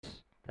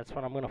That's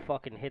when I'm gonna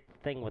fucking hit the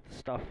thing with the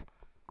stuff.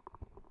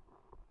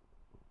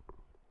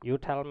 You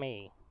tell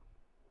me.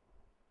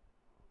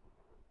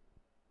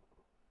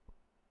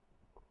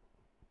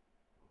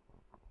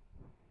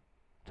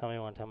 Tell me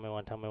one, tell me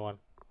one, tell me one.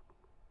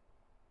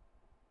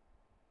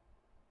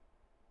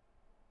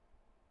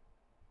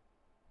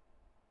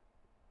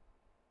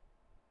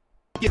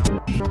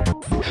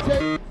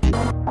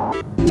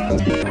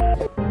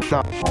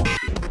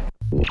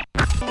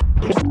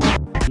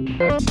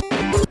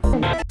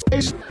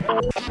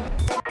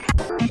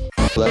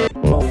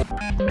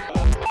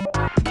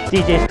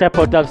 DJ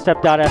Steppo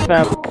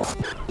Dubstep.fm.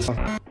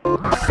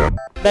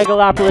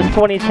 Megalopolis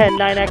 2010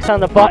 9X on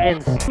the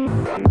buttons.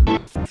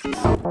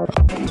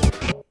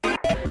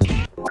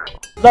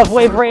 Love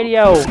Wave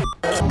Radio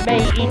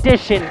May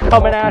edition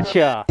coming at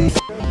ya.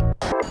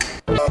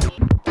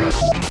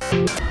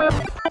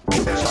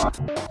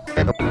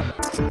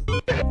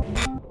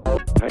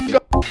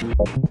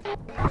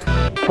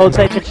 Hold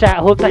tight to chat,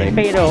 hold tight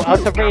Fado, out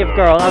to Rave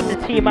Girl, out to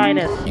T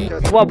minus,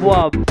 Wub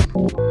Wub,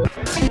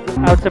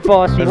 out to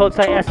Bossy, hold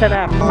tight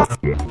SNF.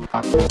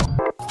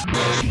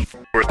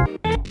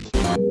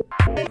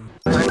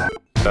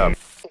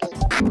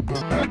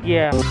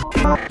 Yeah.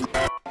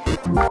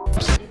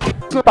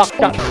 Fucked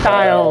up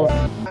styles.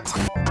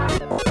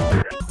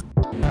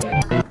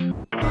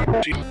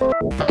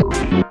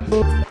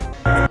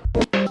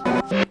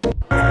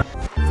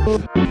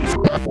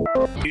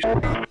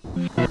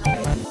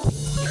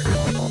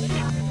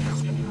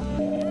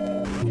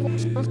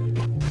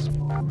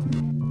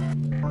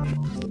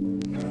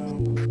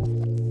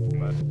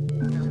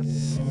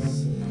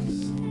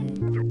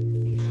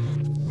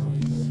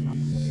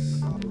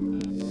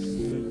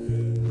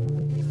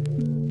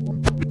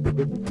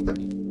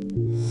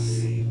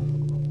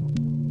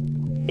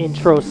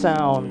 Intro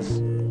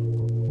sounds.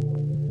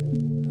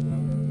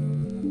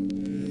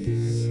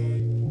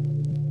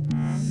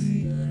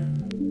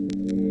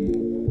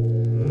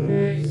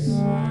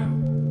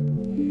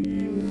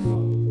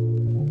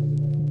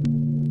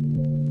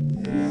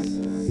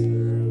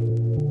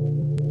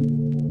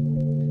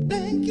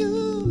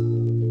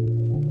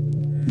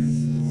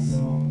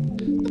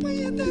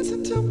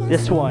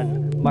 This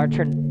one,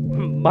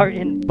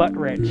 Martin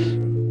Buttrich.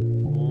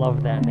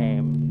 Love that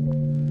name.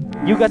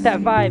 You got that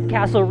vibe,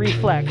 Castle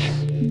Reflex.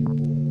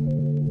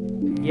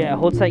 Yeah,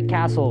 hold tight,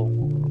 Castle.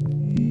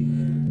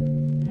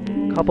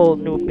 Couple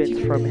new bits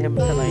from him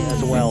tonight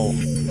as well.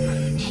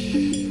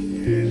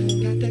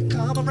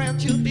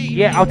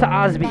 Yeah, out to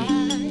Osby.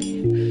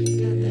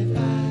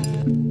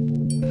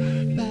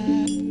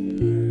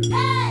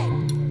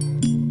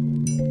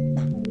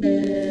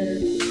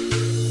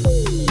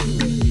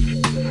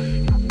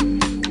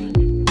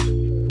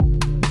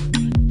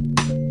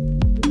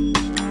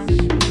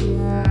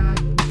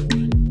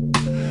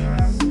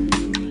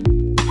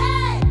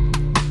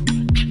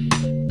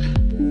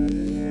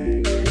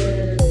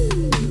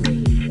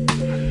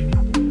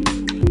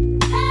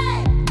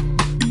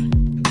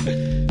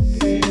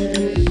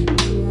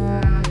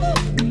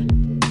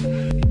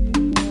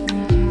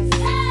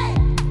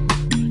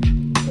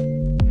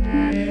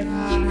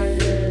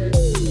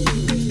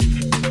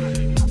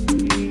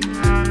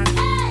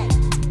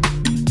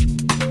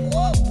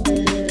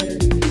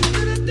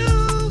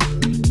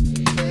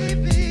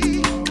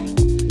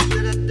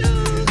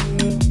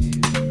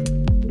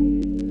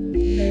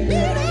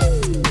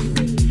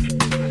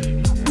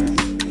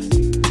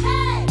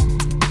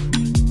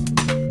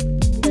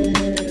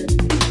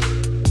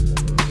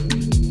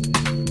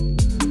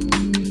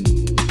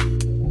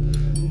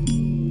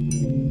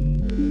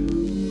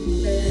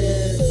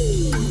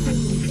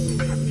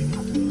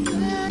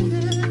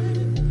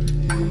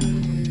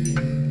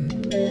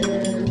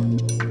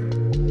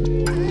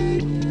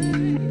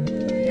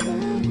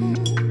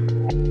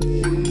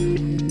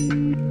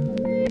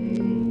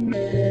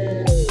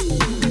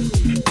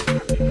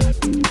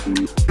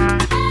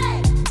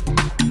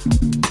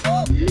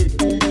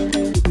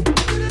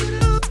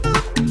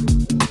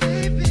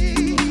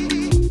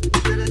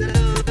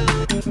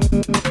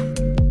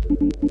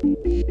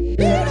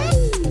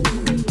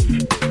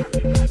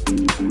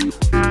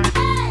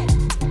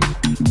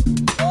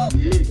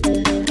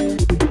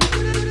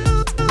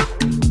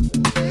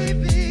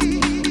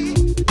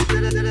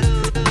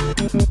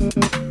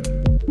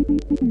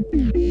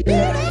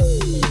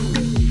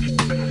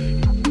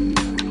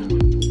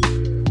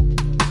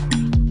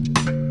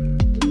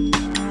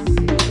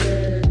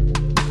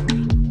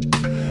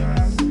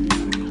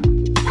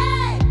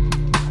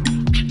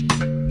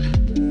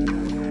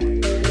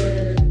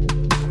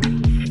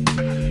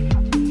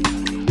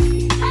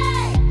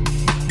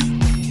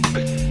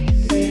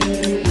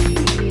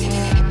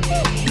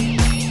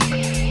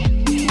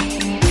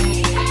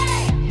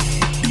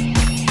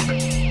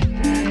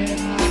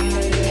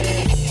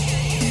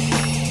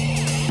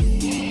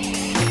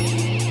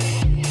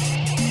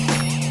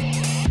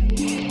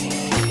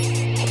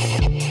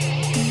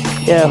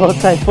 Yeah, hold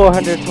tight,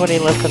 420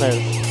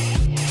 listeners.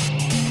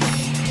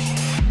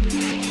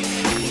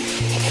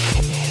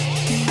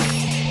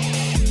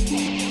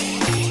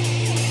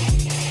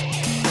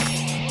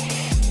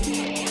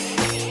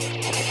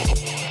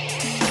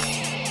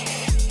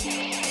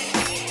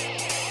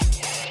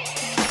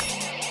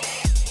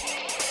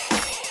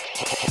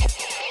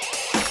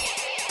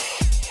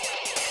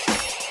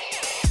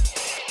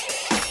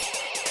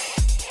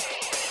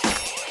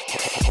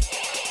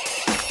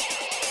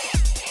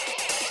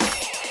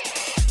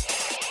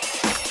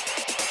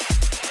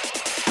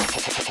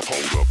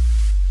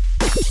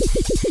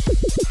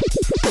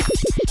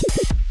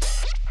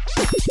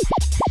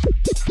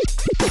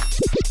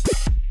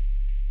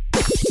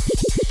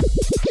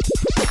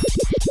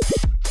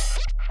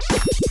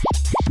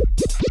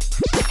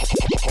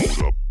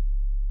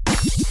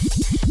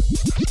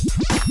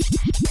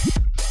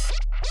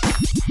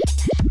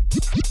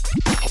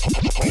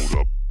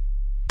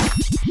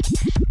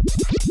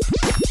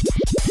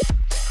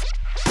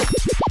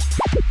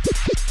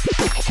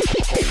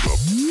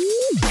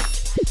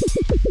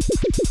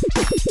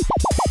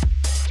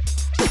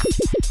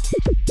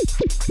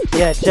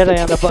 Yeah, Jedi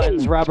on the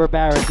buttons, Robert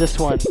Barrett, this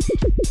one. XI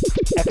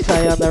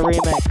on the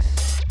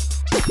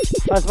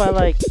remix. How's my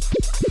mic?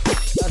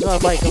 How's my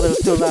mic a little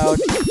too loud?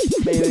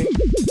 Maybe.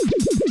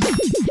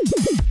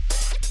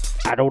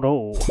 I don't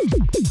know.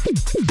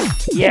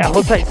 Yeah,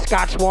 hold tight,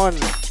 Scotch 1.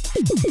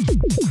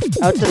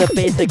 Out to the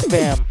basic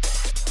fam.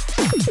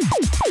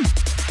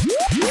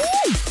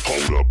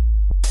 Hold up.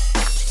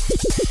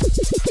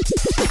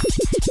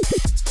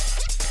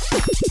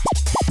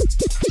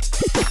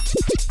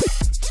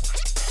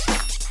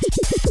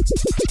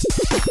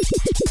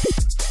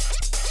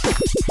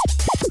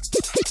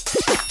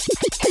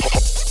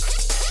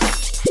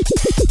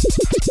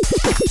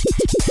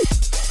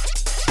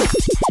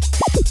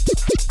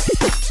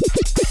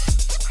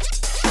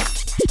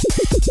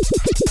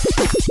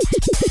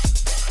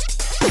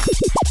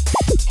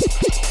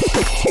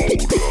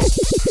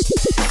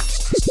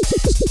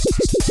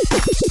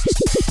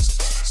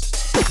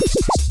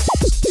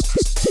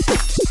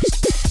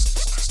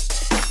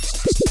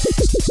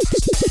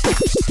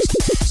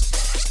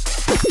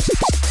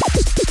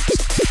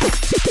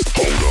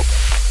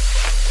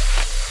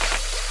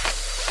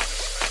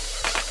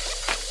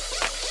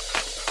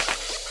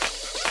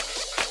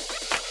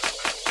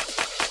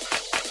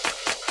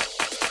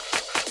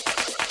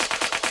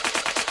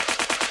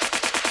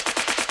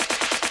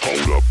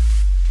 Hold up.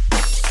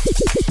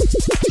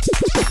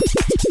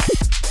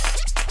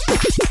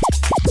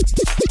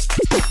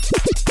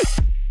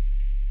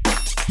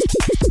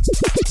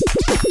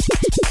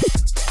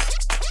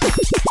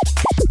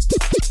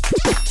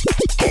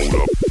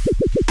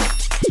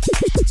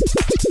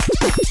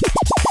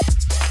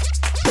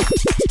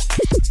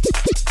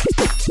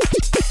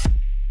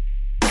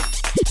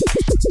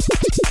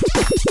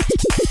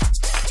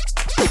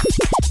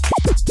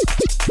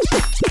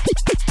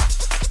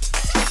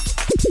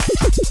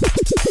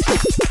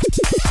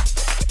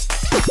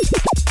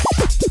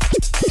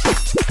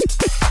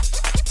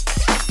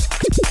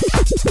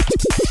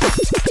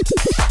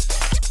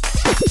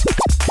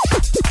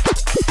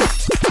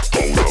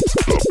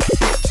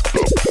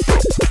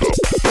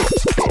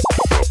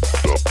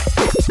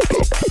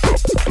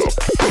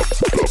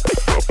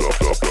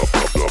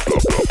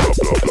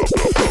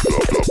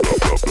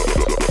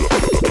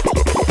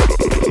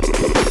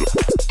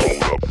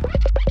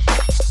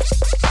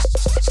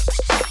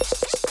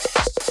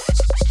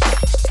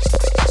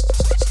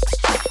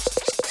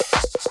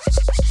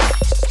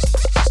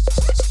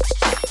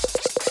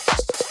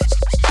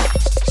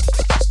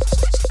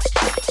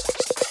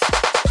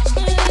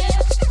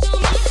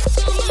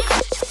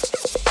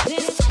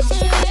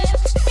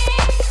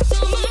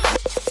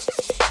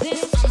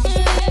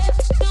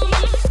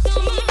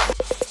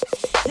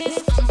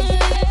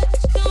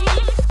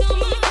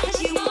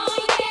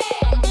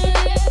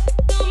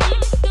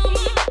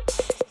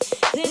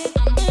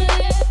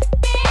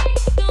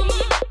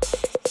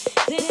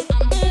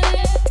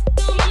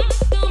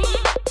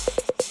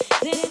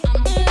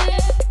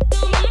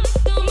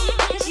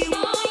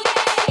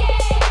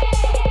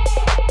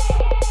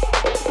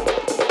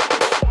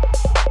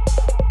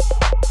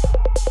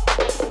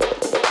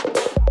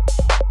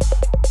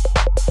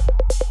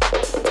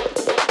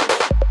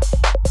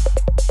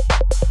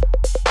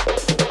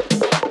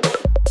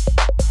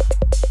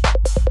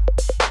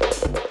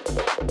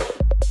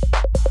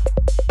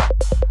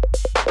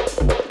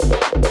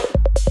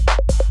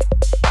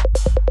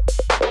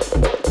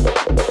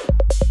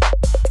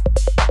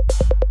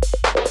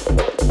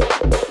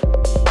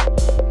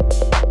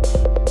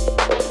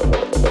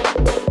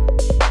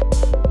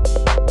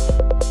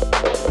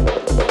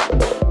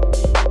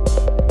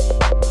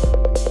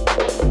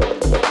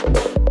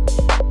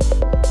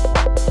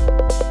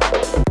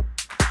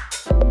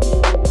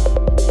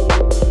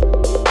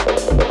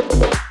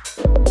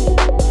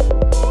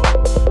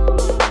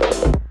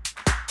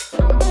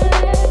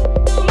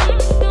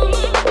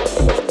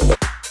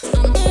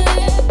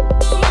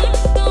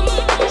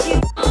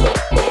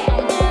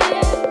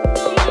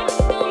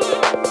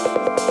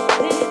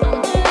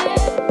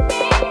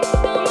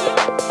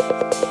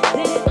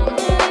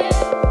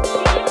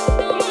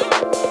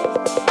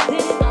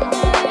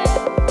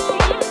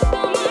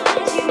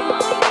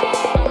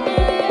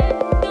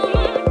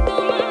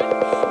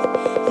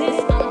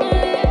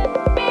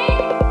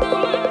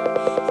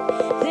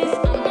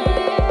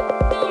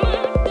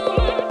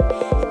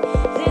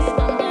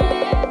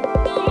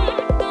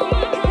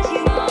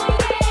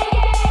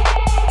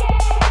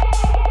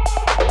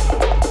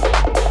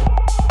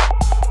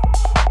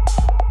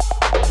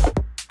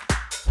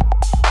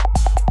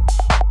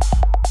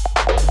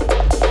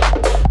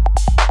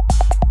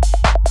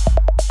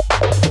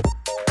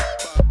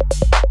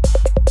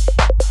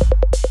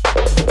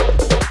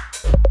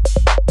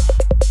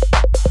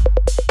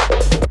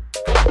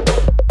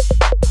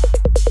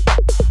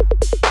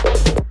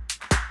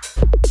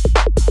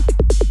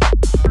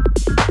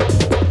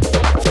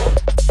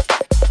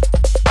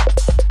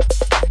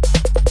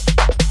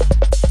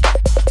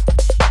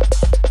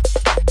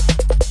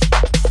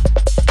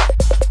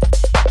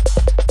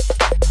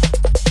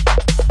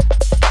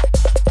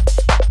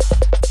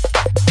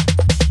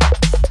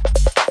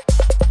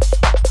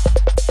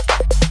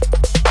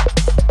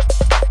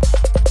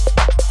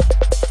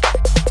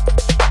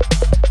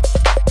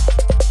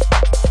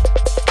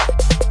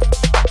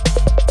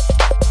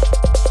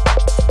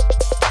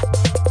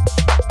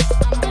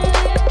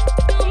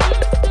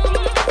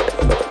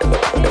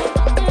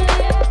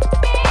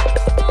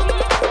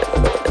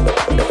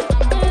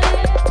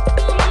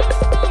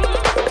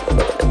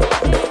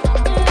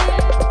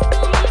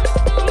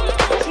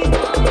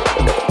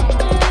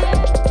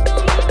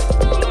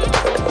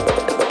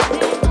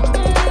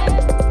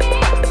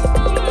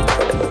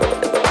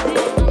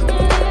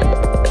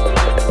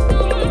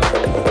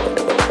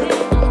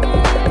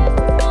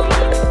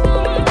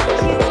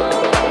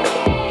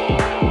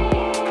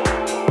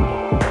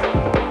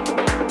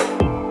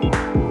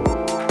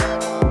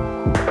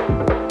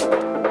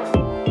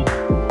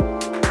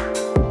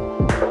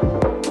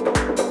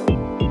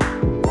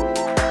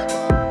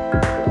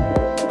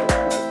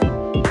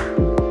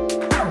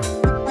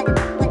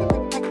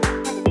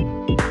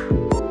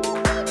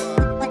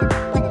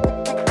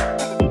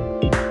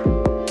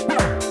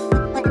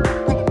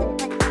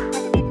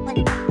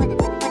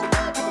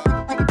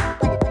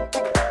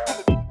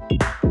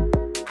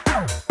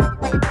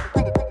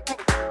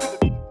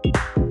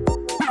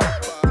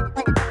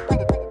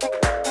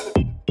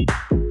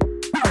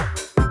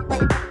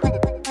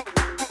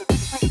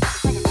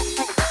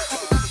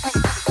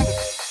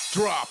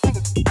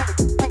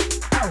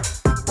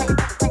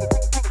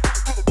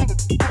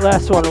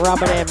 Last one,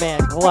 Ramadan Man,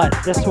 Glut.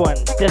 This one,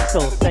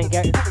 Distal,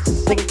 Serengeti.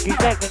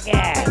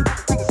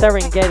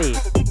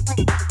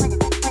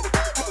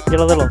 Get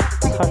a little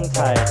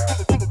tongue-tied.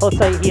 Hold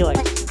tight,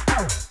 Helix.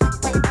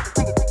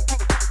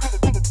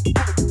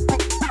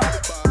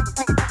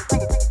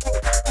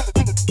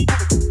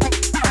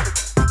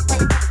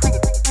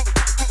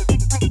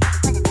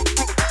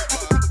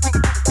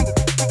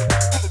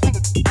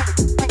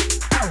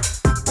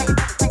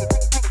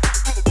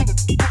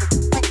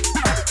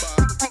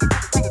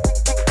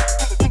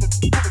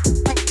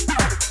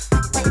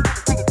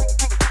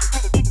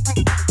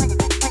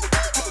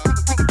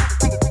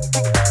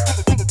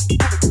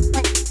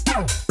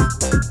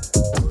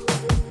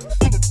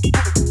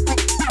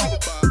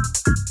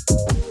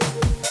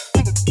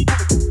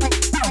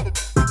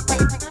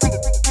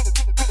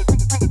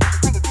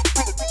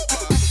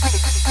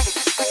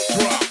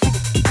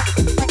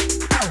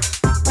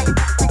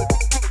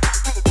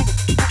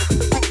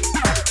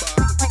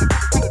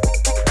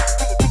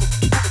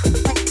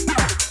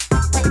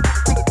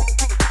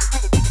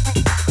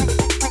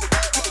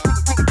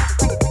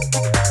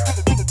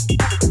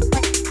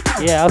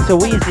 Yeah, out to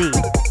Wheezy.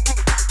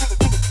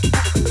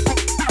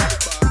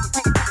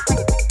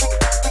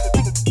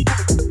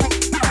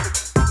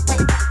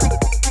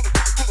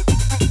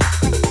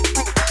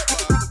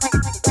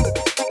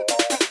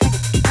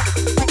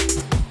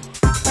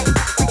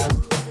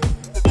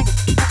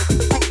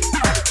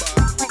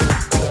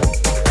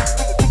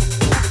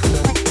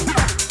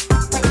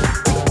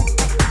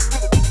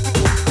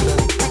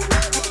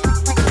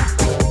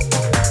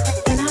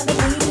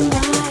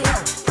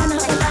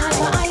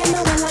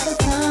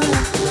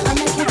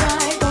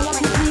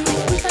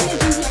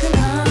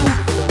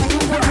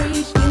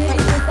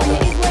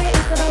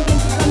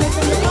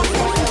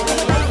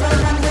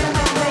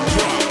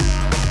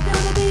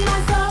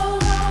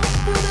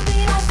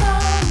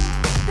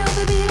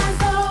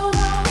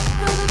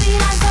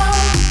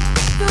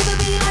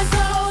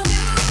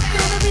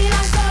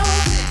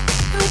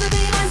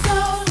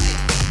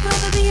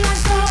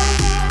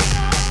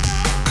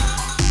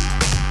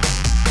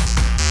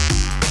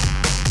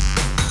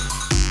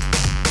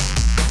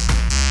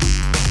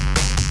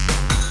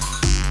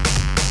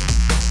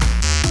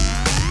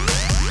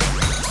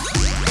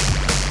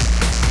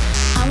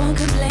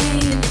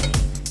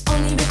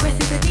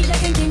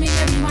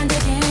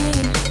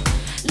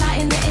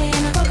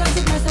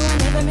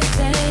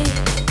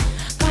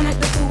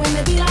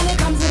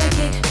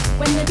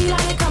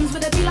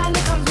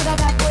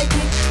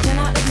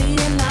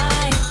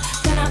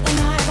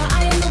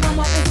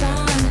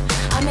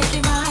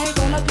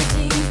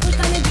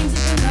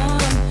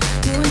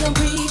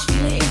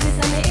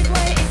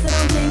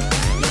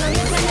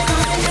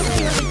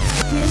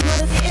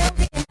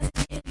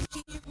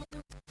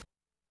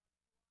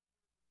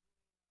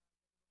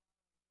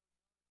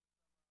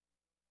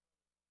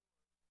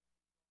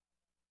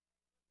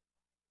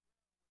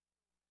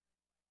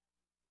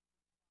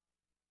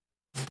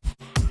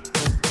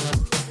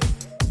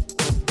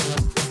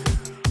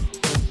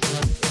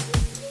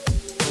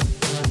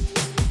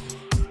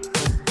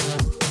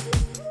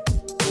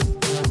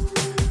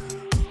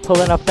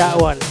 Pulling up that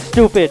one.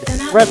 Stupid.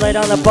 Red light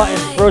on the button.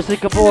 Rosie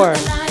Gabor.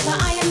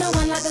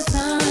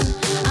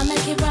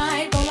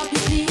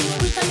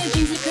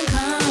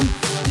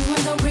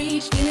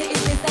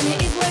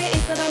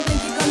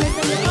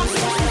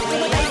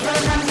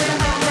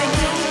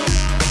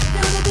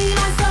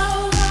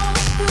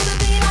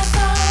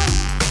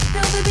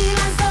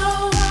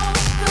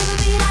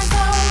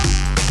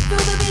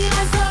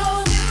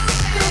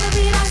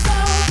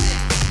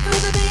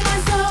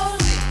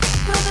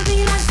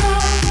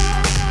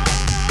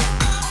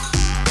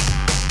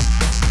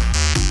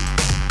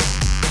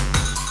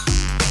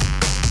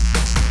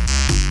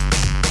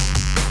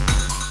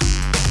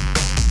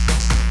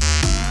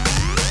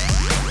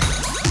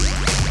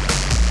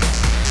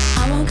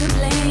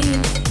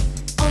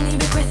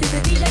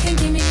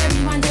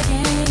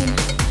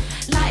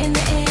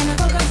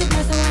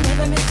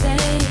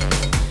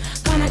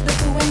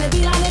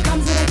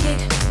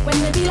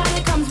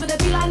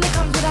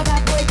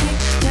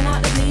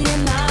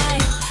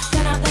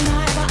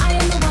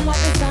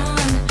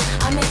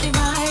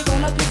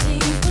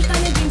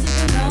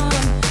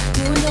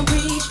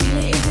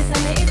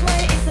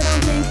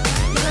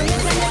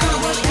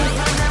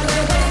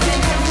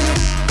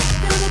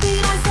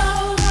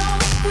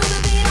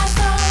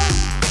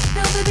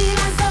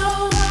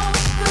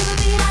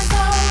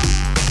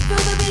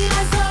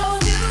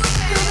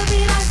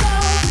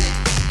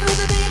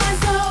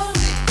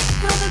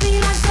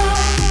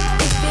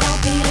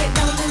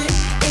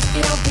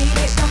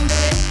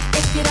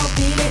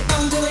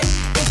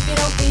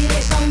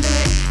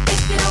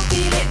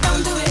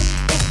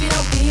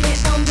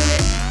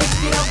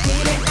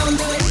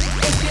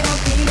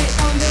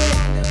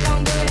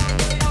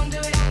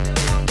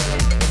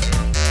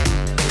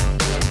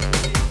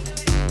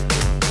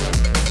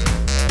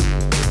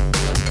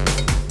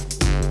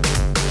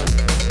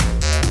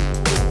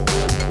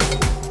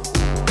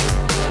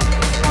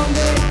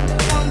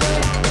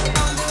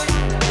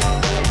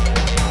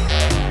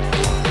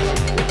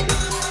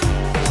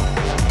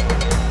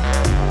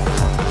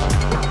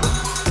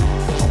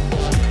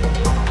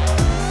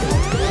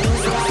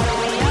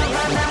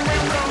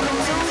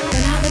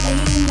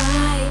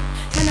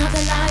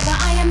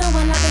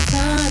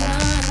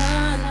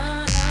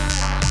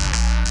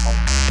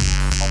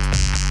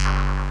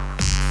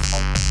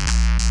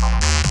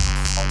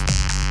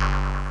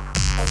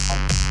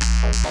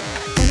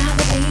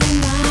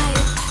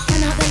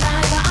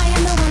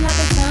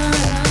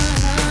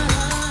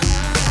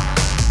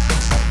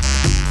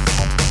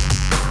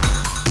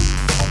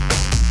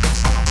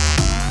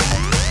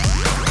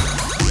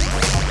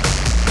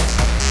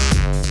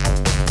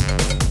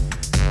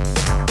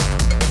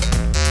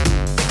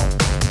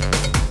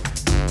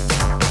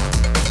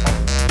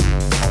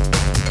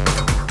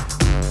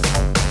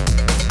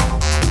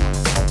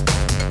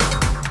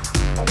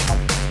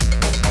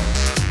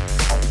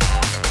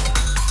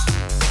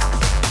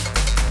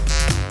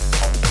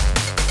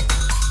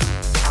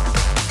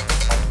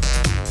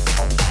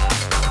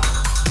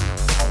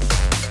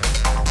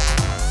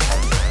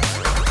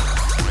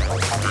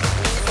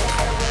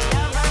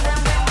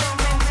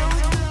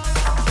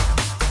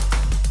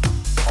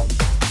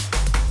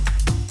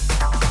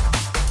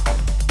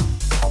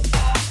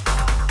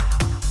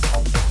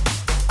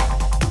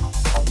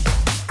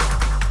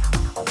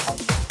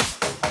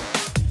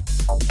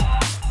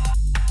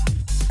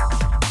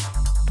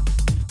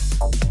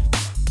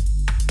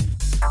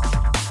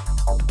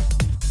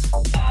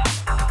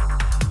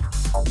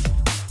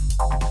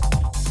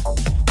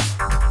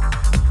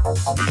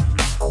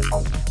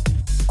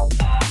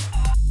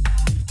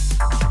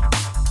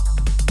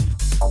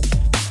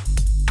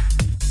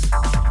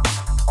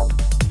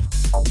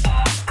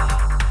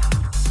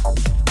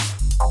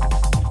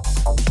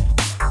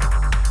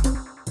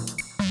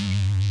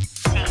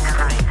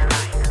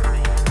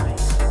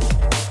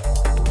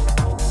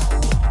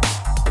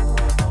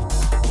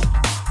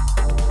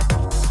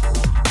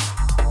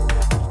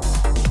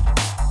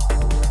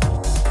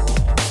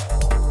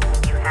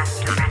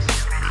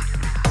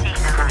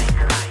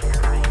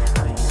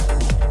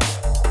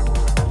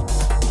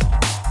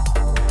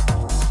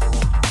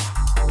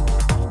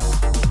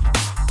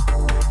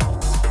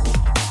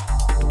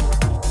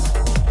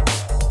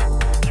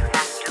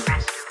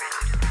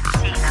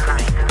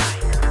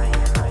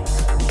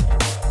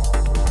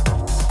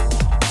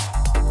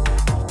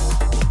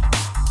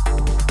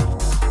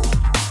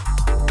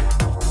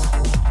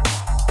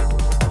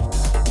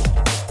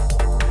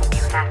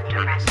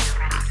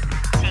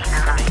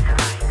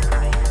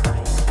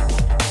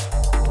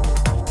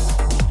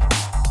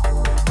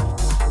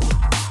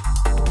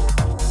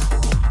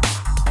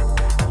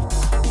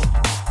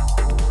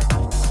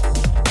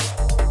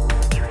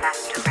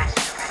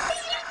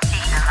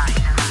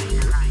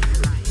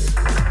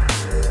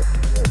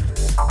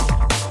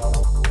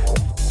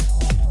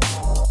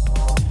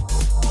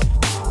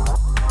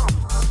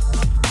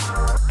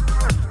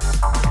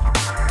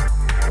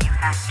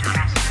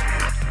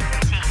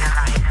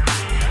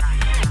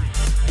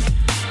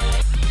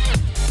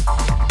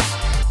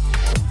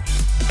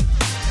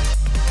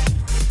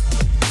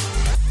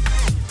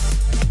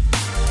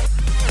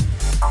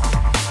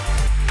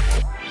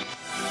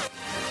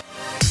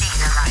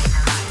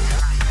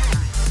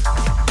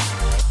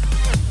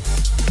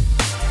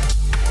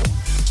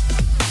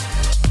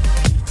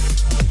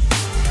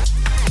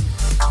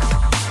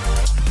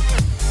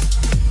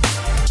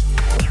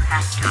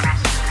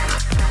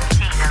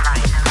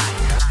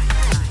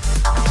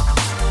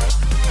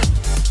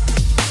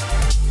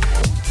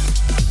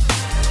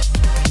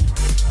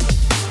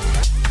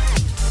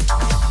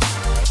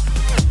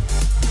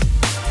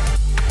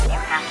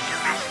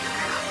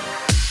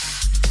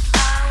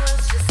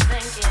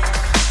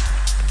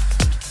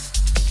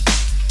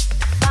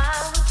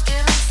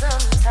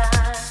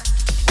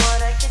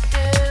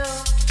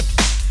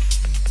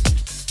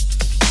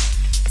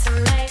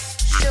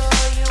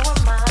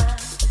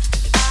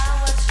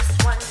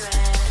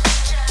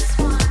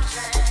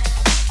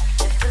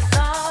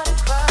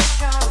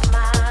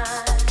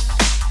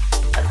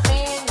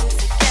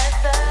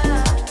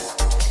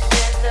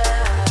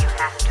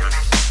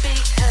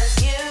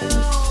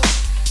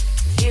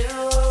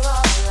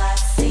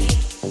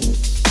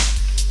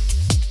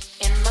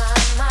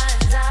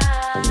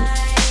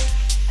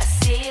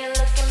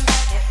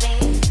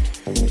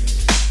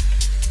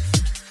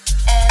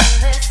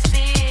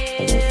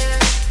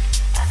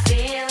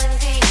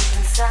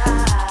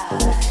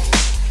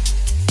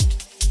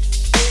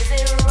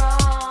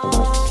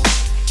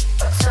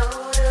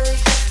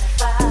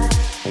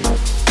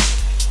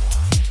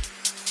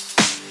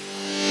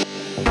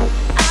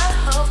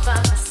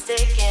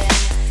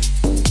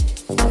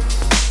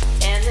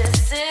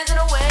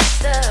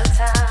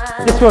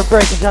 This one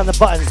breaking down the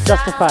buttons,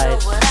 Justified.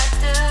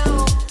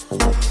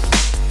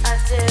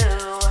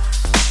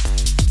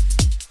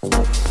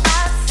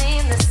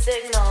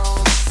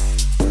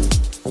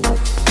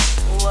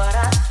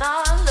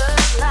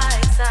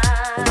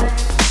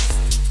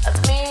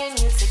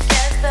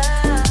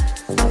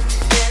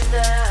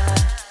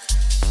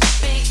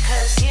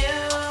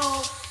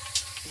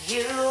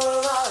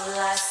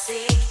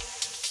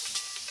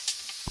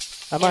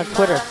 I'm on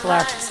Twitter /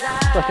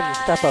 fucking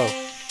Steppo.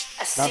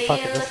 Not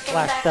fucking, just /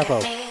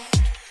 Steppo.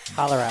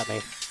 Holler at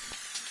me.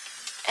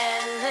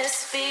 And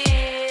this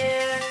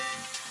fear,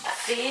 a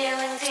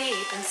feeling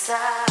deep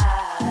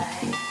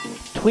inside.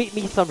 Tweet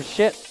me some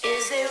shit.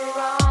 Is it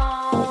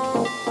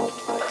wrong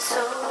or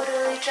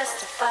totally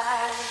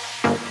justified?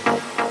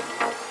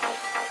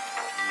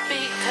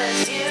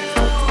 Because you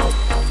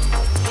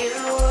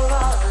are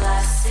all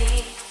I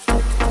see.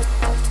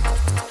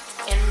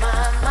 In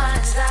my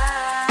mind's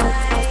eye,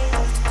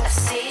 I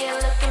see you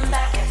looking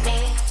back at me.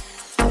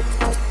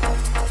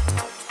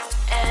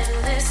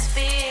 And this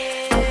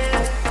fear,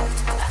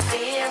 a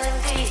feeling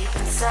deep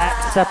inside. At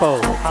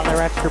Seppo,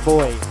 holler at your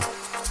boy.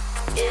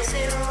 Is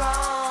it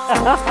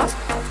wrong?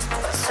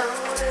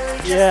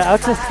 Yeah,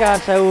 out to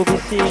Scotch, I will be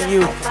seeing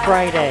you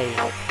Friday.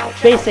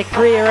 Basic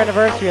 3-year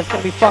anniversary, it's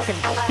gonna be fucking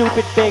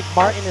stupid big.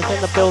 Martin is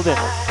in the building.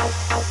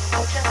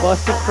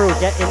 Boston crew,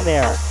 get in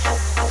there.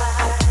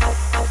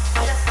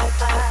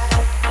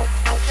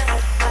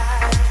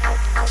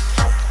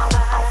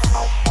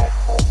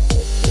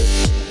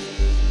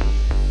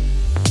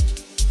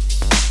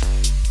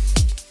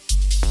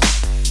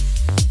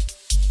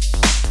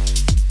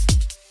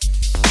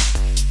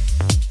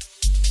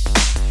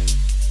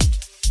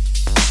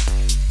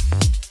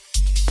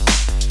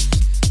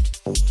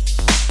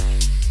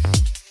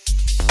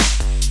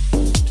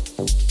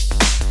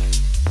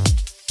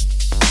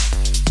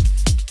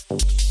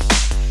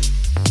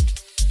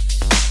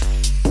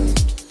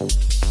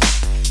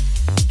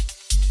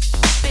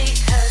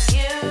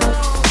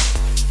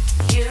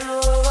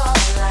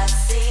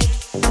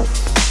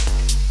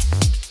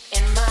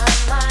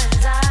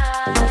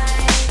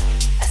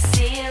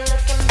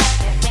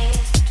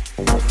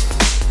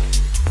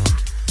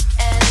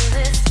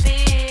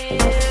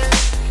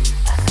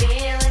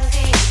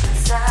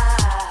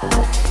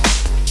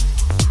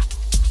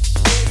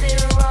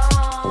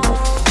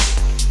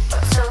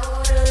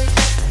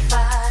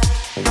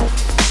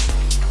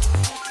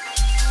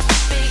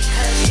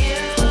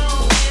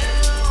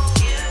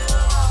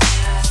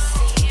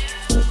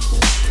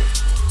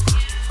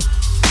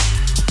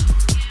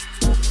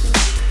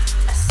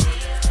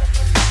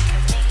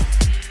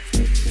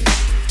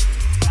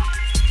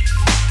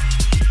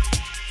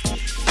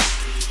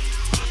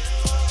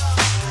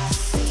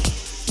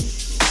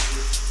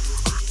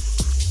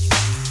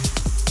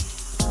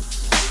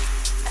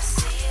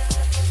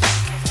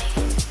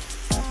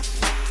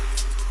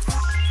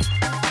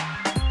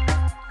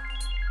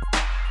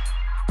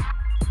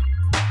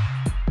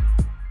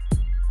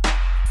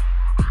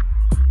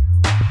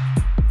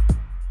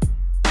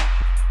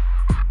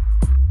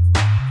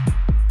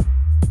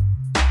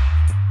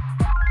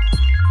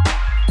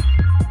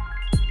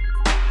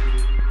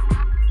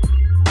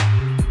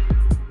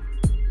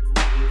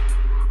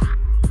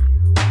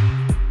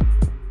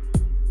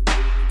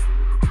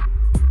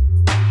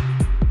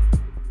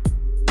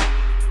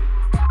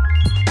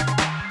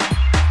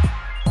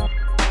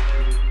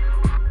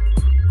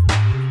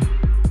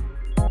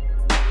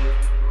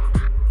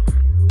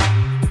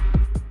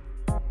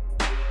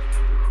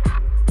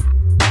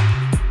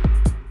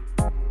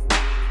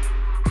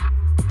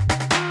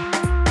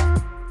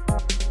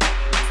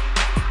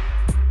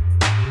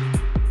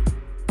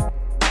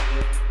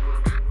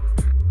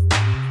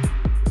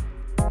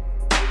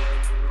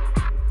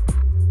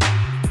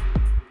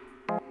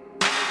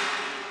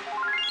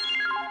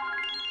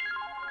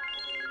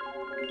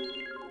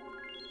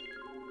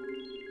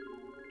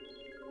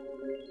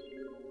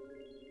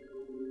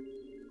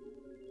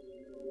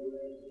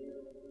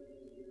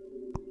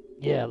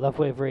 Yeah, Love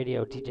Wave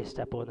Radio, DJ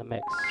Steppo in the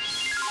mix.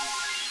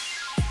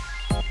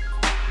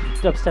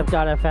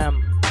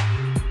 Dubstep.fm.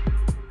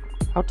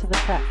 Out to the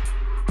chat.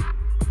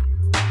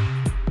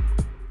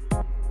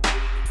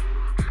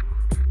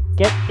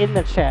 Get in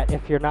the chat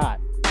if you're not.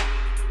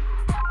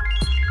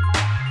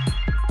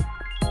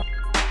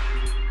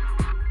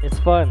 It's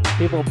fun.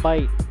 People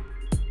bite.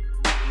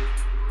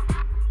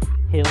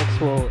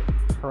 Helix will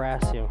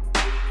harass you.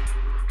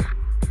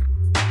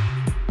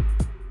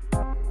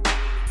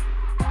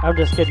 I'm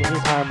just kidding, he's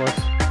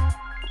harmless.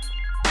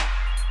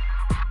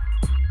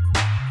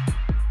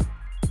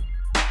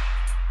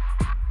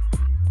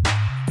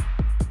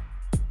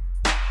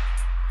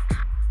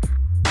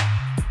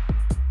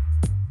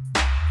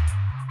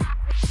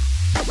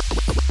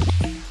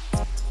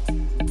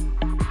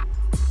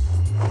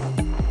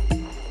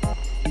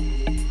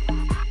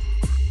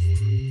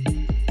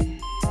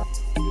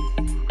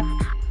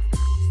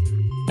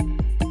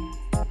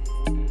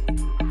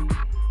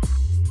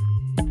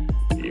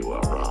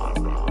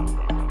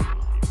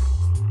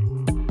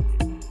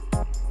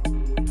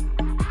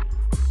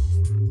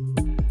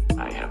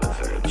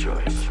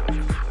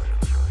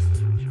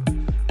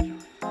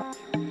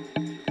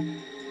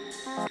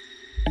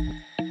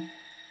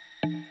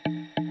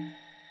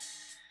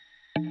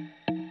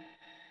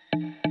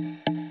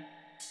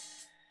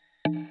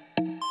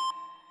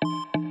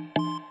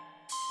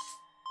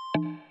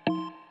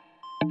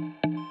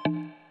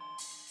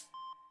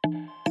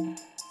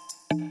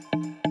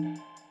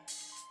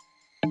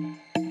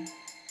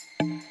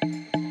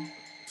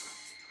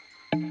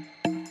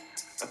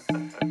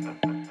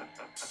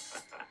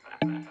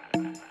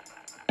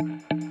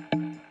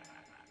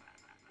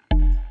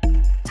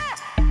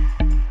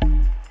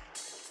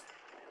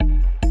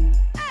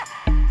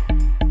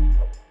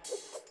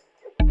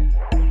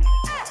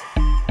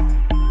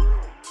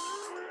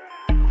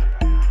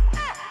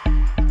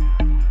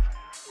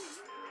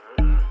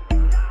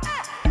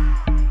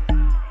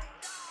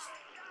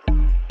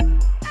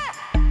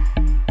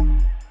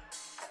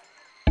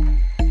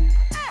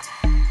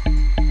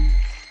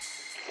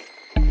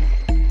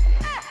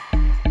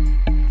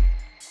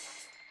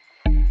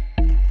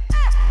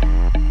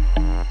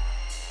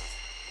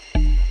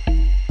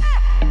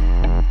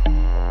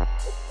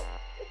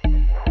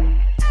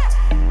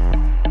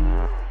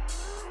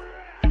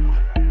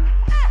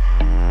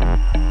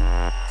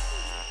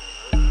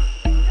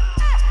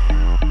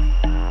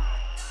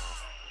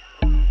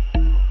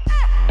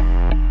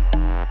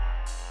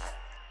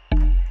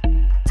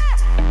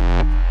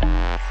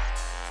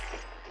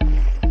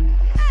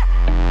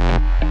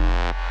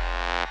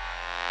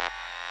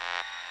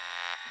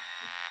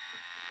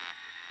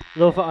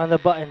 Lofa on the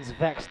buttons,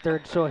 Vex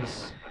third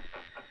choice.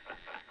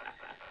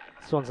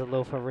 This one's a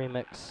Lofa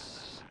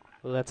remix.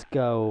 Let's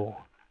go.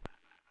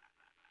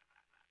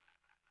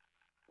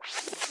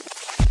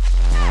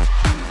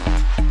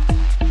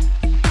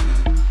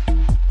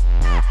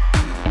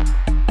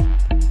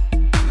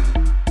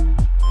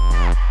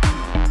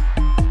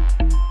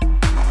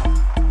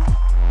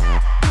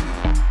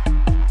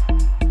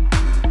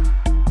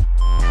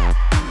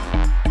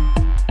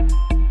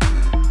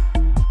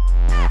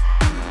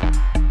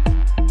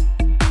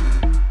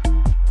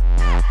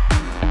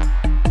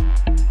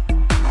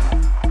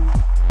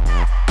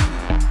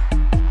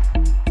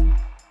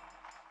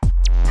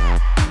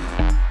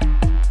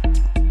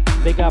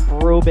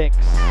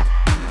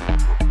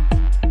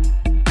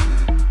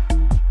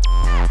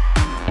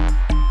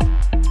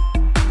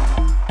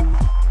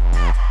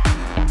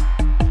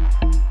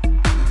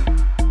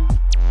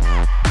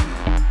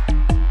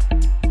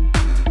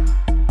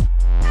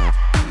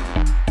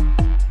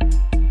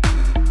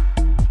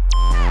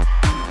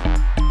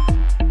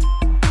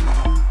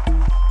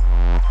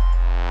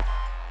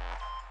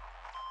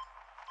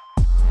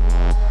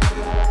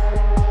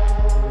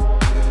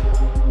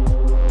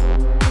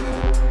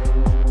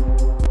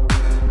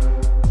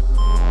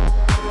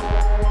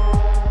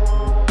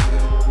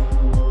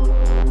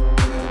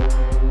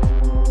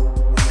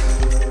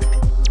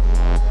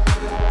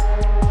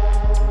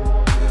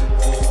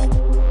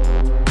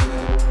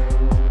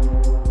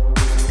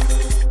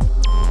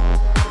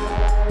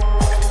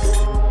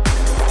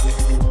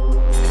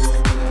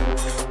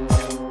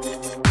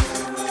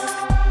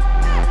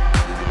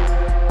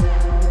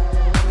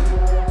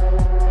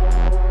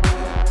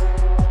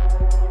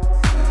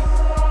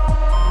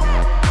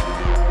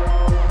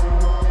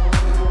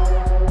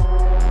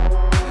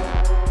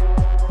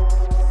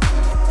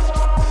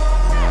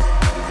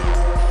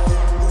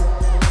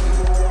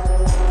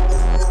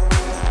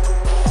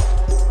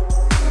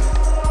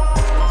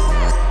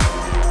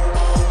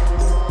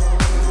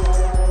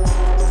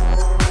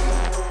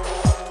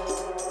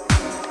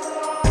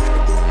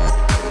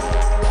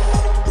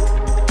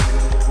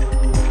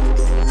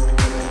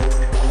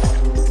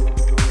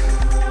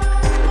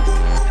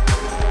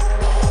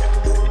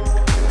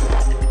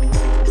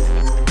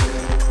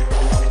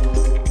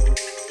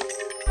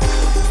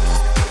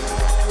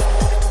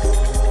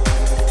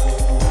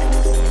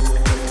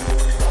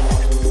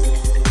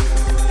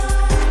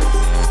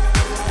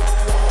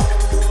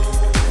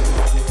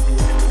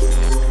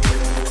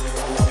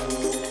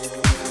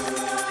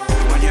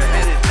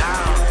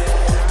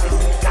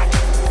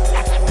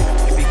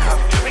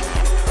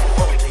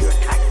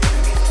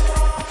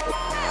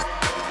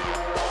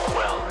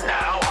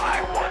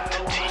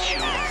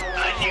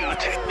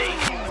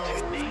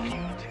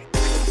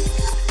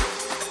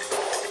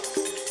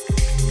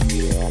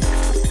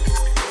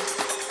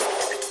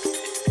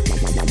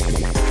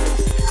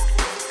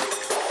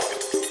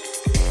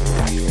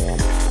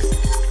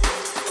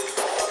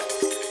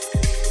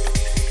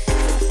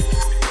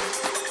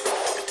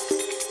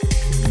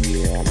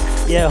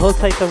 hold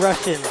tight the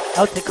Russian.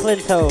 Out to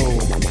Clinto.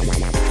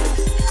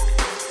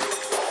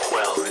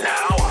 Well,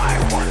 now I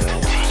want to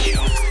teach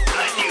you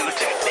a new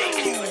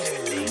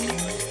technique.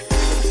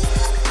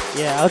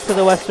 Yeah, out to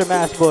the Western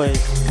Mass boys.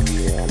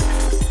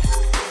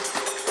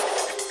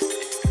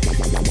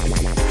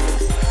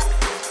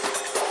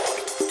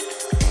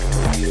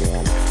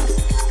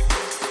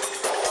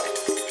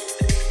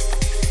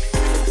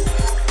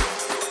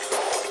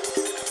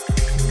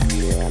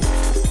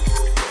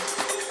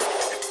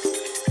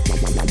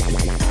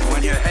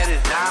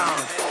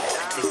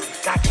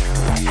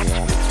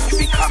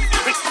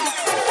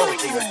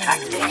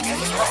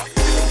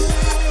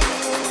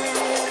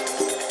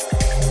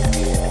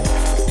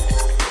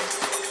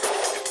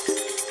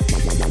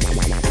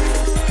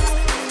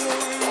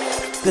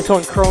 This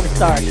one, Chrome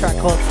Star, track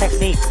called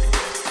Technique.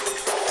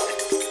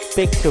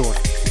 Big tune.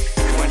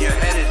 When your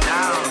head is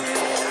down,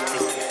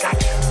 it's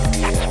gotcha.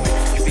 That's when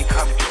you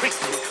become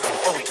tricky and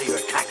alter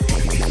your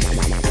tactics.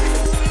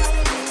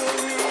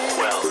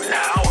 Well,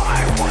 now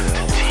I want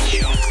to teach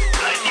you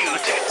a new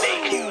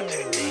technique.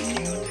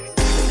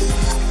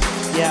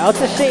 Yeah, out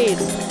to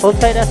Shades.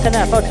 Hold tight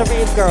SNF. Out to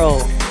Rave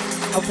Girl.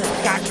 Out to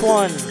Scotch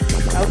One.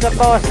 Out to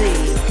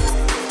Bossy.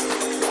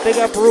 Big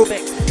up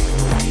Rubik.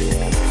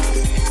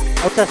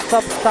 Out to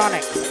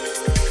Subsonic.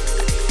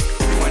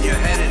 When your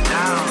head is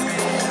down,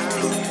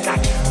 it's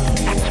gotcha.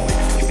 That's when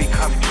you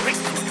become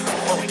tricky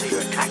and alter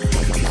your tactics.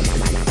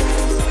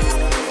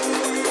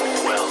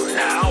 Well,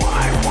 now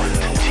I want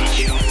to teach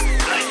you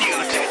a new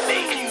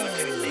technique.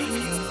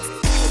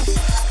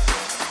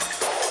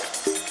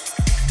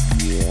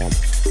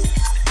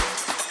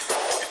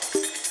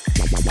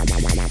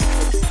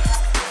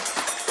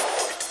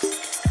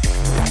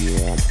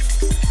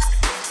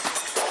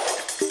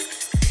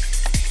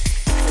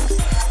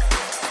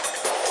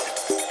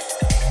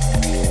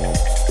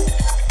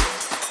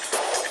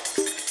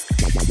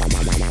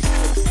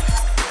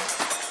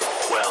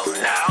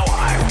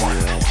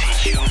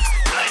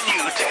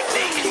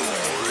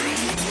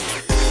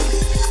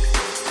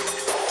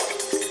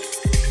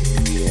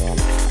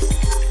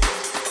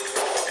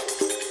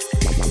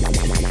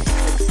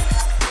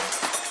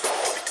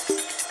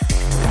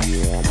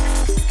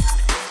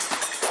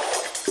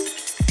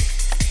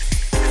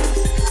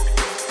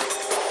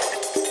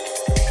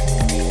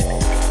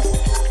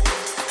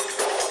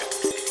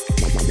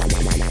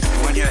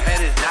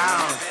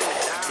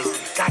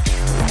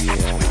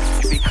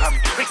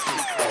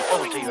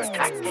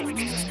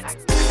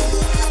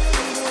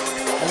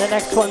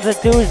 Next one's a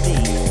doozy.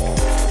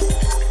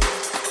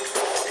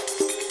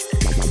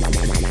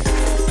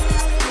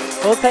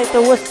 Hold tight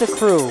the Worcester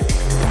crew.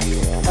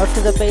 Out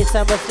to the Bass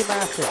Embassy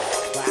Massive.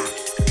 Wow.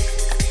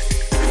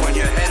 When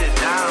your head is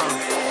down,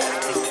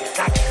 it's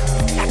gotcha.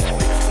 That's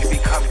when you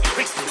become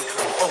tricky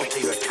and alter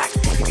your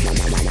tactics.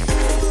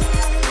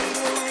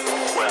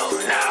 Well,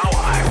 now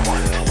I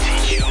want to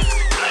teach you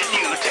a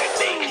new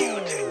technique.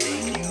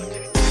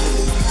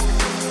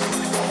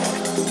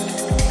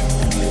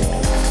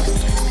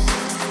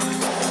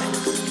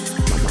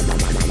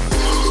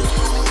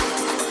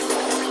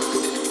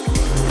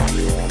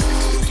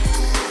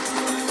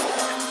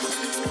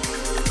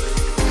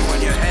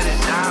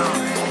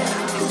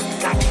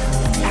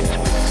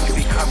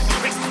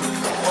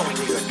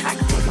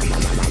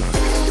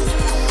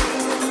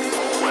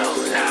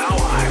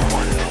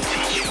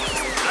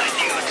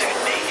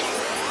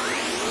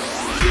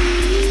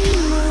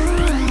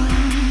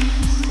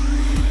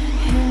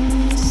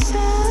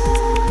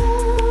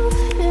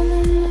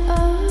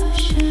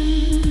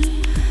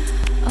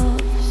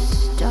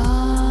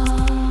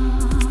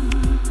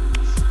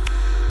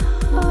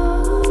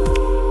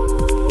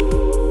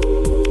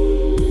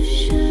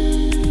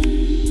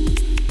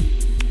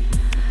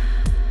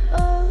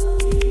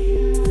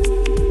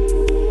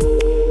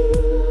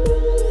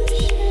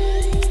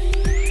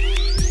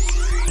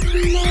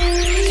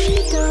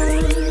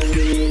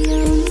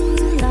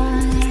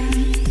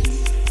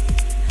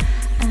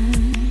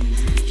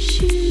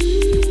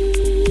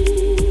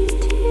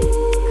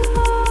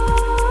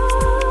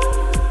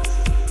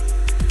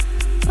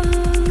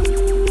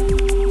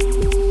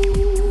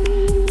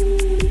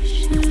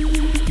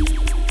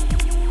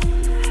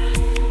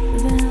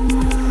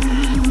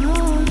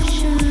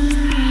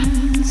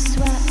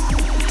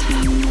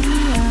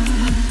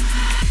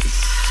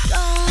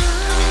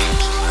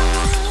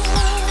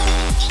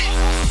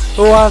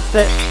 Who wants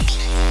it?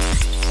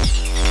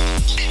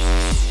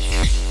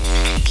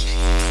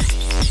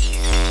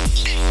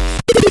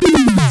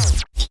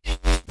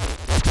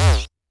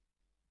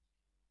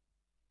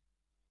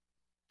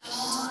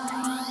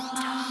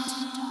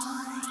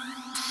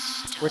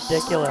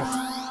 Ridiculous.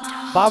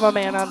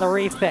 Bomberman on the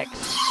refix.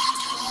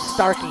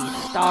 Starkey,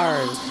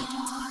 stars.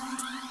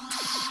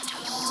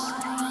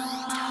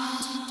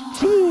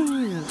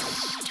 Jeez.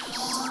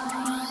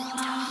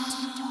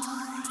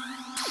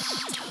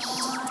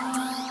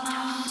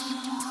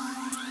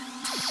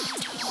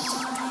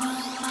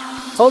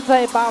 Hold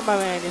tight,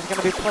 Bomberman is going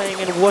to be playing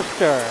in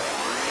Worcester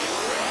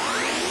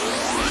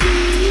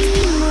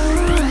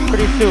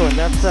pretty soon.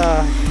 That's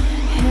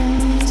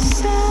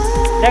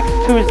Next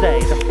Tuesday,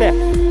 the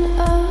 5th.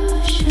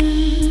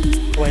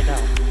 Wait, no.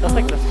 That's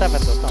like the 7th or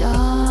something.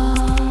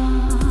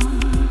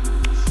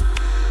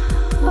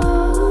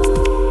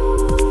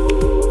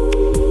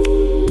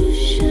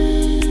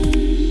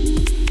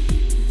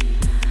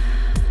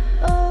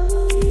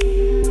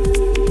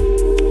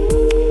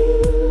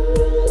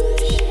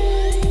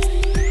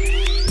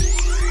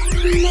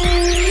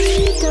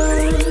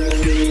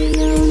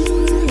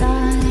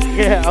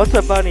 Yeah, what's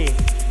a bunny?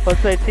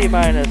 Let's say T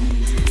minus.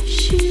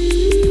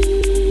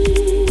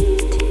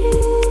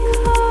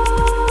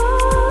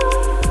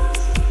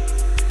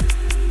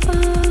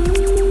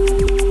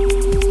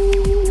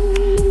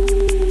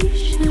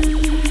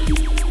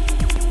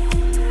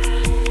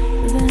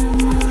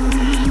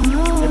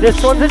 And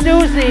this one's a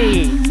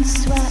doozy.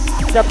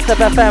 Dubstep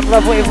FM,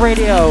 Love Wave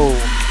Radio.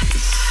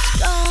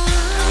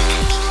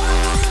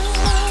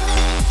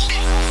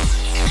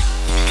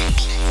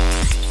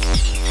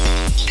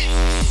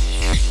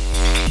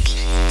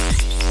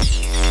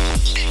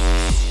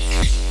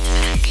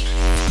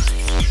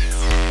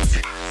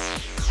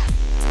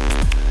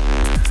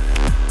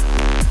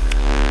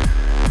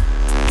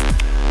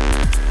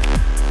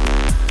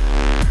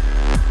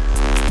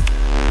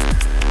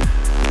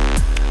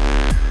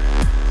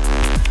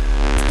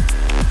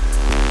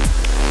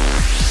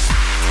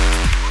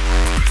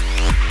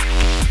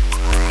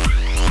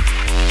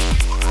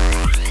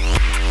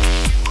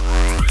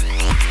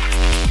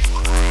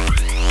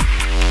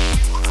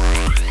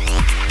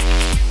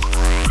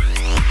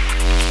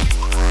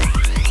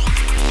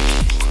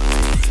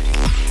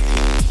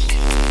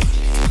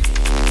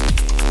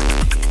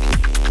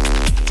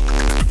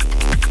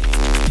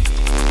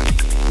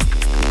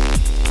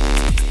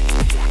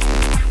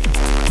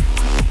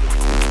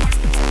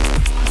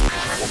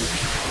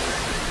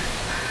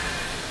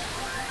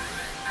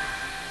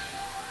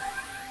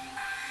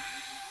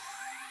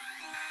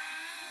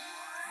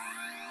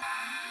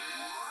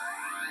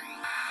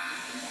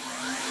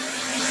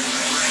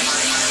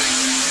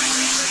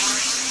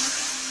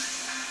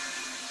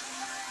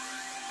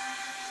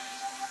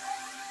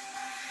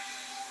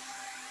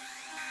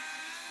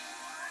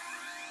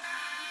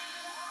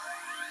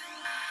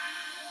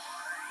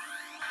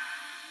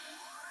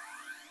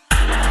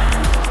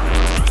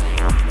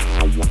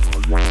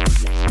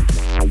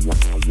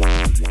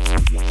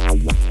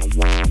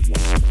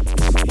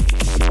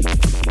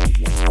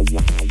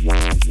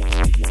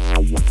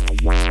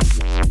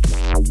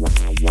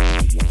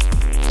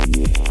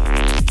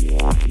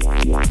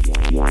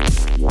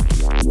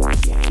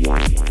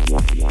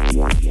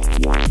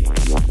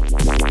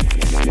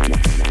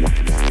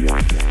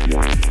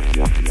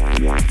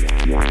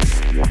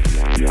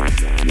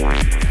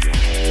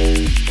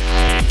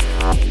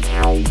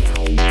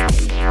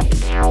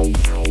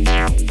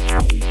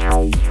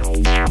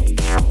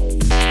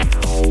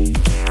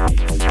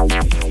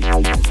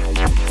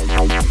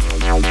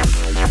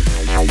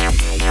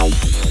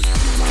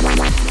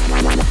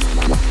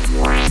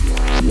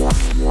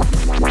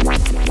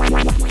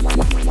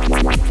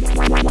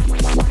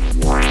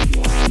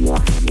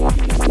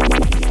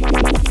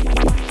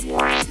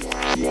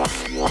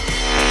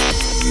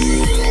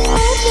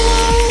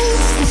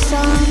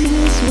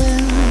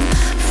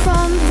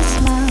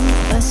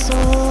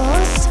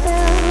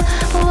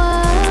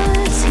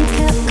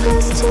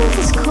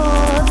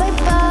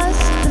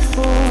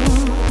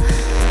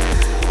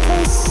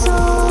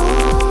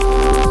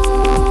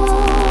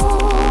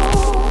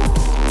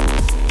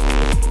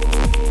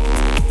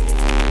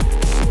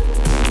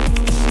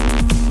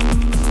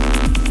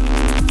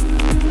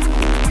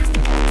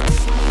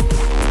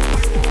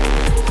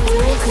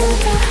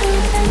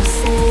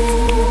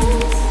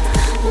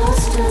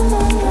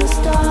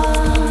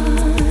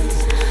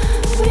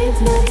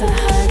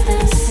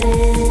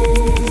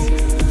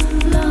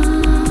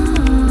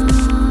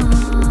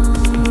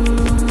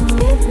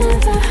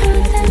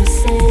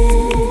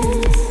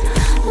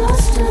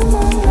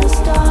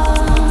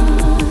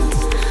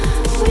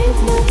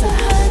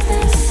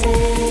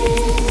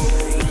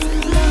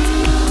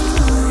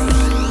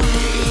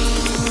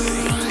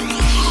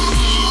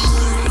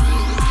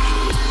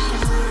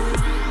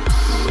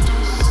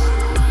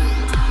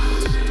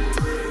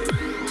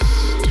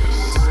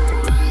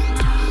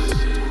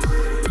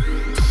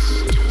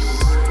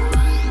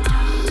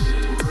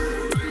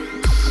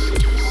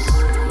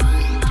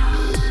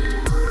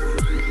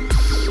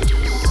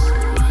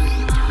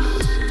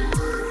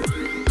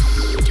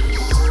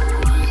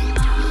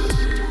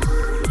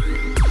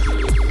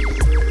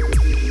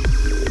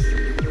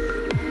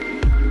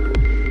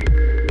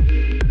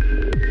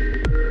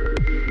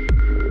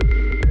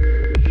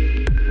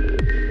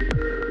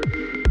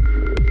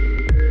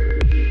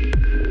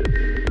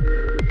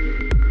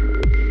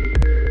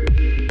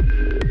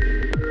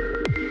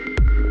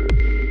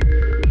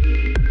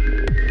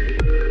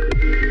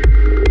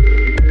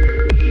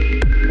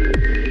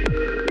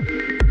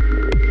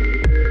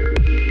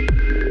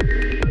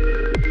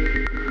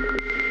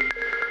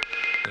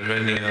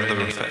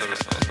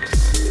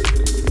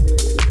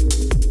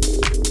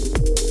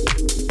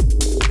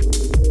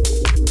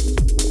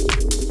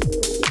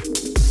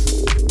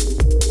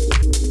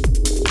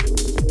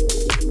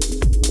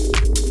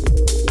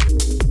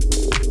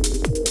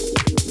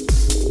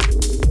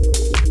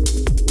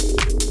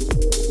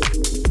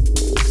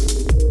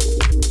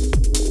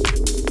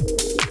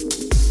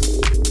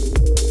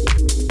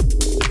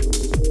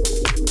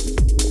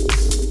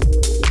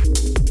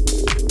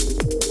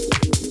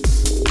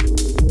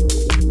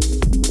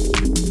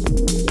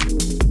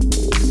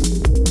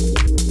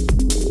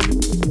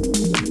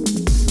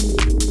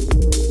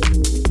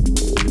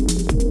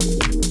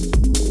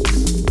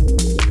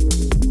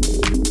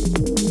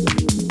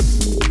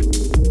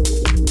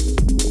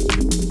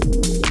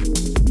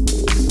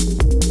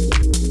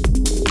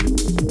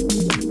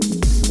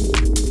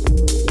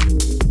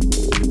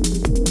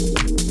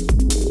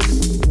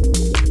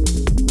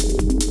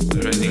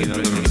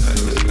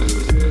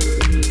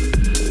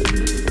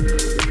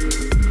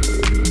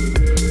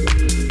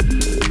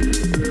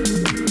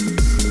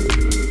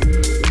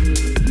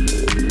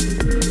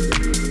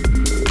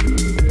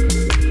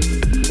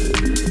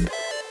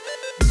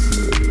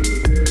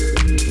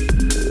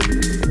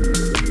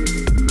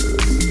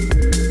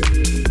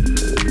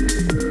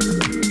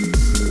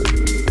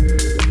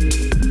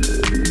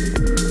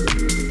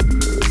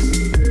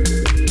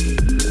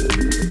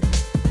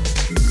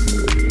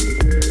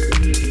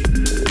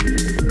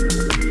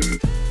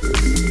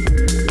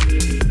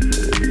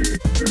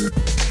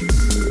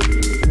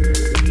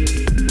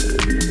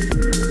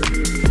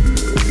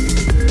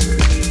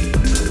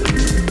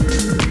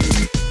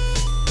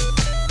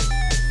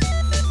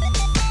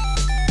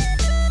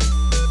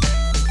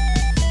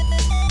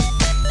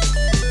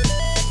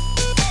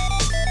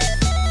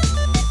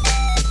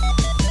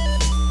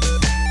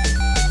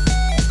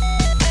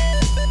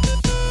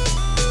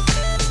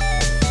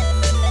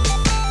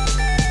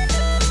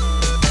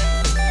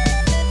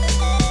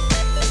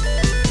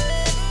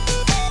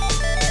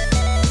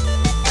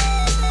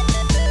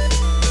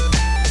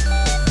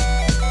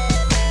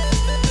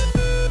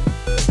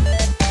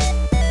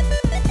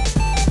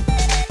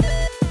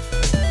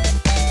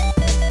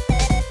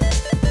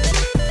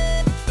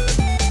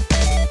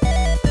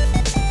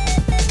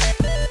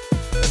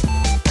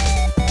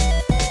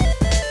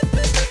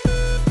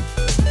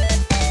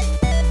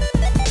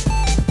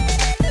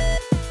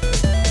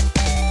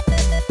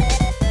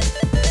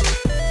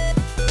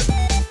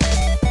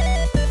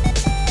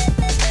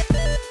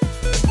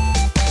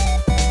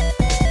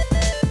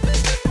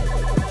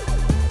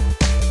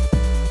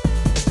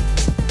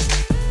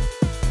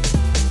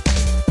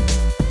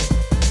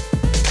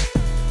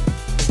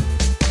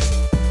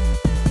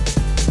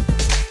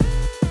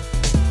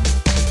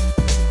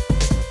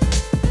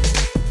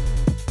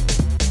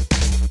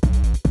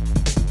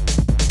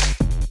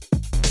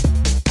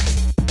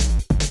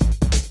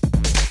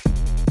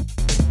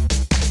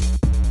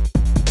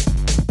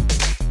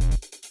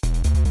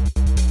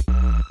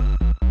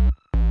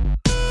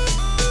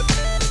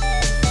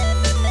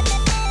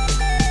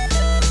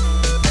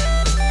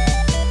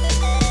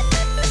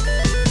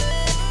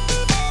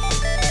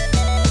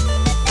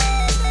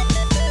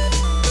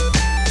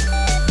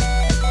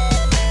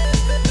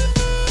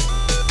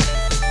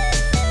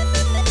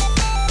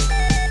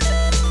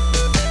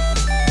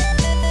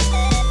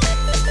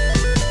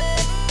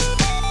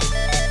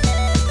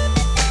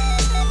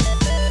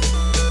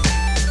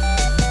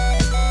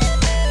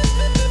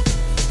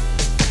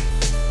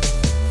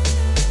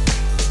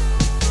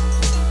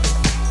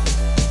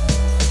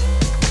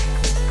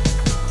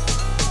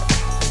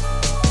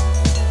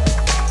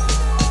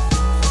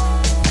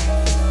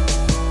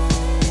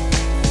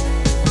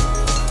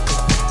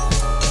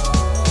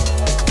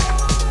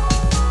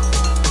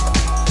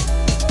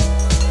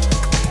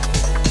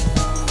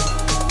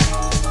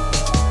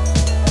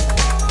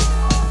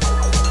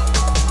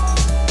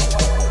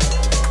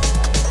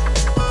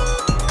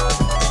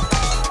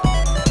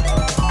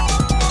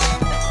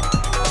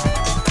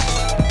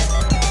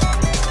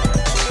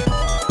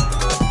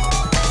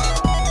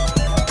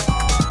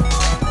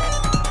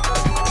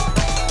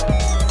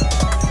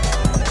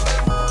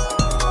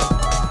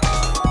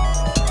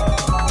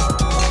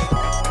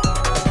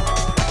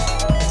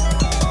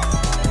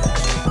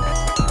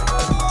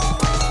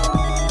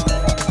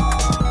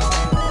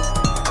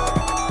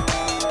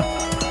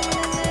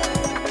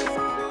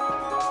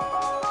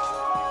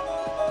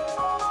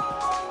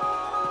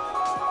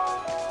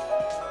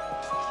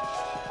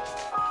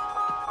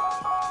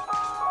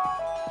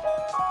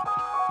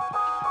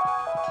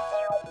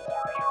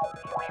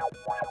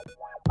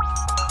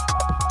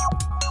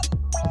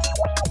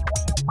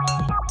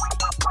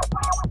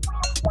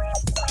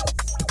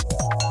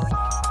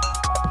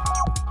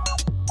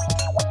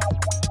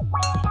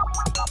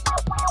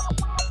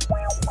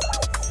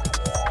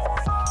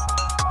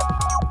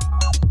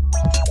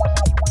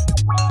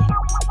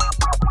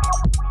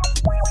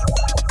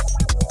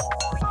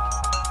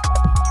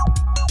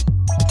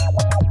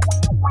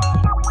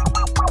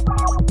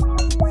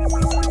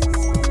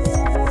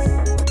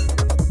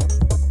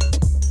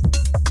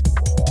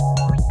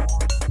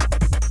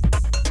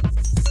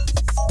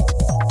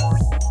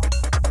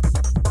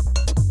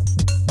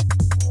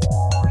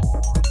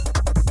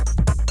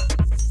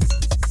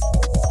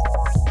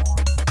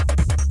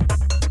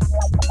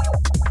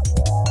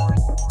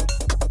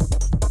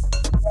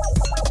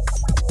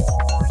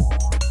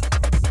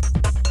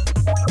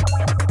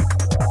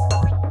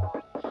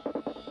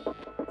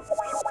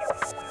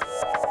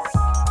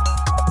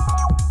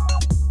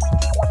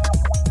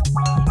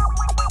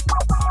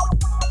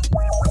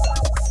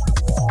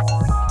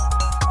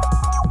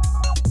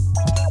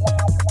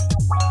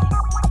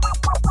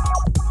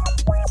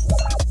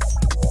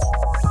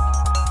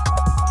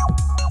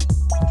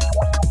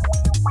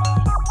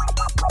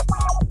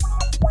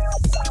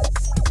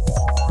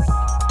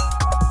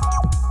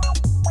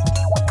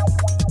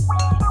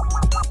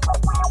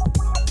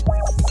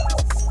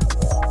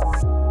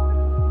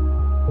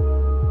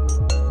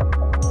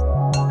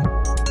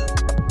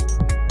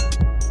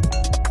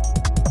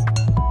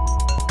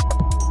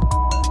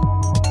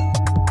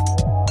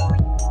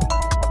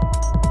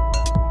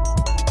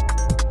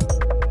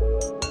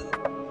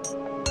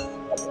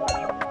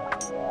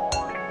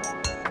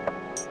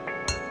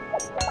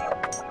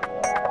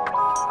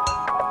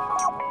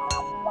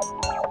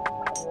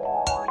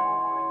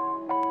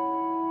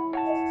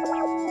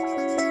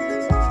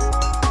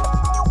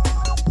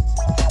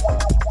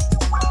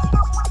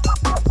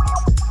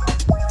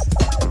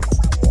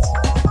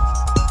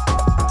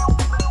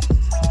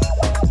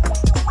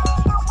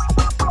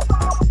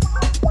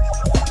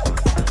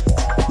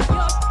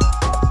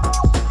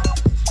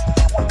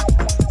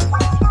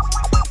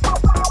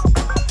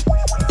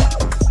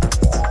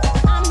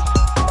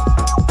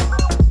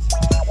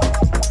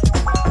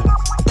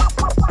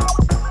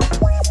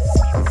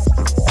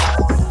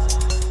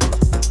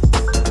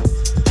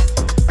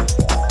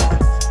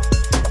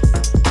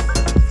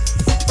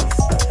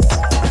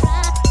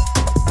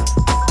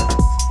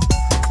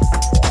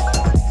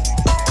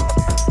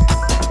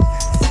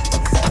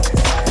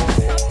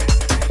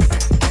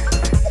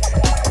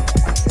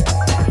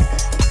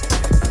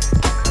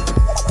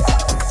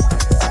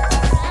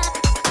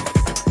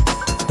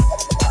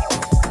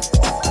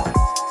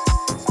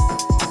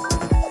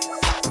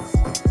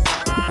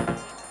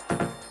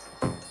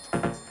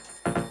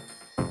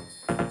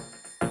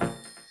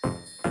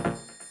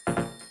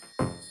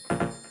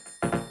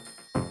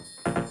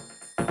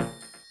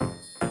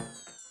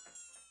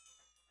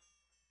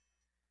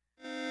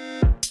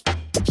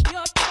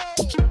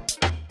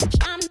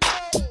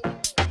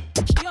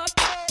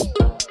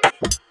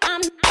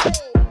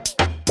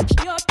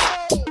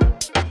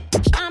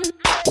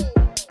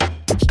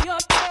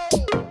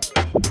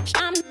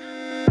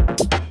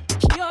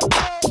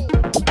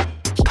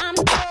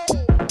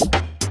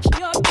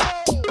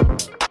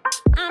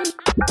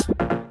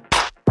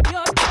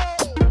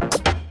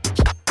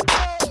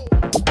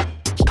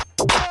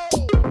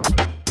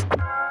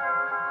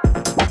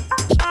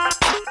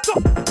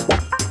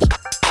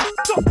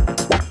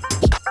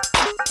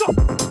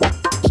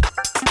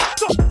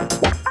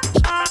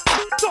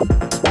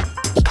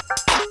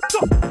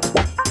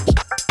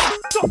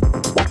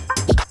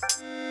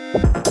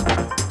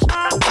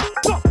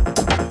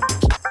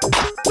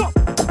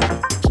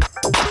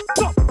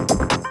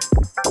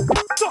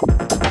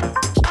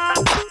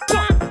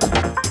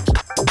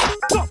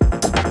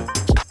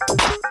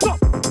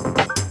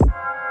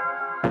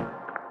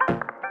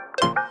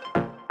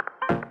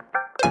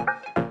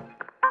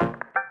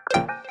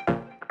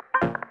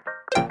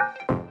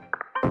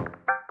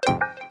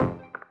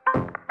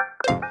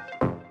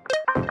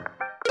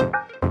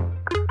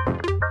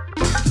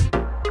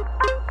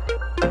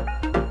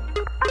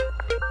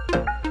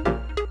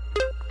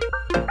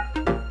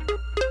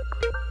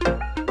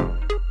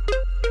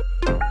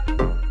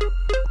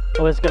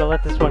 I was gonna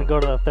let this one go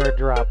to the third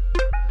drop.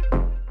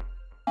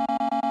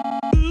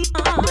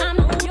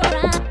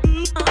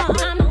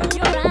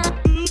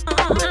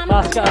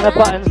 Oscar on the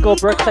buttons, go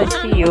Brooks, I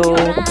see you.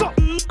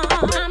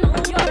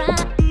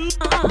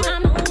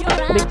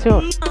 Big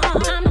tune.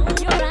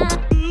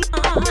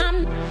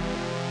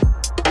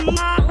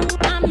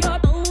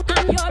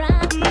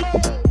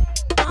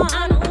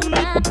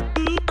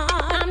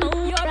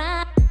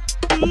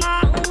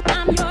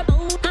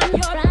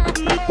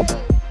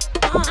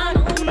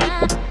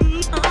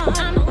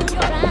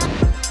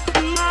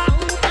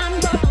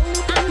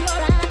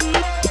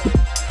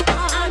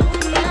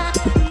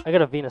 I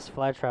got a Venus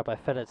flytrap. I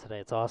fed it today.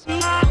 It's awesome.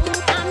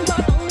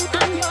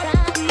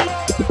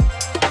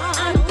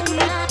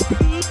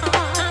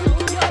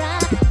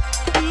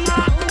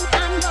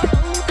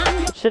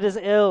 Shit is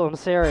ill. I'm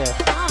serious.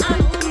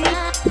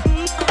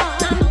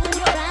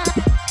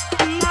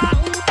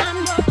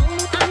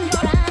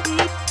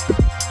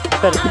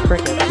 Fed it to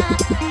crickets.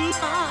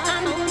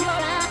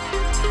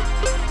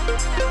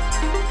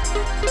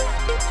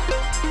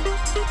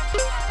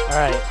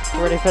 Alright,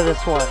 ready for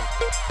this one.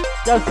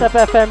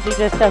 Dubstep FM,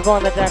 DJ Steph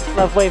on the decks,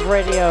 Love Wave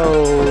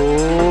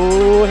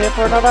Radio. Here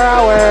for another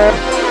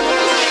hour.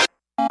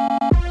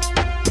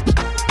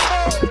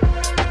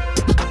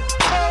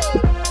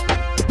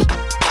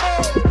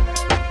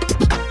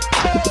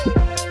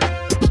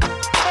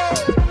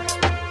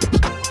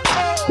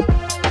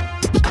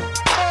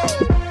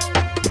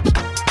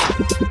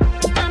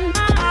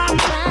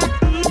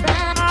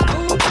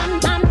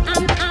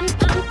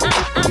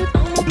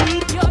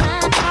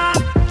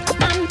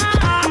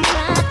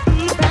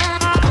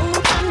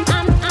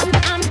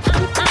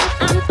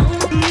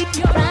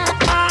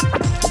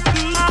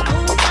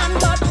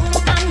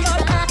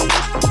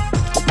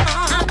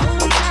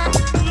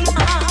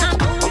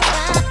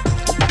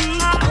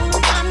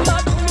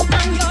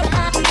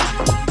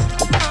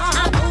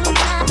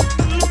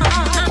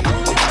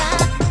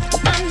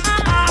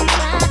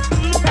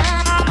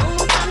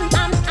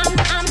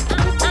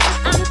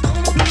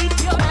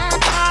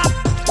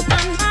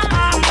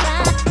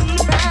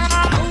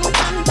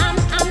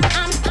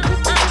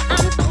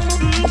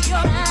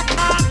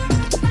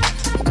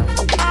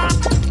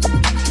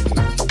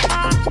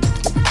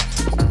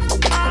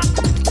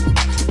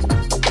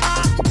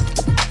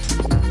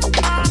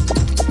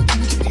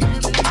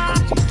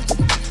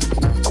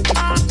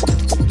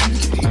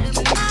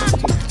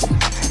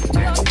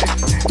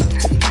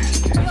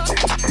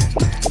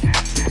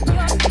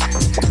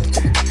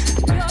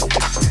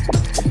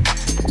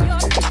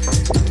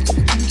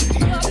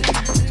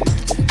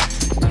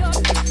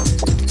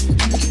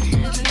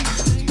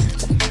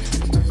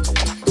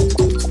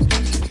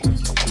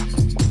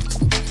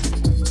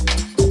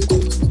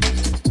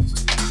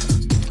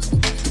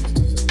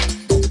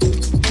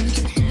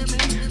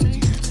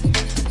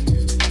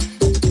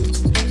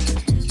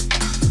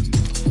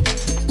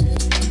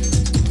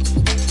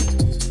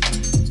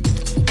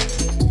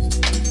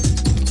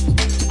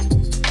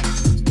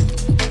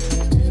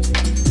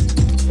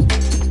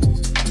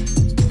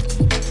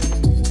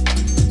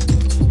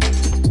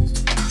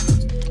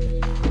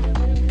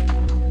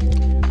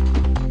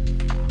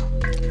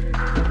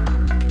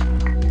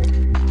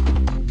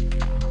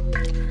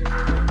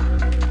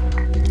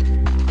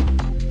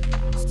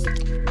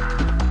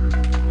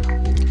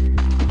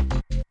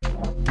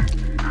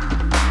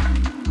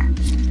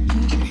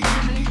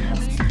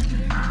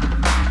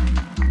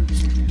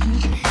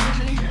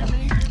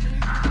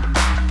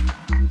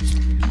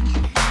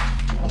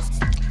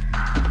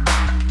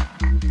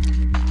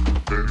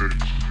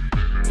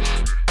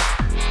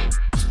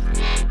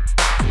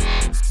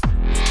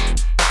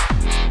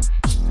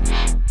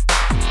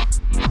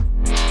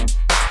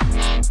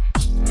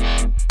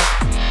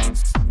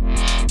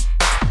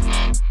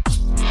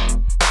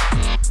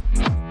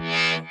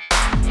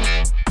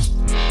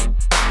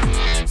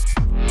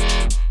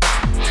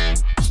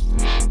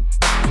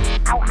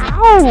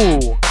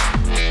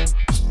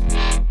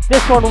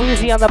 This one,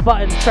 Wheezy on the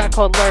buttons, track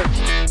called Lurch.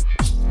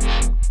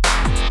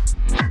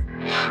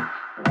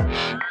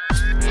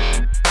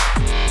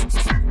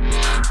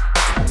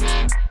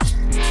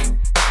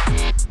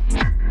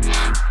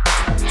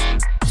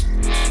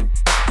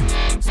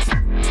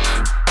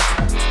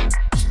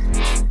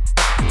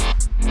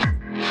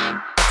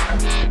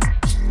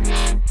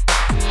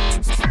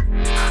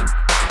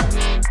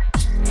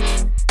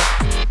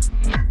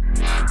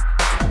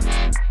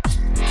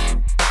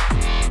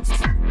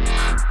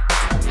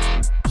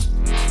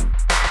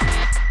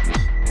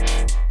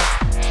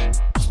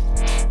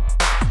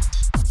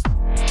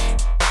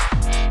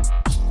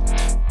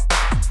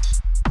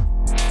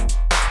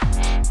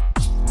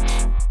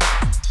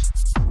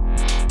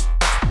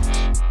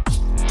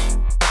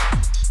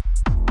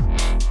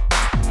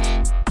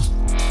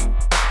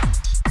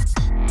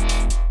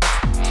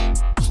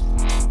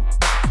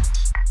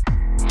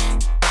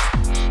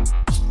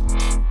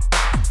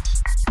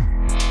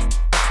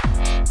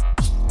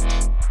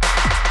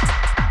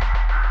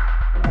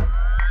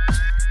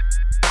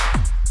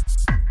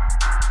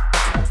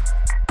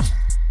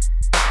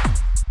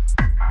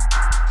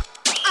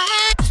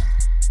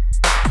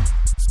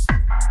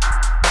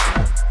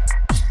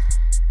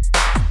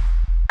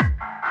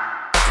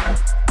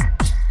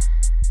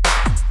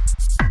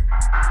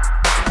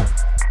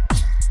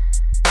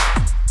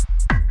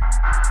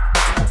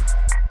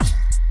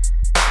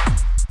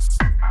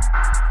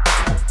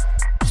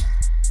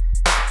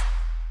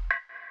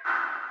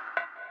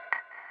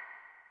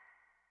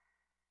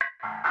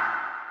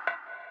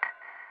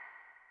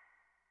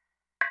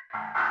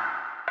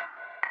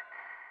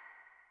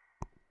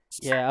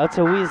 Yeah, out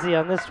to Wheezy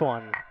on this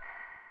one.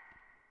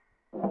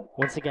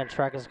 Once again,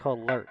 track is called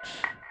Lurch.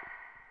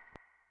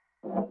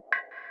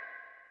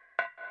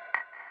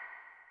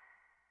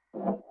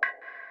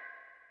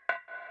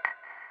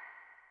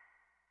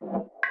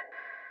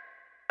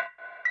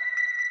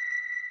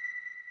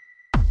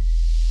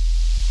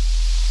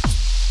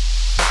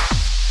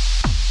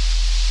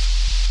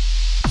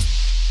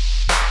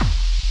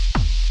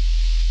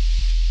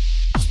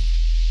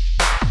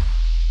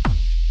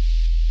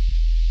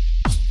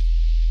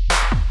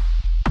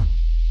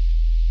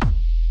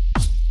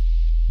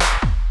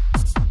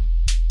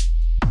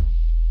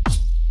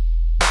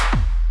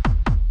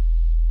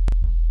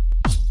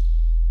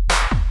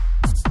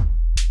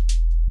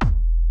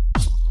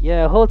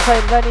 Yeah, hold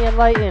tight, Lenny and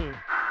Lighten.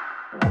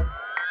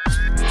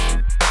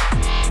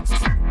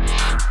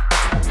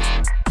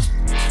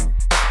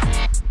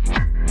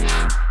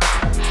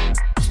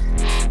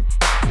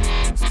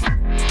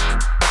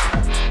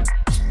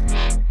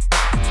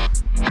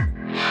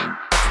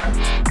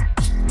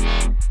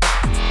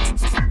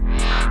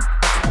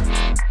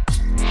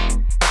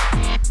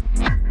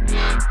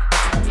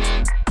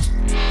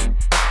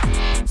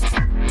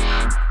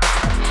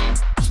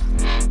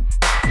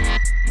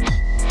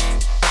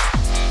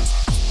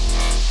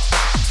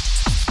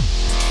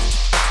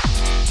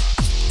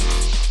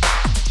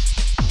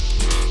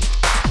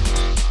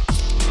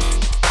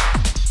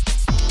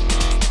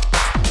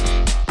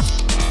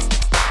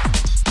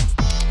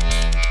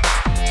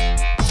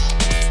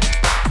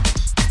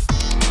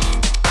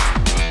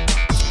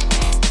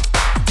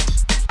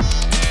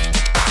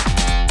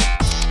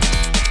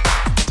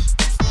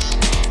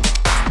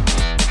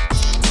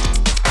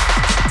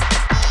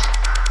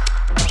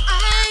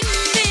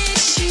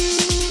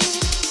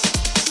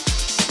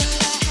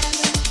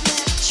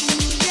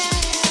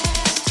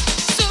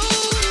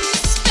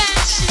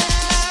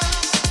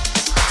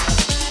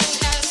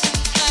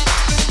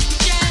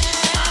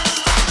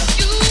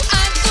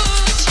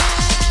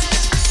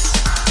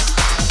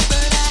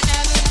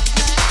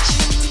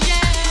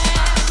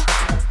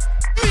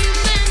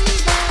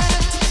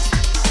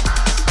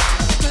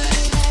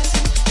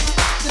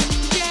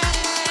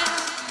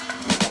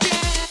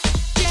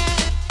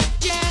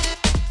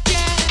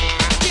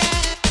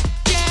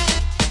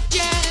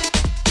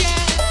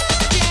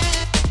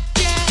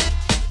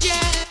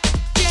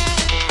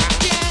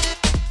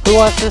 Who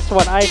wants this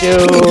one? I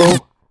do.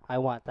 I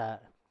want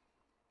that.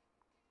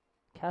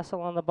 Castle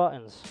on the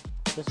Buttons.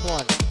 This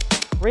one.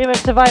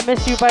 Remix of I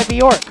Miss You by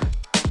Bjork.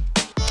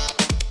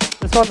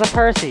 This one's a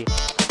Percy.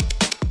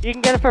 You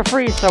can get it for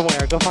free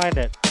somewhere. Go find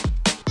it.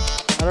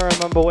 I don't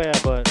remember where,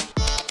 but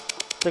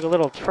it's like a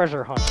little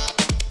treasure hunt.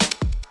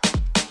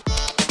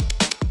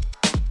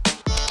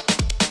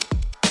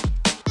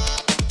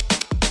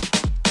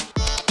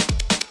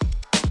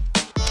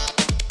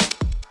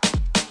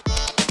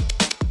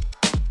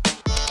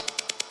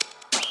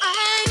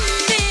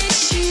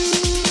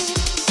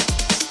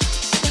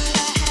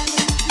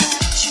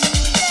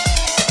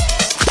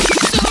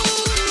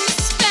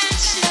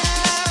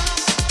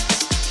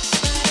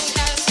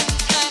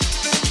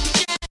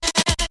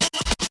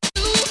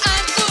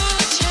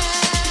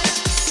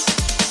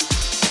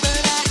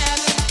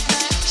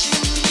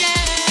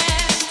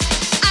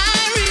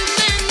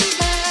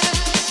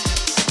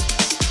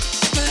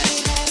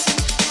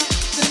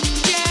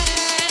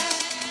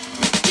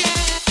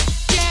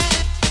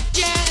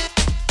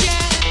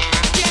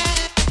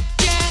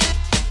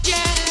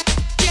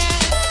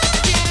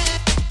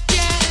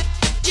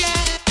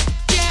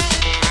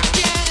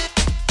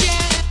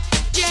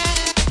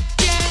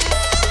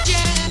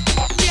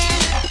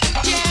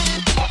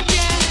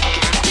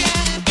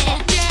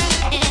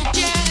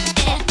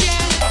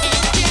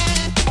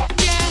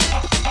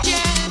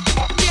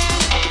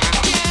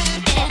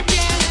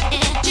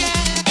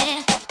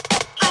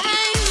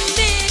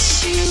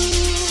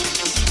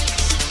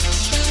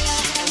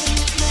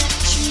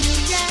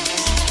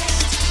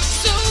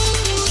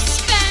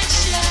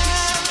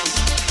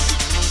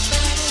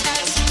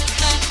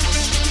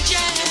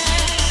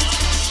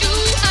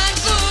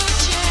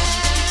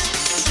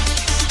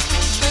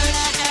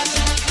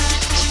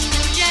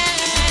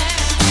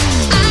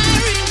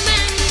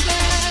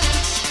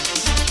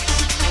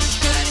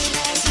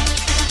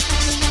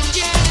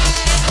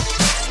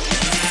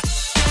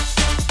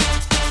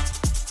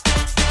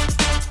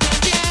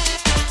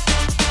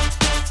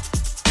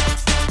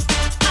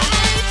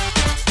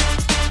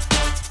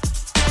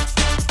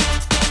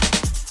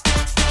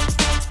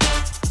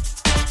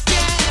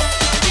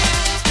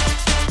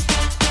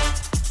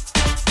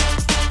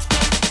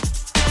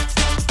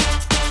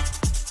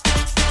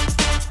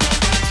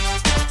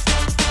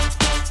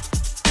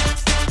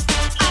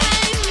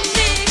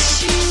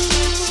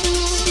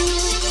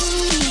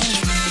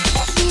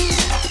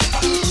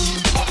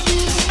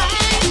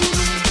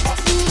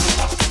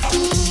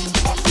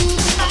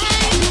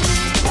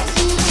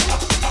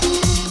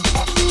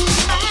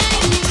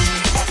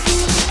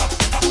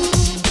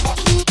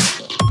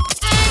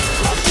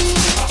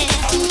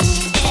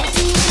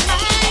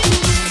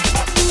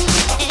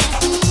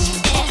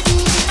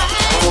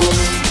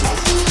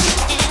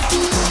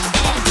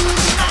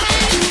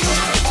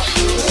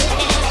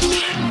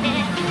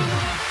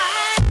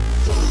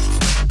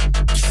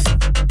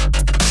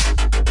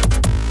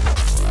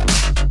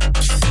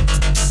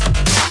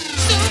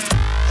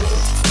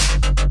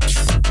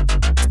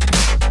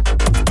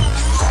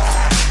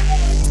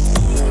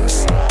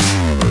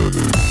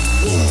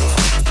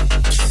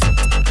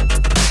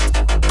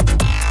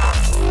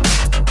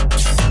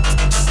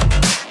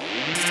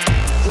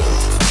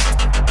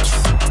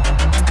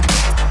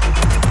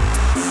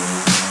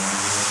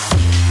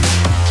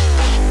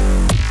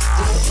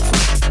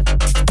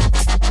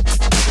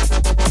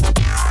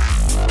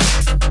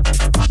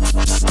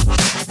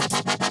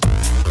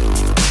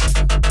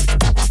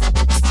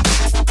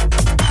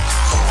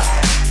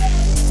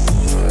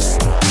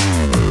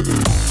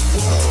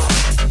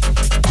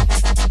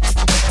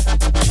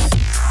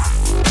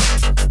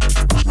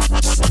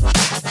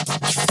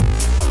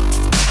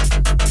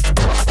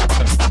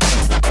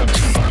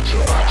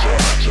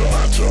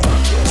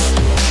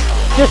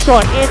 Next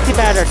one,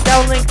 Antimatter,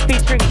 downlink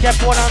featuring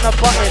Jeff One on the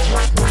button.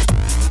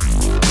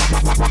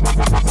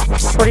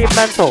 Pretty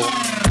mental.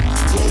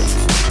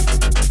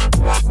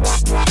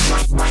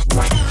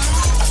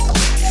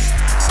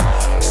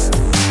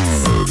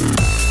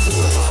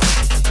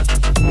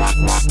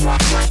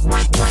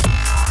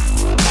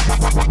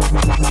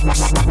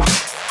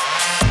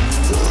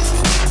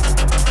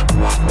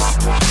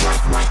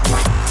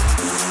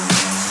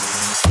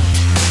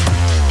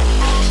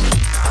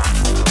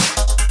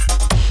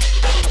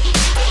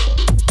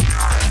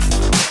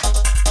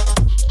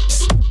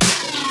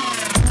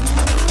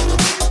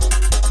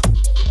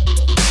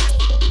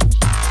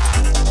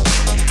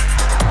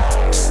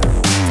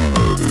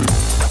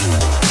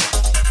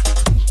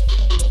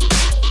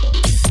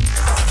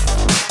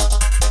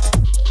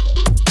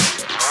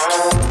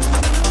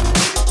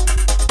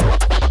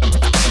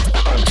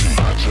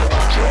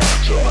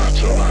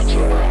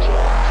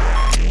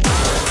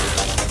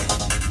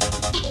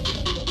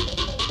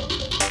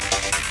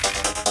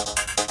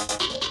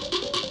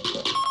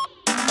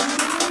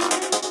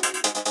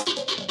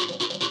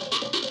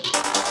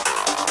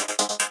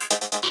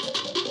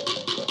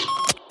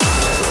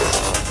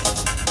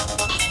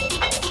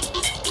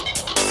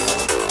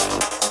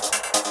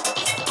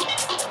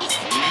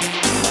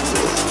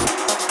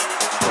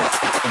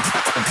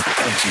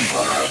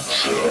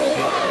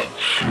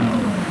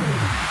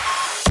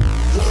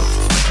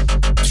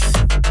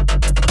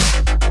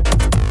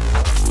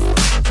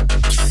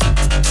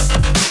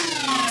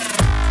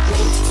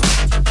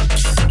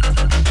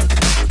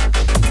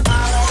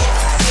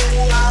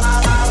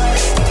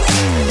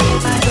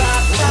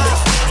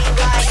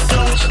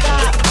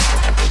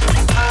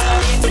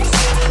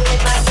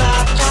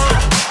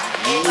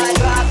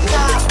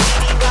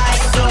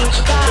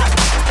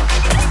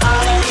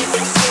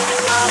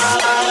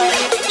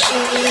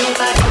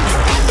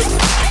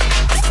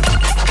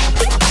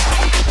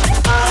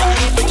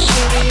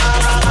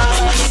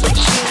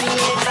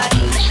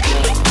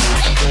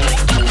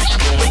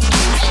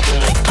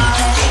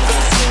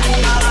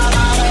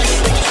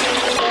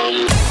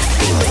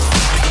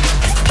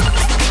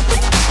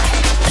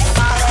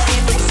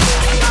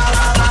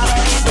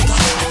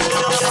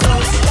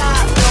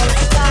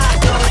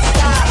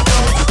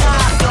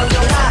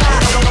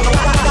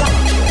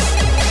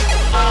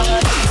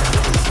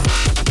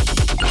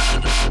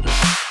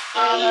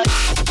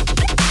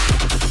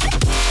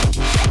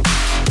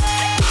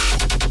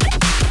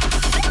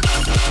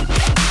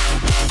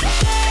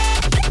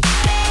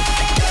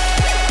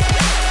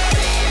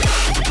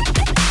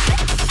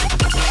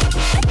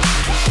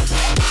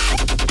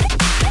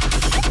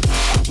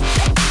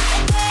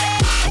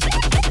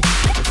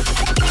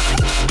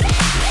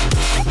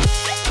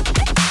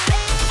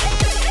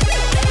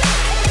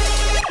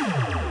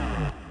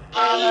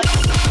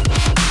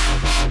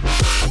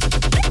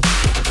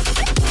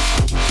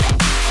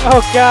 Oh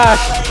gosh,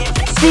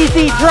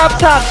 CZ Drop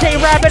Top, J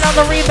Rabbit on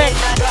the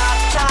remix.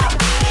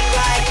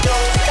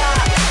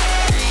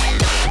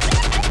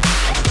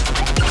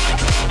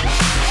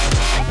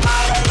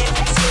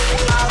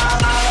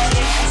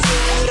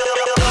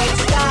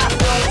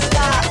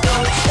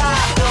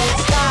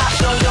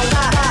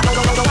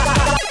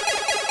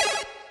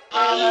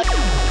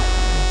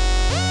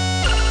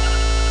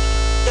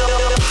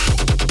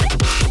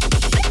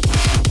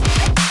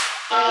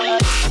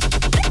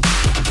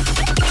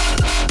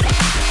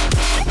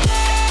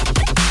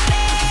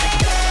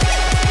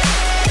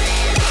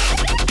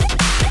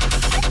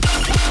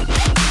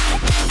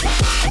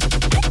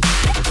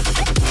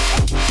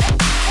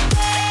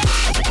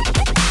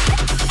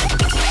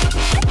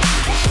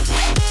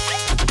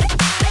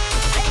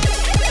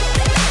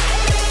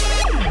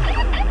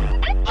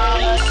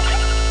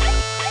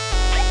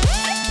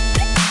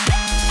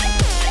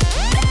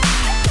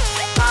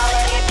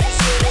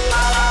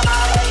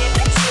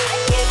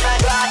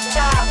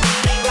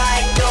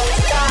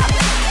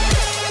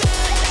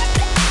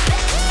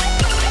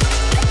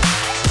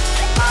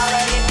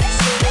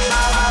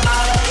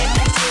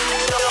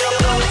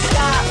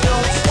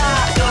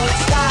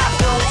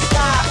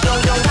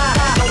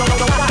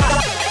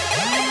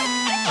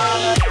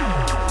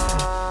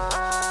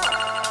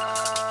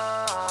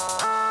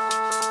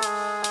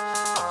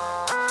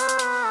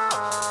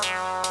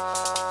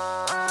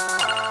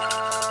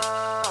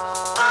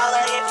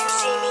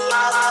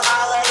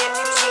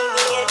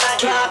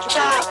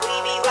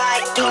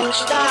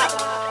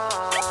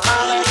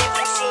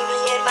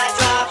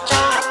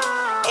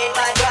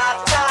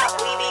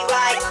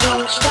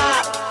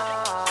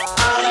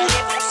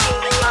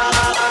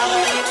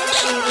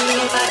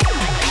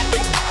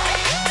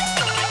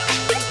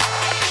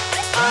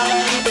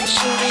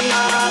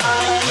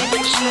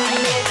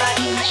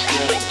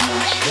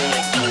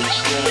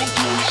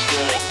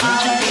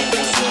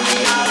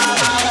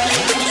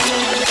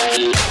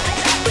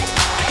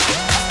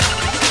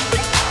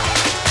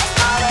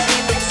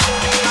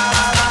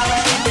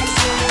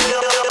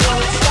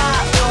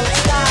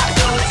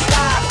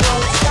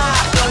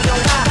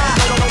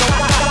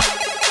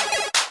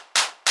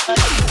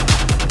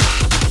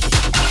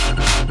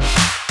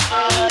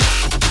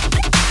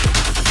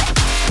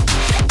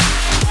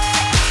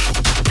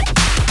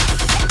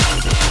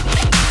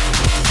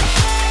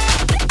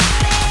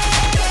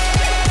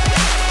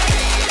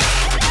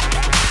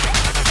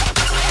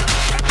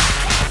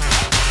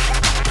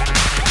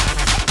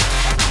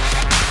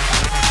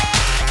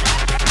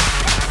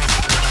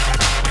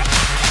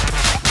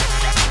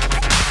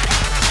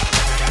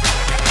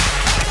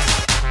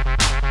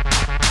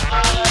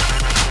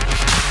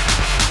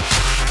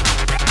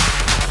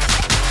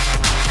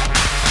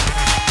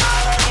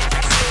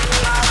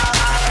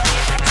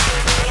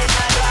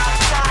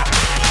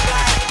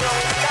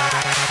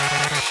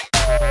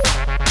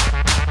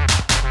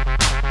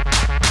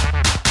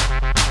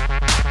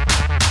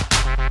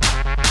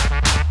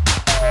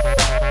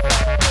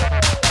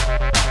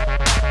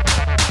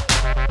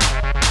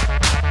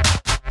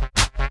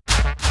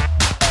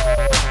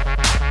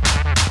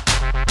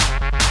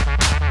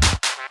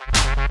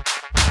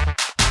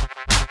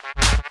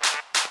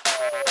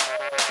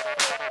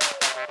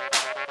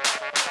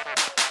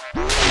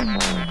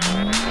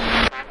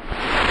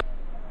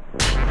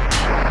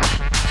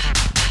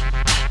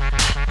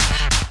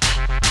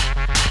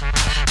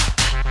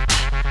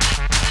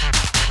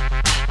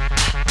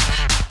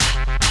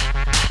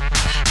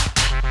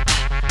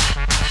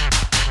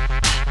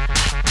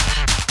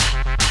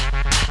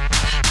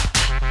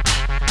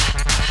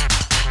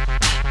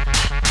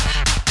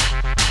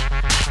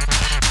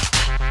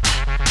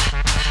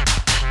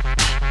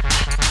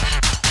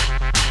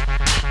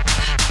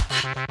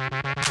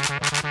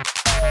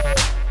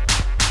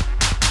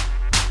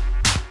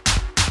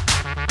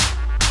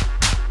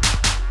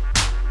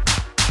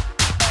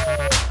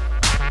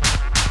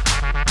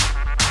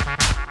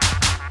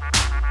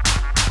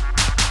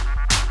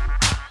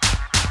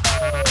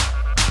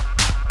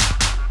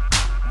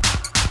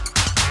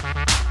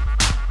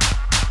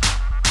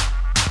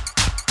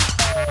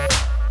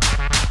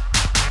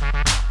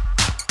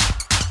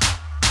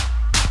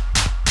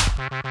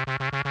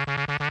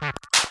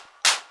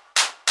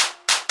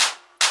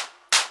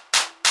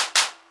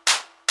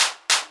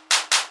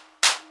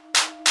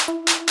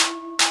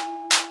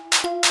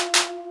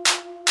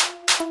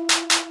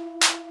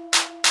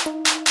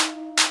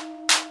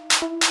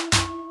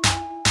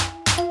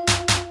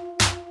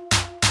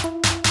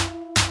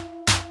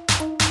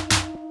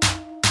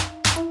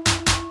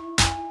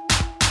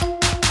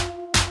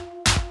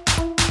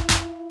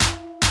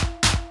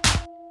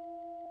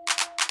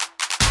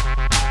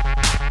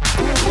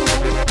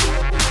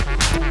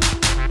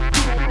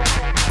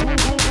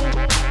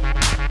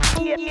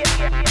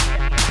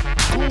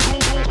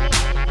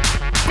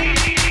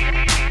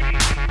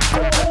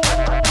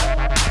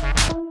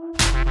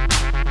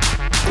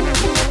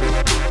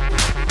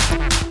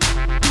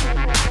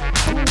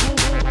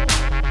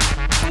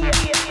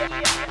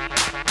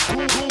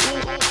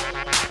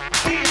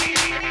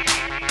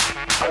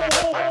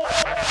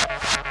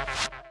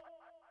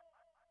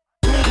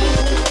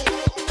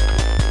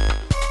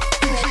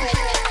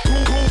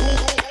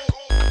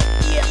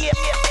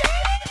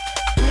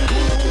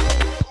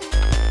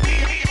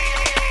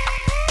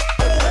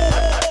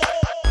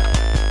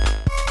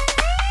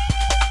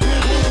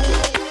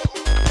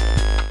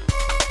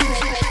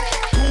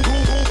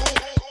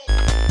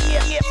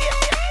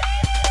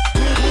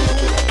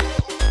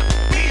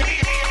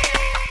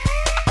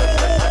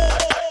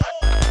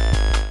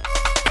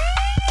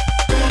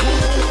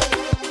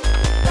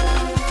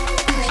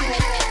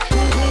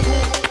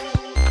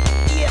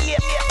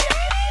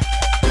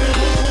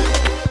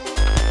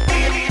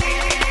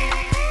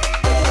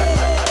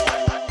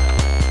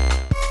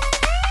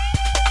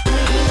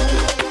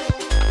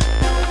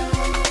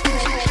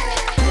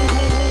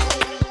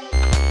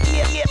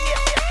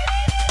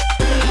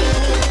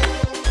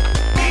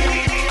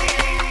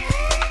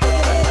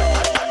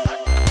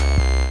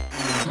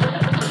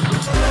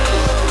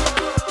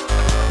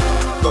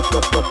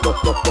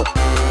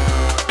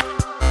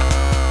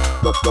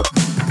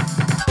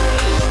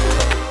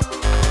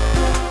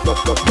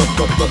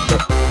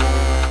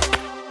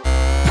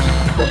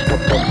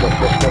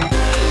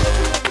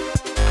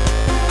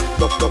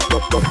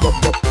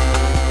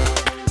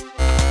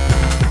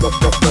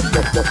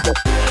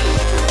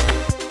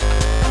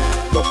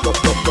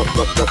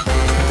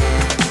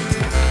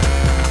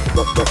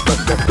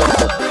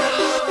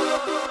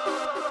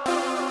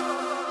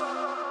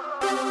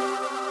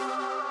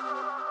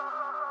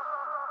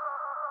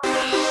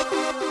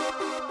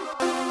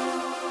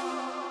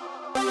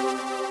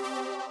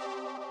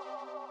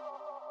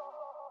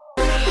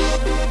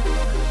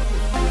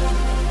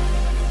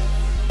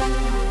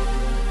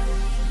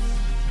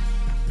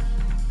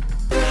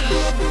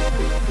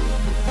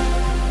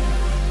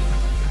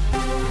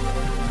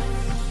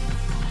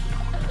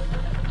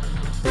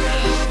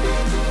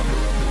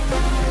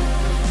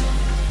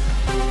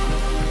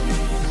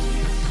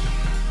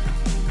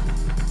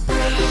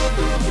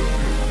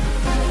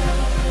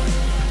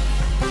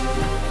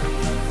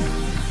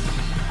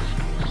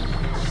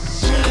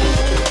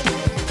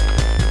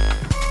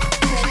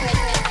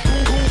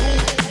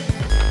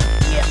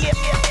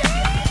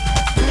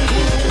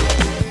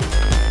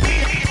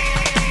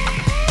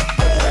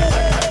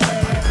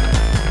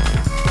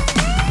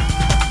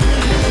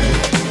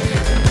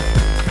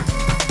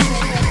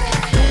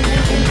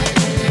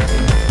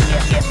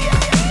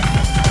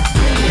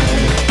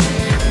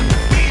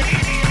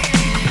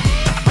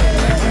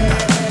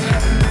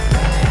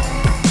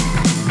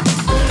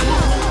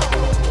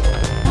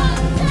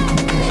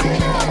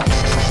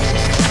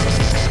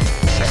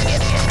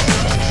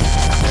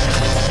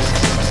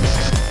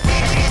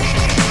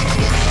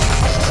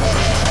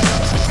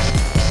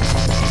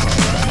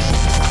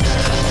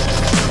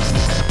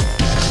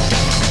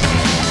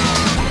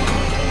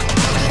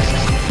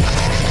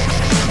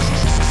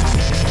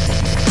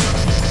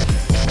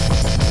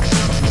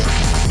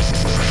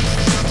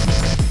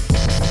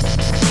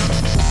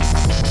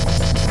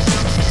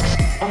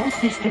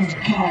 Systems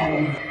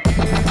go.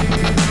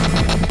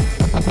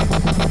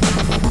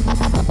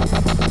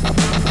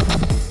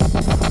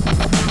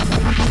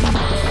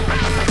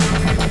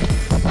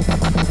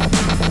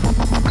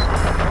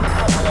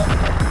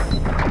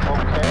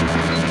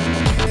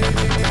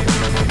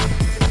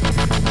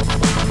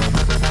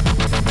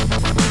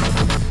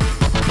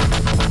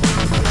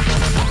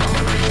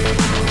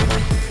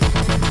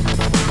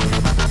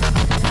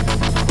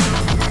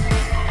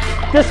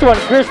 This one,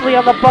 Grizzly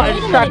on the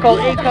Buttons, track called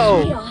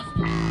Echo.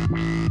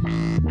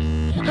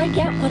 I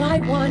get what I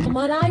want, and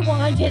what I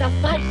want in a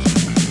fight.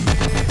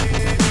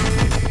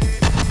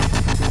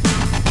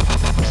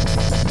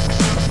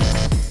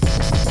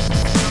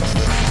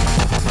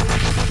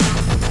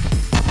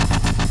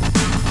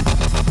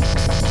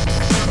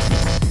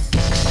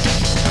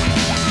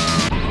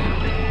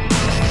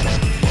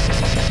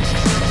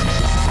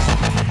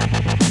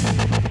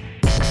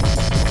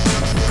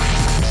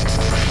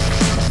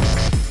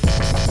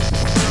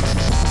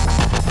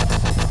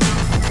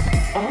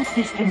 All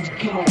systems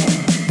go.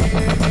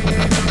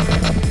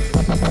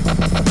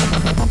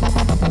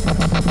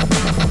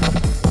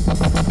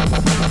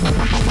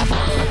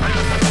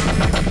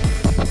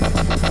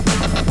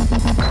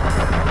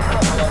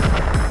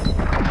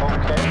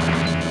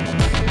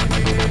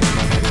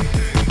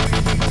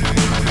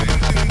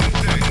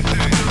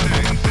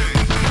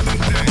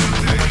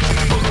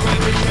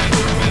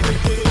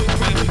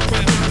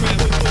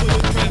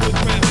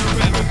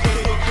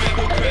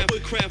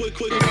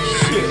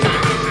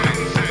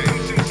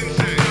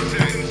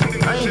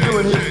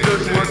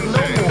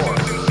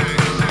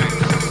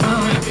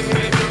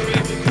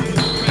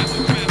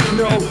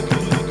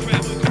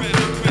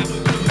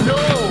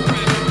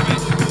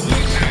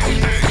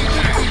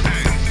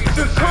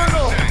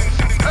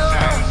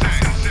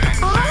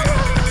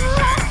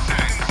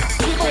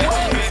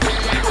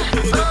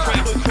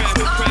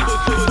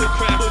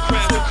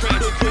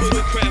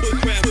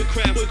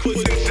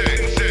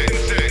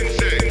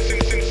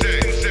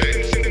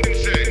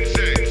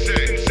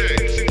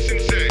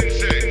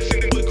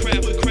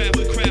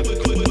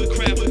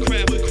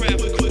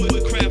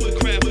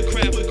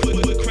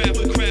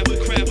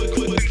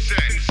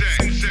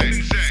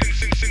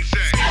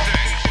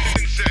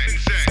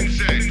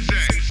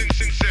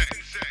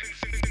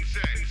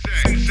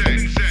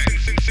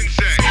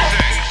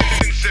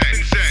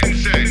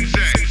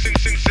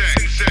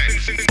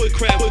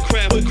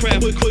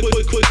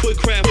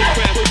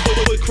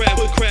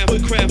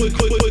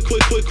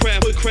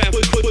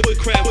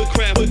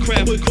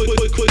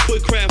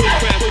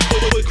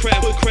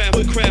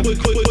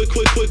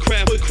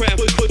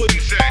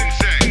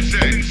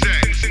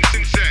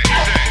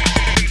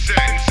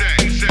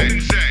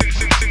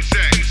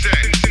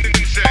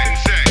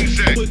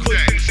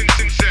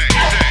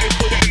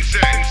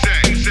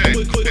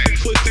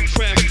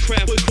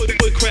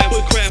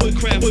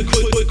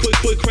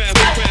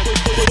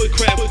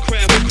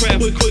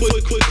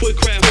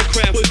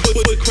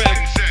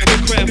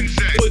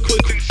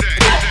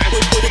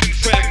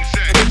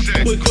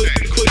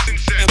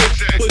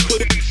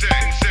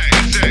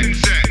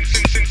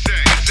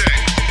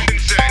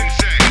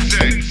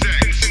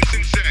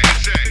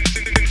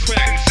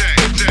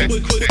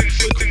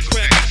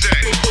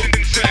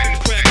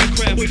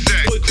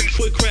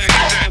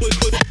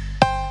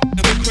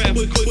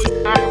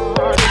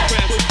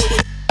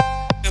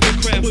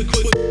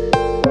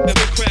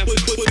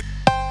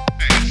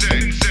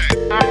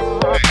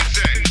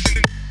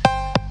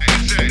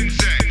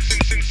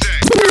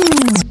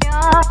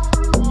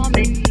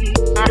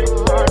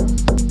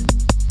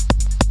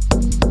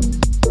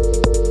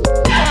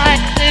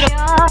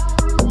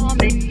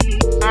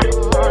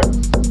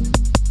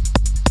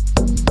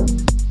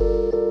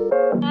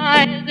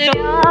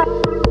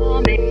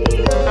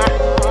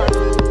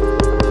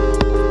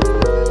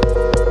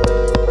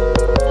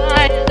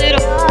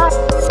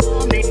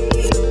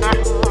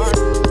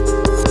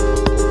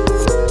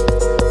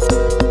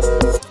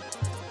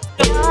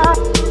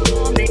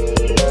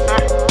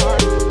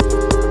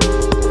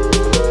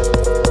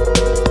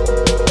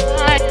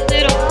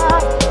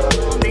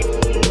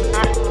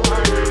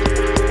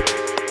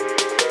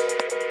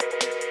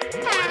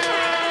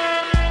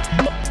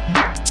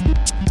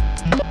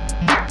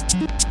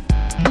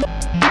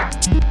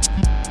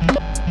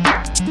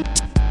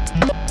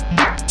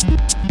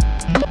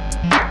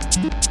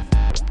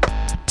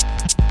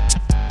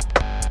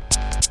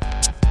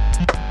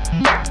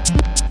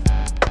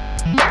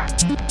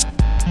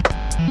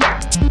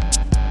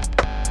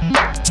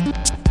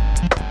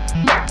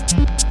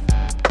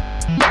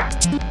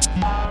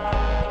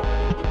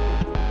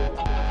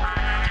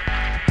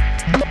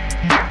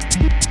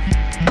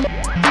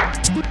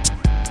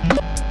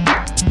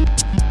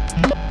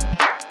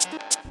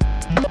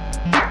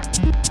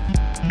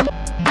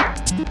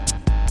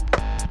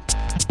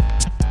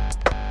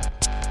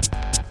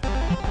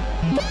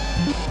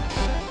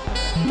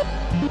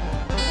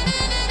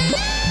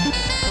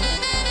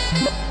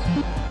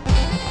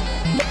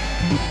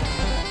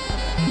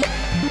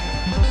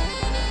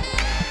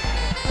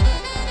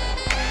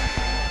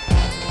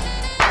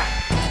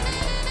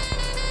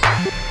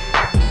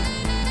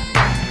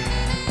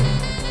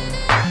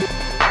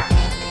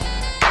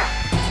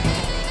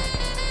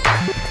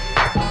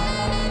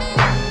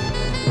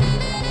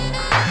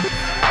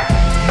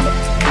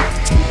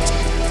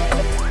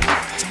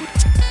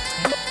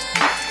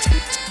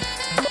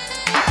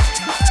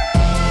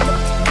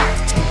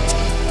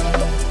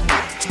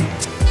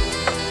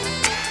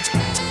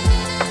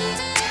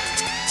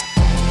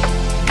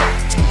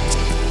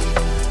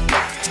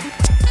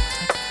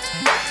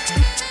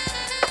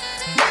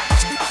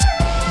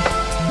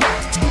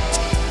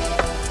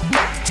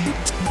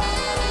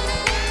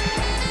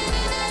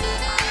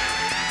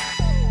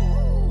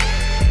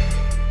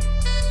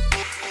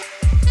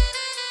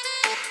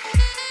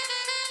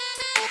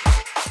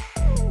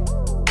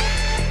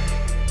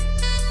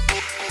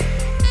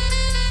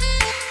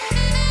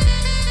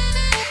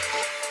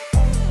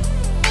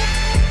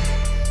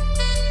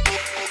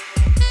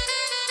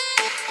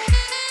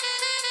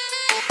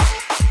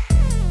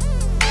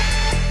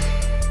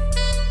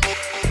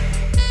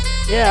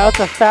 Yeah, it's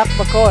a Fat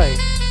McCoy.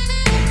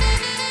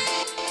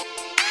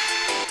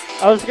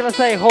 I was gonna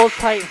say hold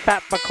tight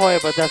Fat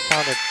McCoy, but that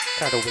sounded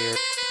kind of weird.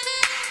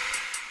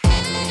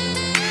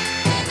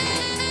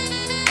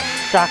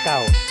 Shock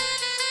out.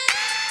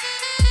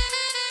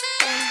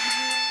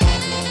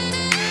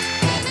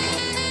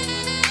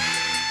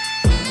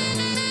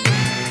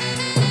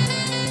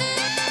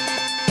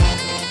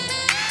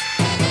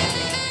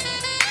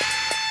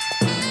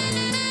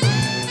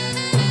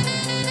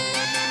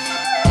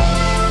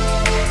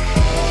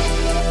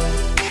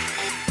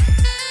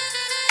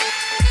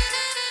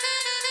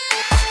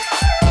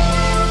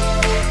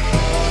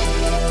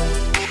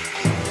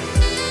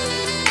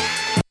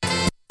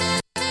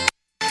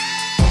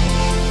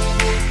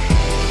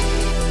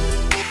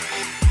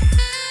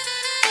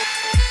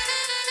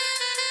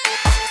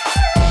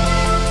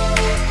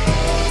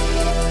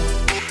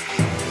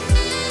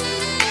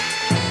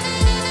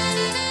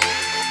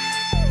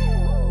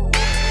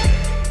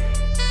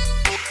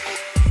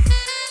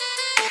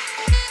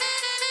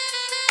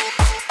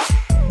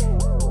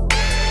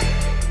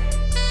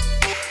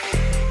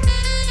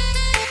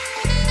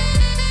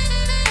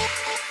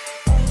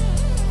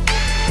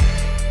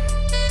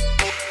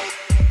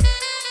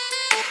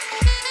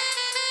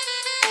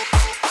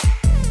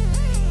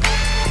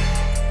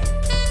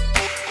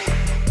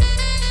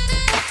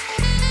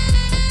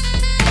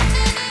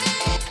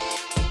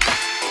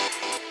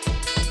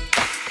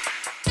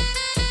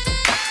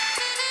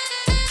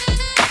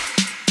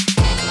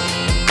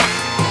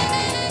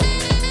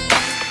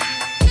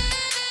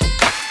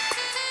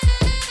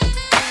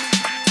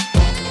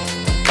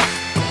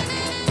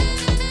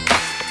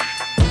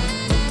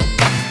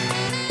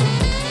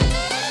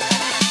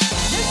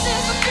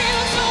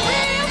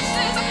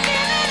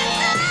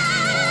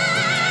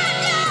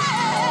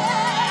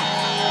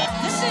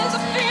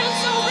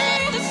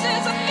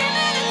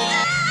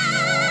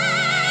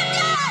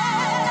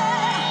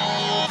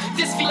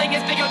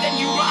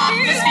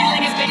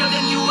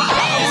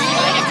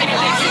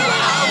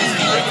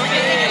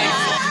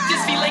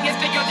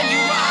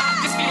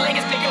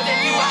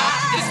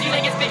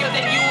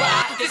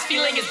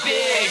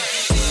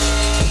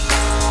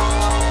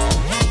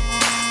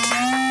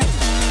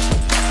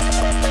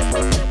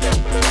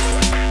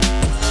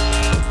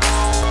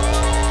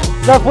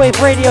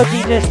 Lovewave Radio,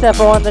 DJ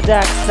Steppo on the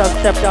deck,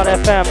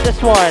 dubstep.fm.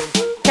 This one,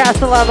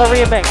 Castellava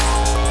remix,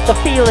 The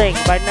Feeling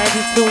by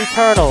 92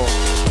 Eternal.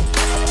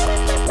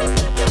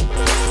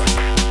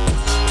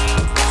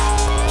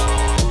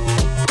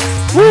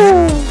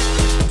 Woo!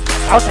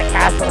 Out to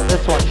Castle on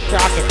this one,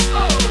 shocking.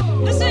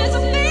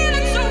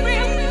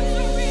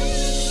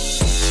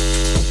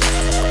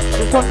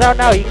 This one's out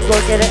now, you can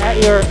go get it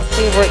at your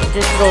favorite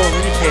digital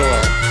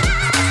retailer.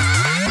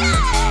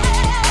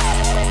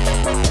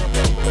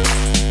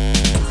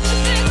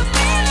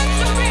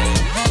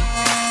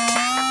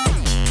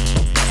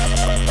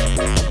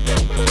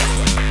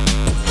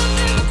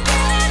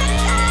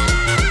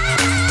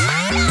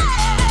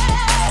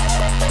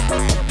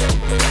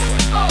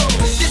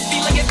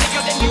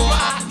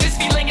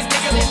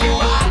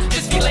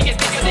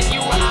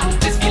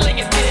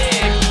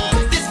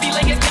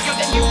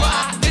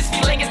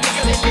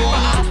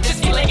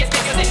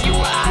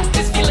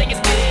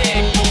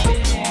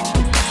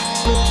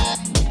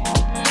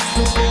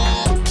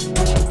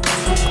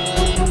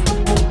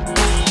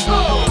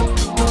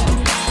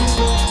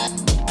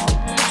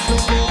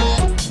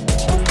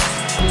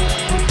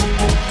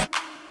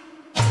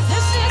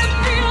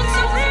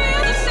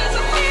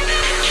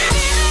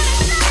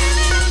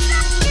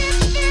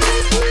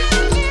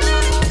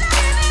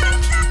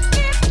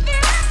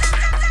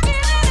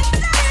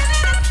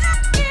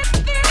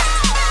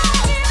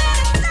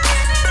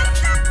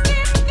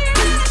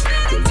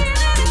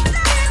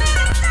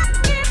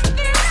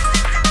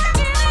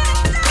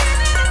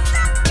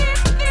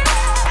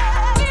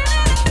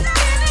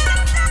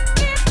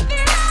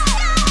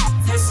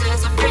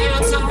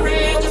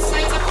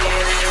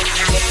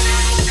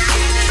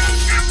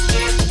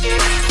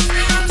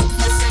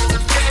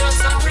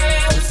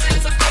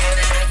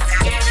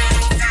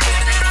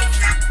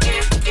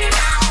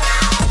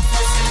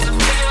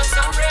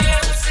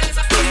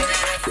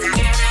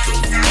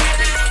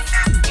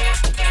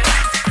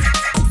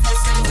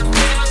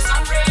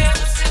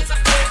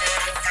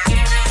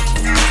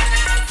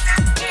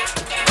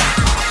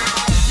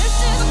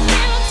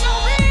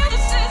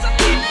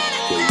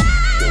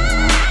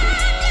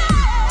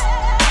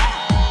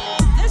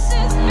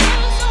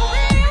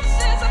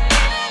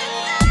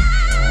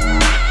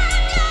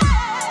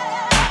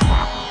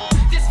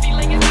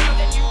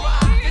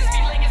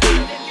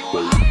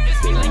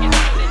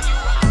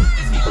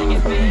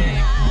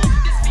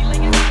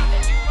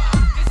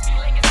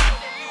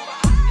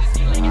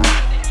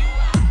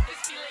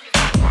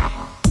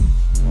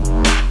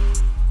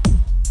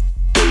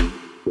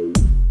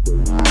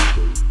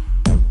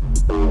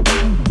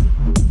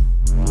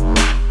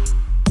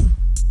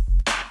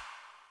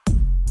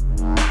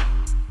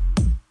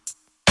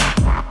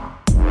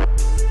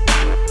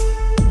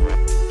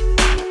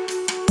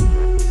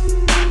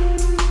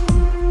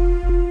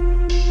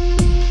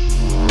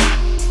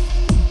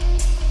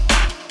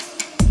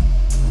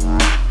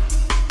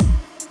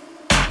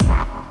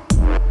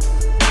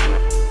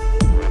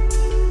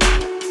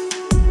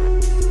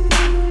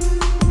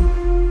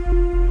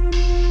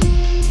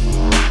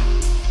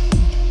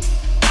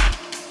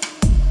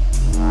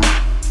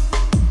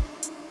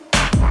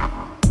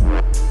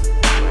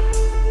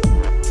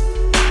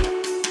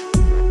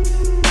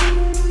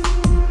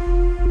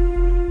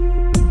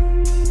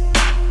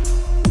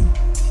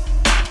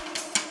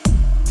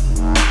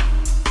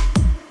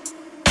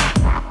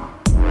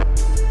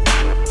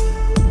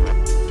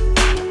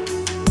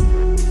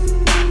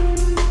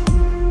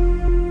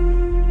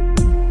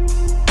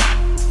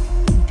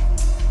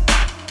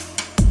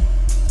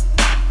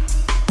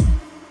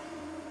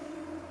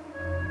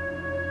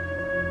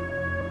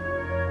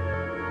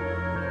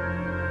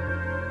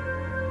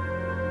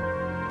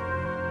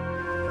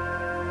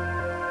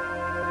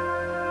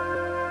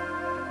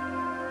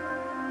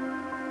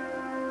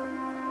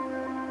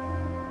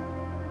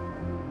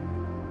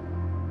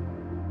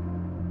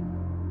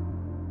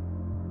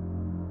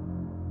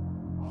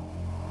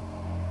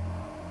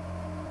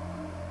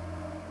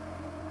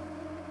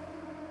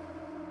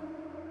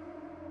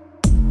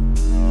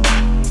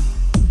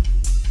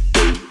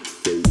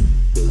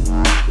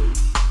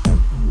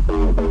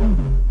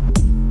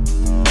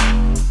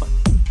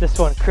 This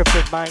one,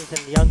 Cryptid Minds and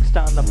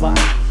Youngsta on the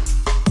buttons.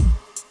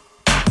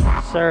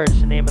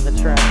 Surge, the name of the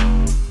track.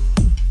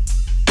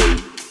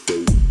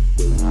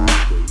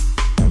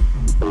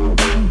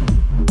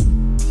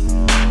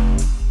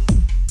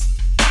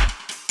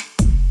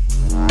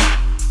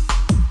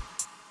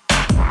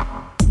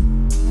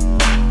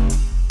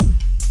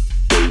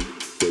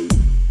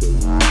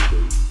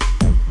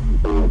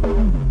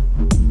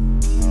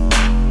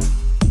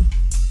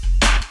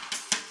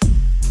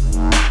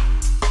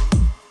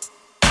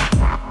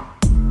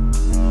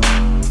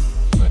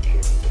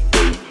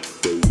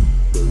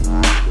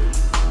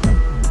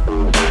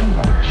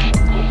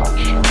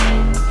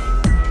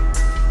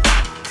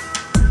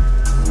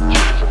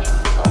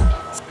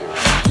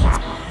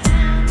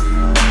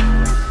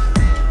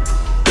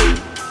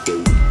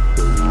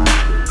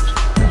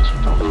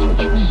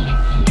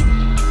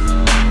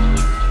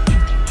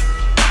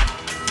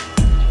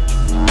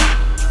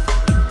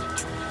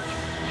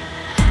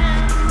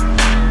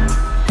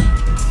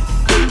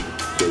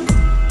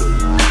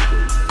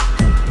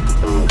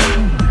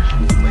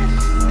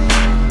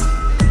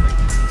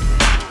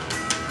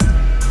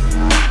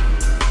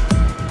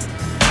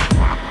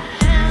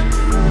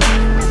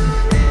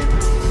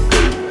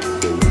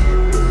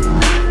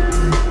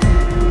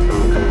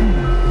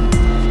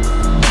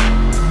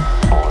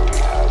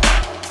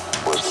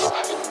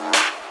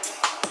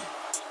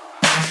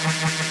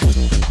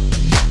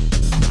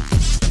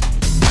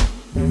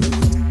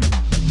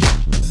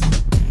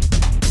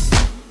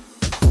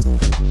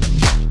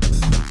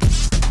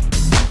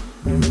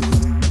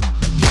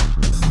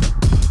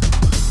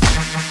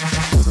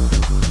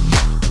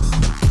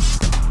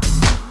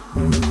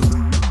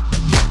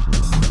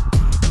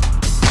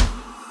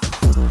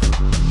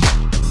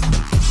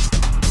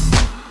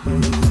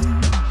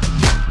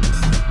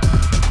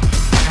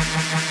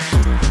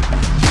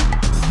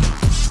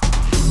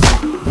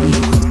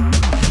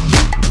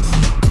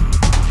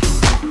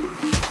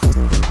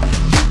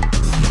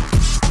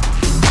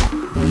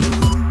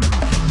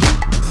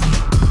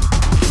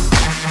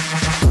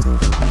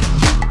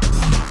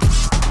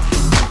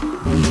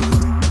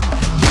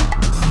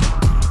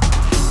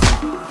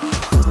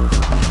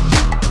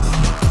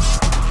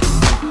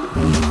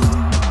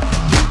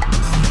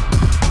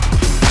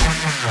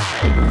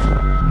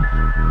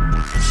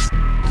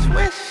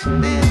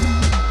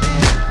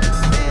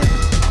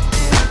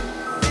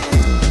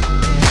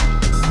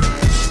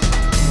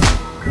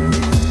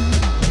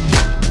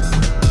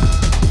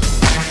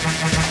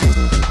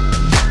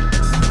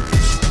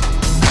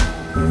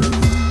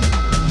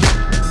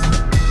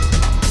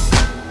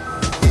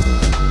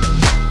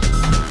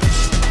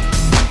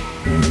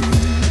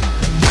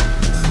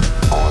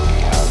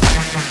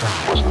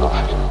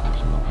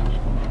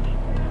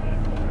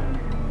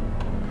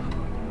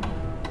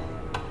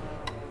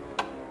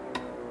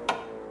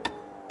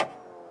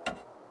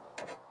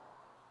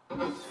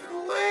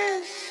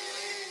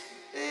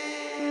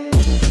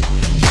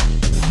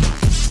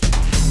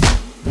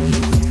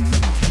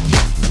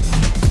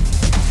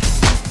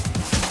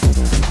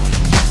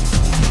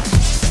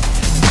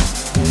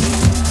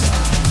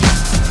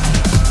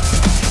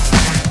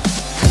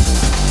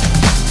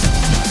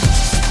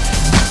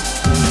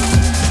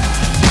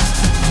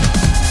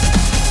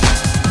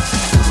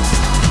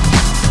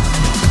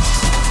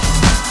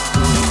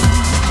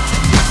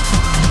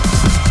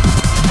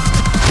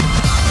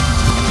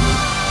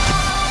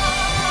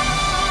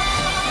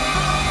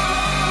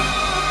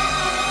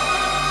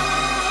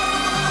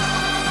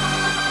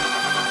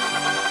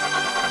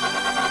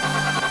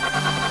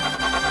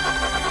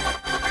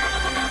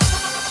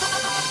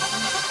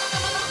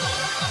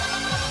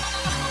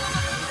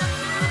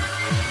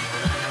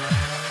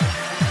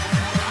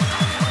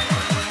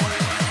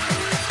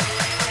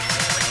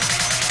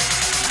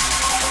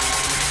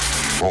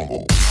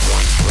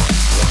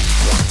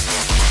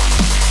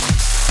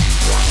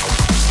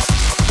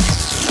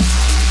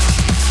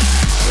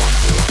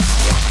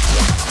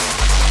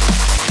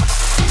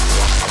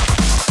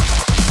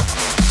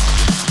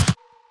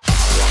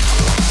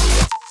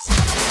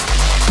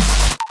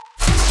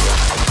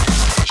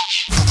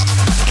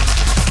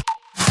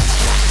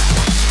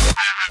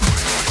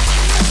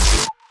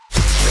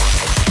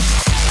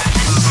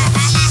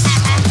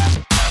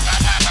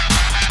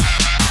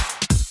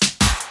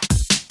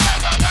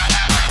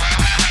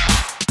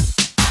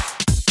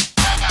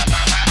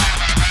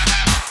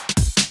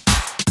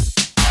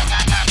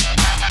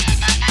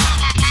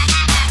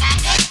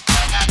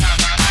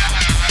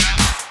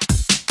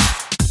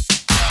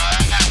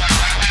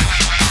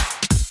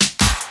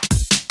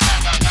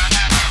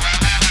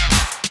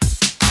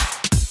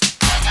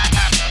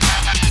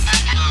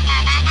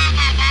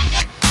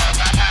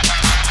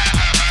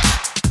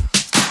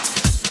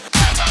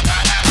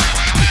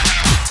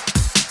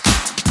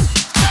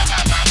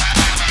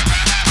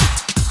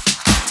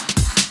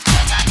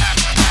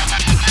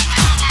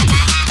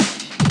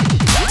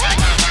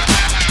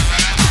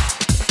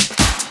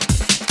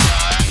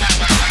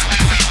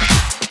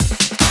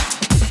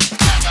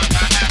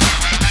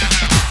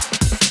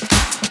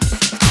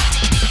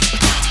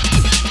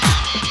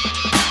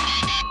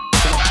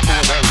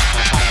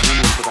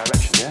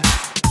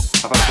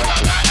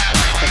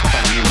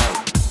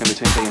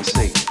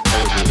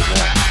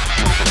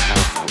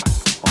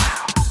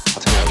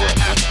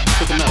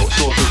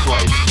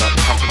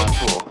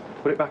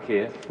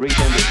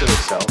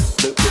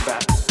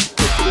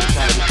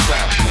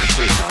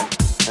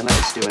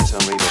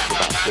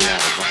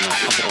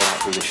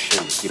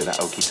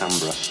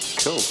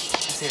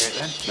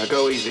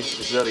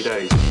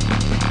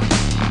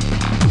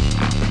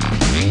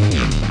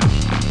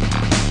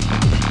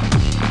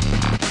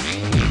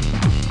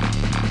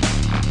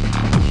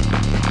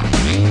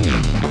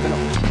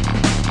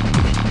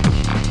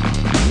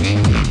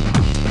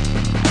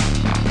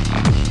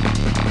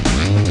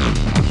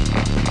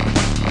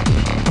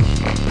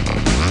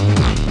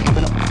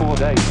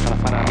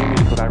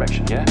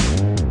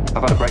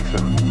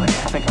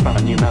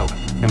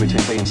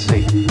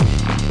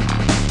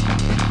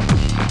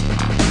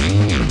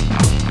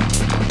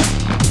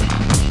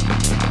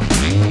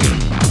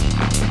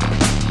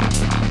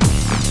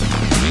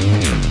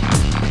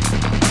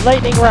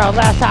 Lightning round,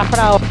 last half an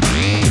hour.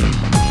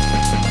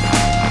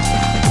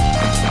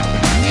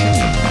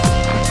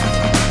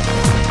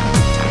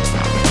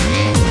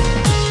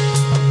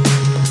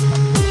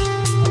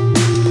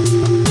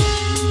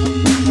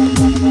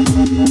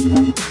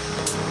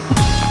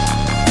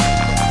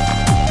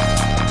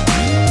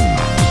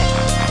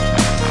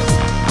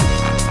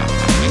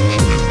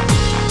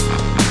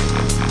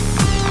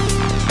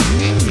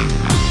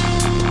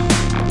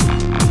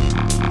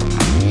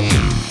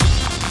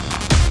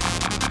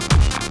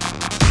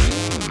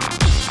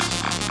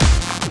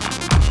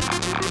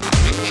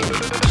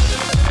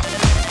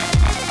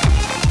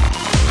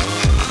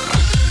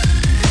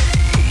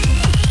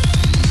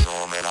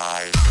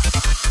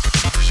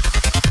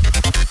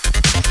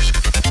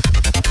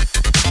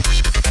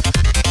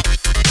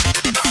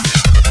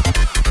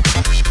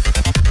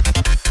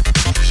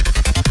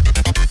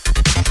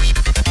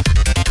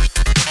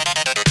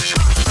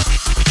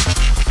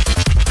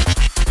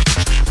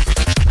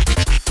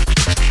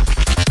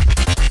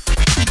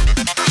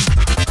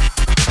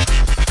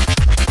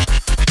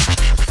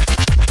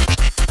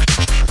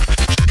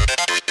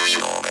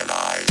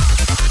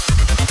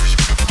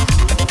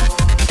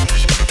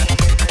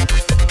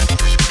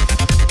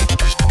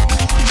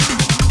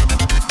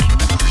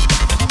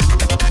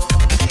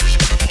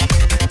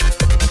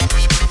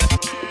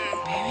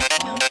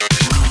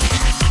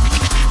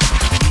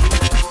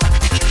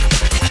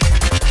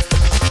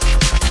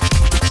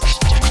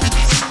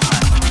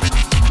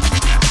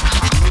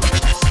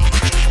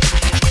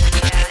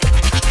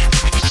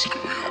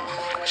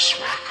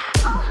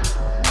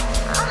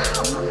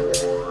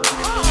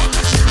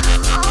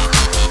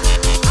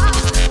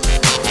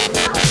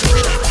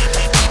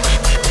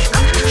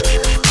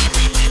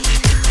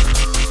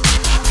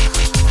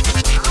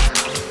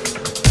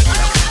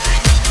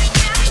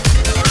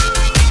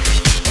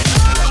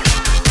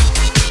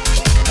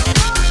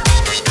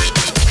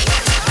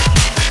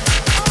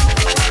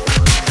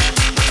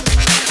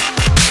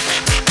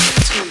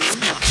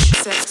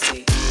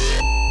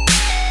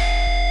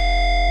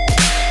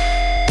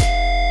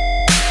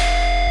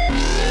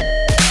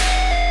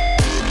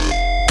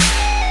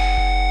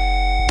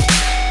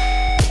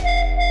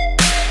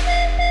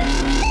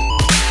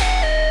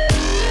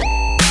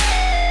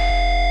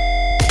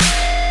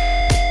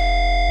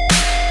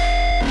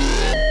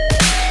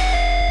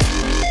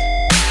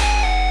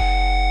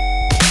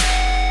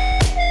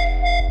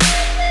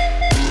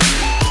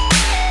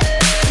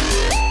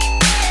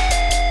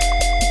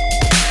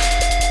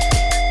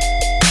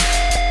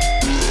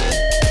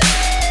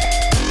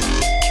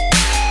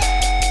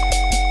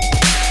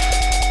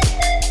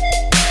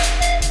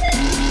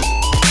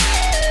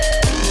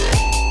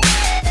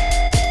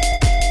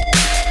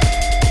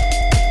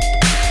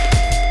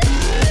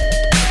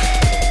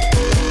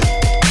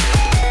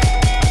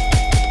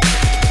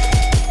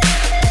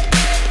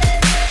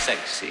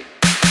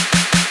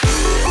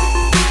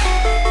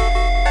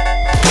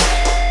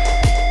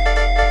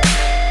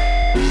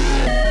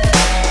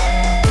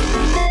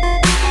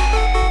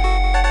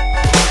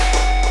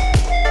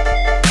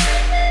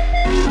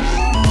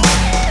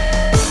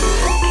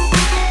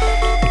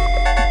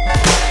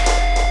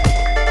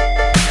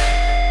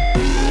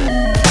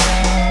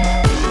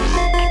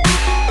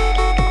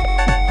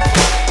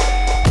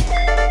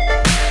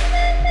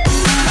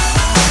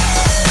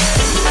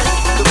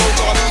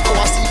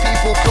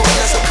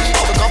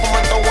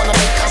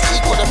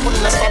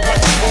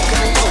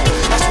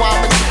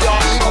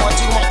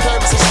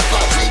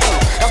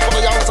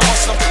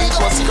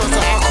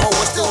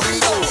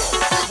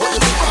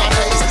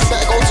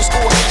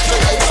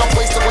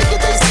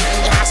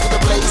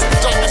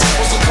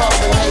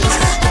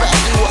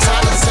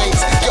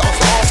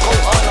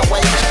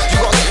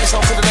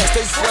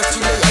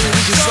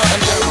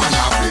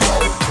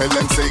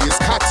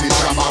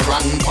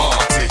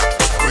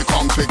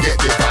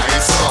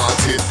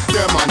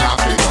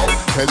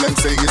 Tell them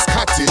say it's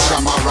cottage,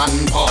 I'm a run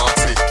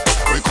party.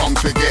 We come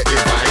to get the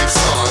vibe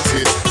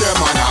started. Them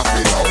man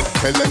happy now.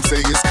 Tell them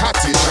say it's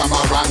cottage, I'm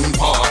a run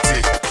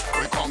party.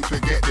 We come to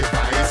get the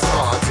vibe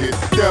started.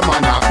 Them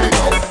man happy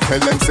now. Tell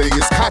them say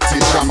it's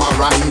cottage, I'm a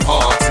run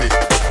party.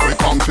 We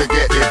come to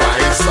get the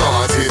vibe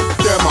started.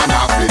 Them man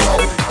happy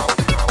now.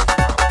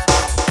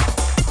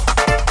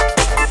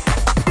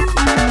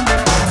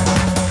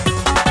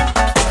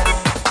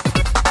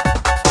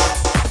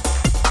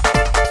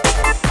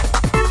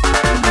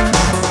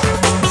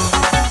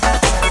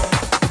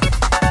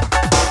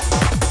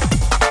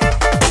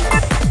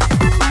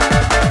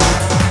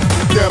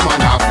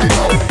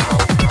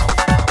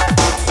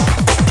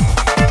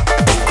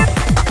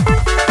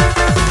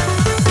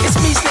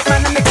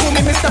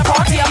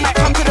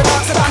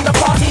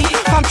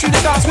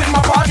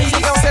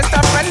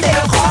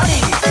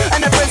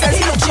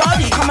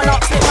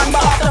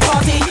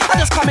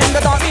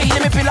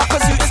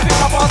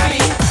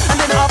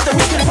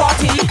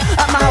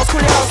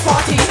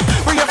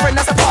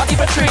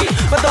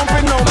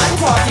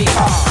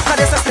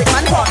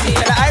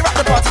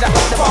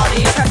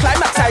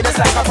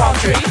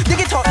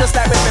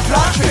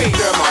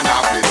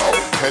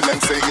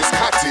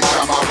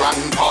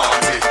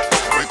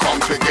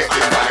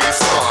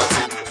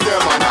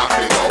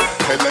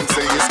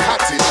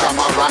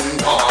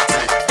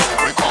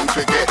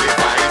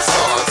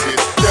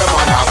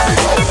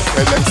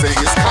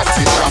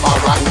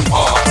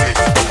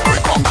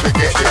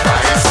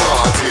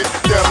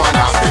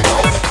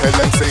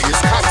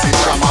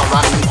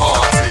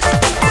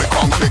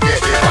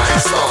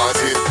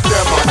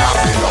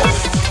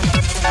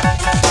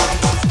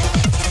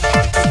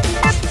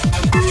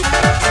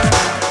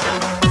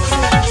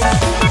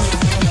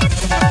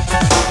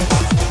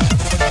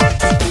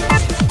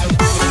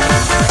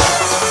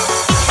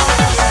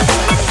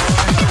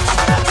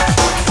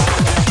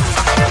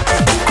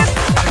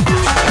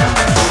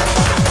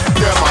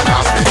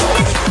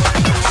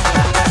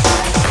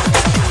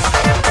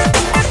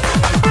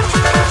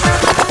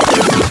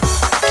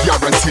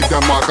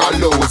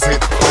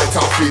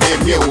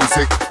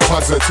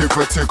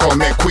 Positivity come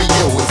make we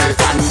use it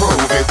and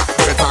prove it.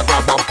 Better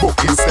grab a book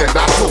instead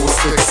of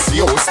toast.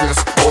 Useless,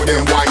 oh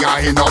them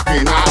wire in up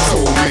in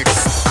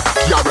atomics.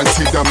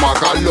 Guarantee them a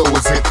go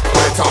lose it.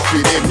 Better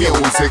for the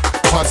music.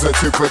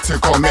 Positivity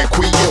come make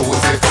we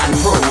use it and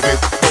prove it.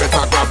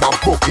 Better grab a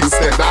book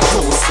instead of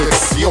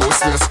toast.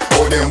 Useless,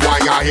 oh them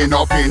wire in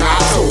up in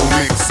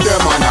atomics.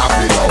 Them an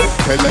happy now.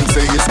 Tell them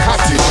say it's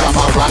cottage, I'm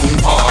a run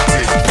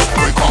party.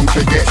 We come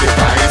to get the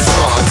vibe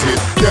started.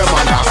 Them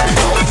an happy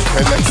now.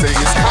 Tell them say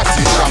it's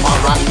cottage, I'm a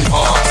run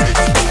party.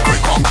 We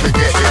come to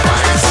get the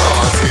vibe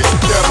started.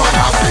 Them an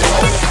happy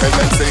now. Tell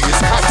them say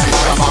it's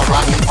cottage, I'm a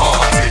run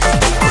party.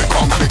 We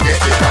come to get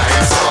the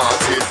vibe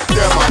started.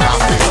 Them an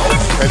happy now.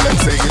 Tell them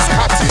say it's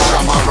cottage,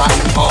 I'm a run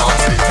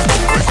party.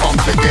 We come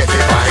to get the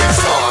vibe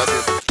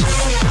started.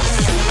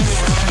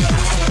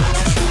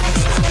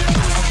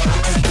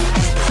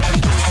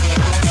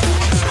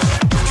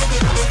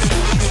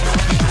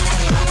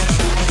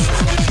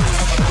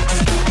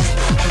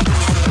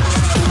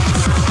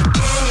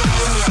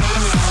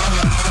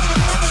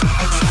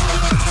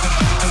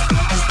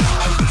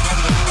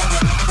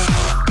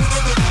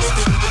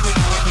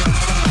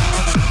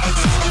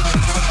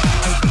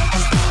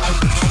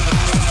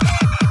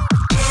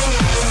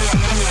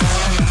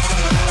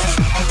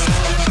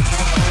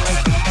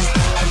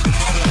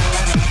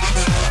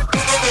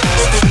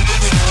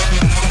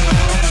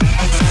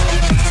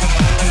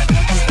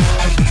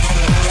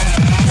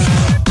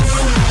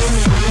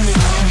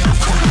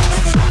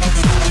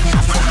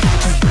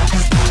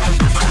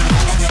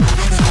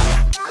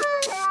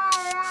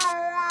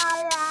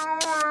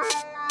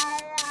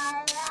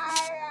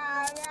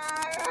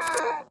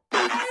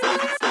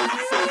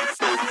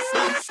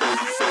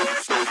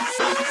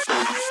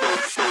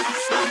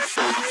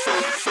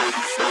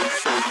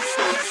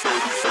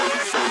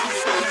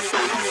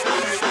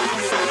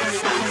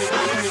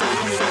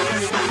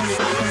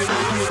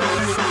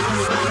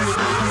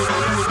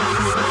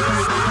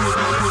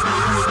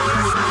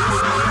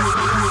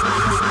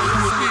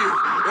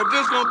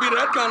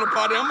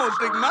 I'm gonna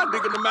stick my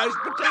dick in the mashed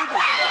potato.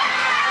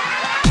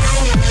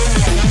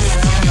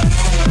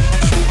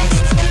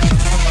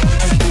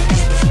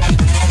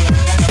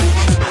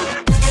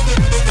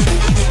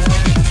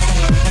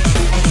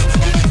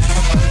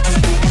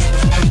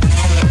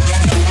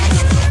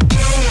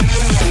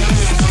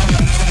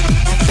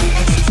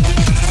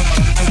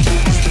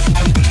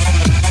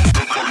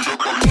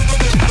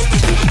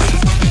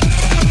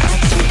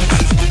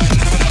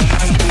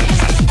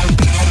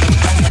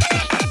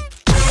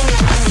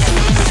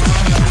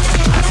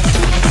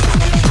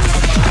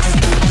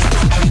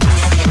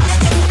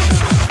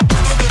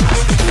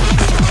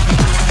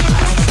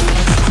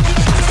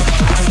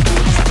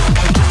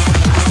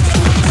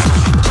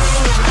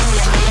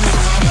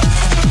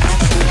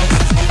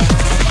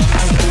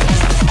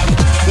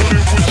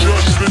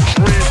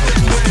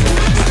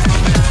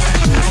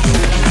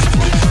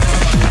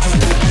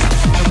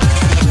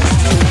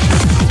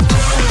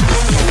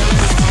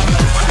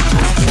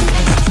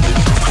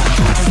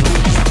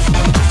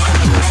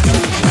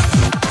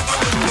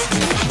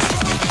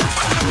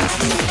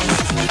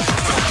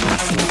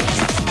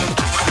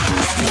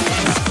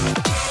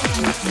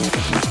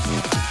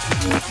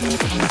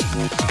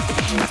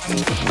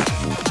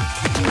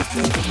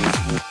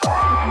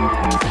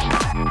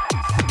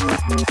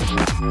 Yeah,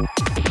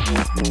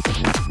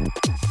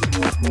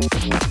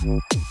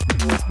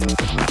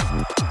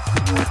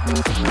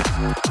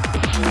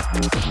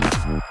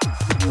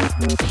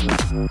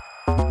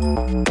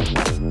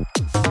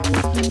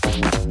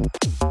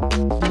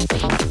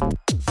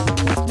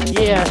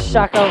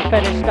 Shako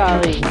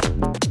Fetishkali.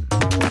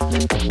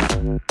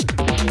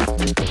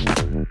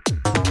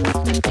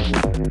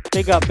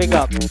 Big up, big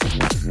up.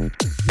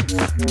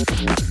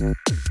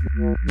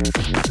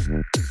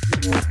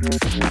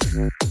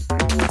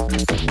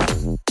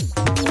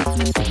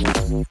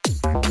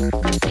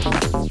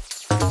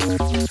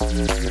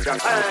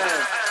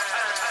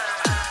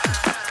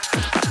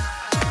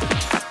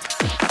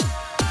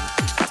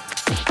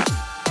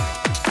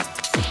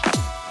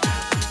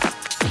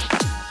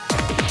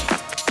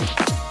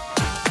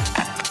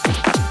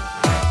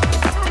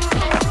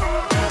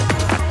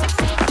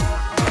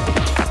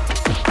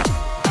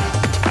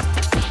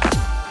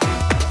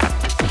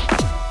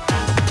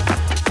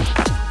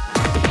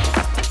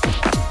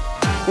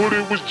 But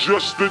it was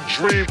just a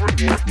dream.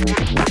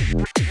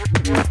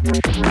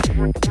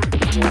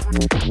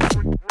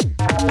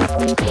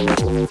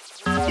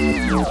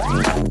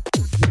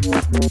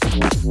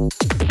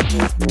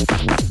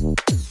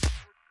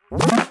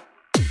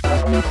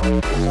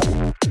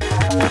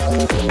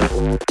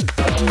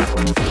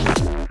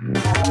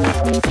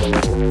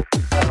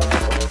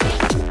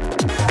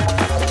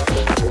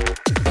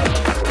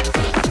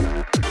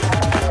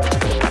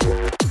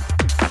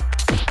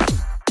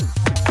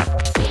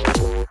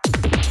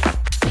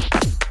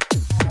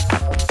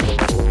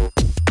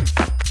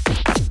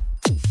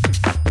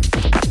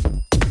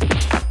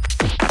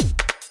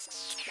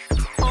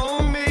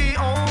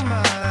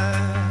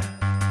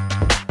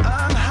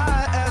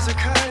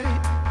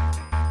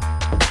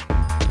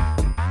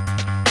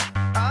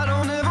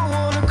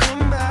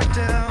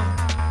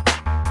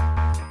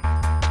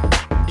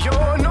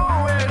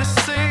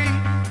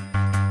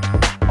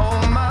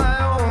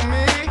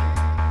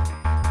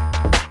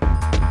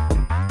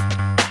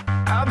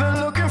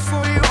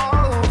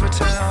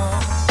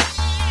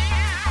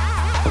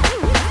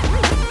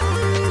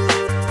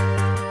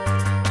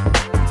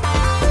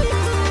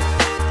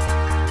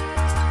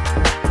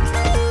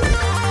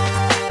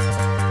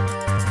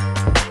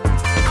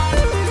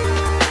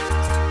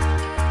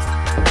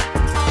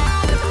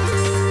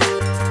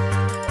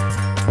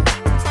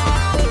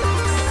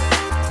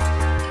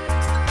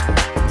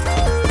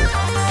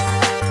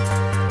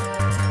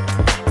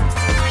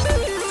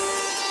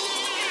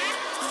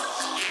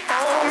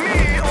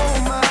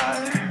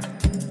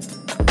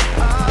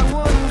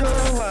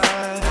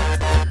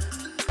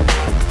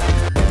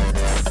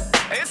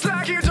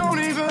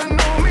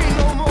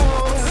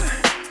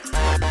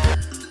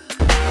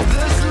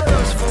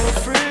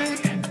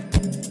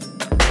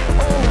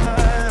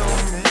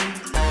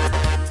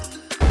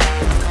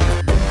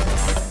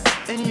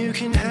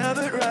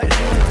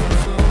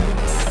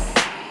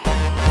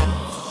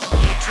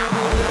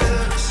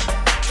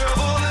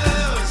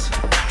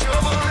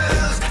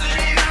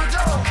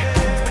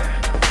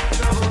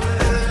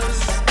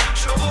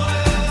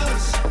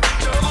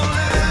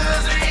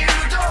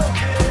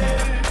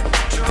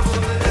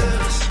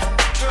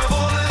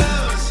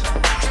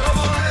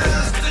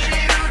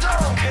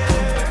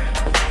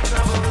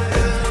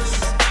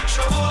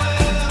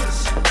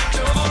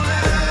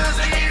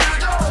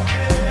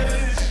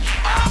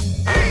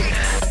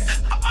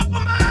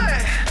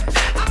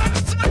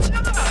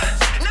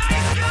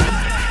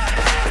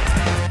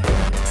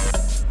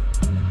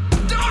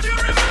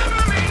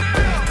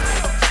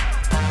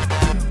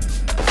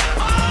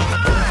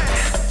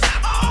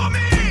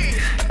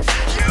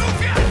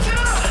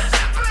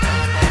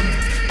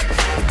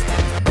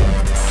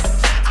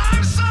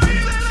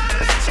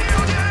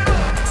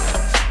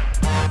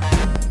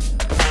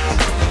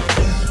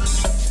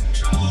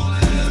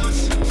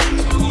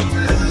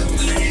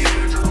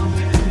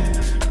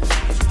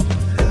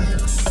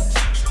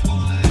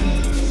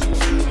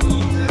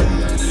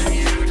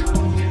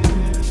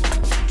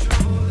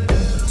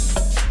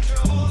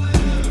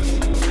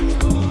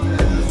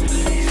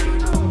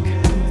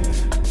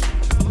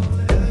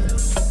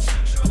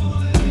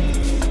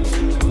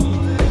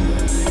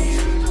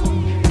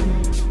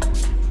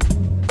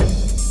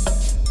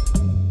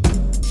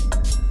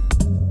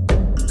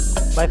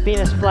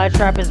 Venus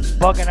Flytrap is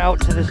bugging out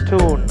to this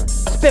tune.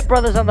 Spit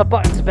Brothers on the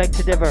buttons beg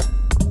to differ.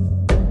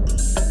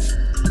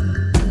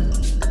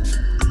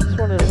 This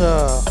one is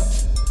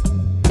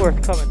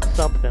forthcoming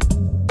something.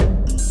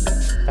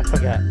 I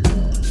forget.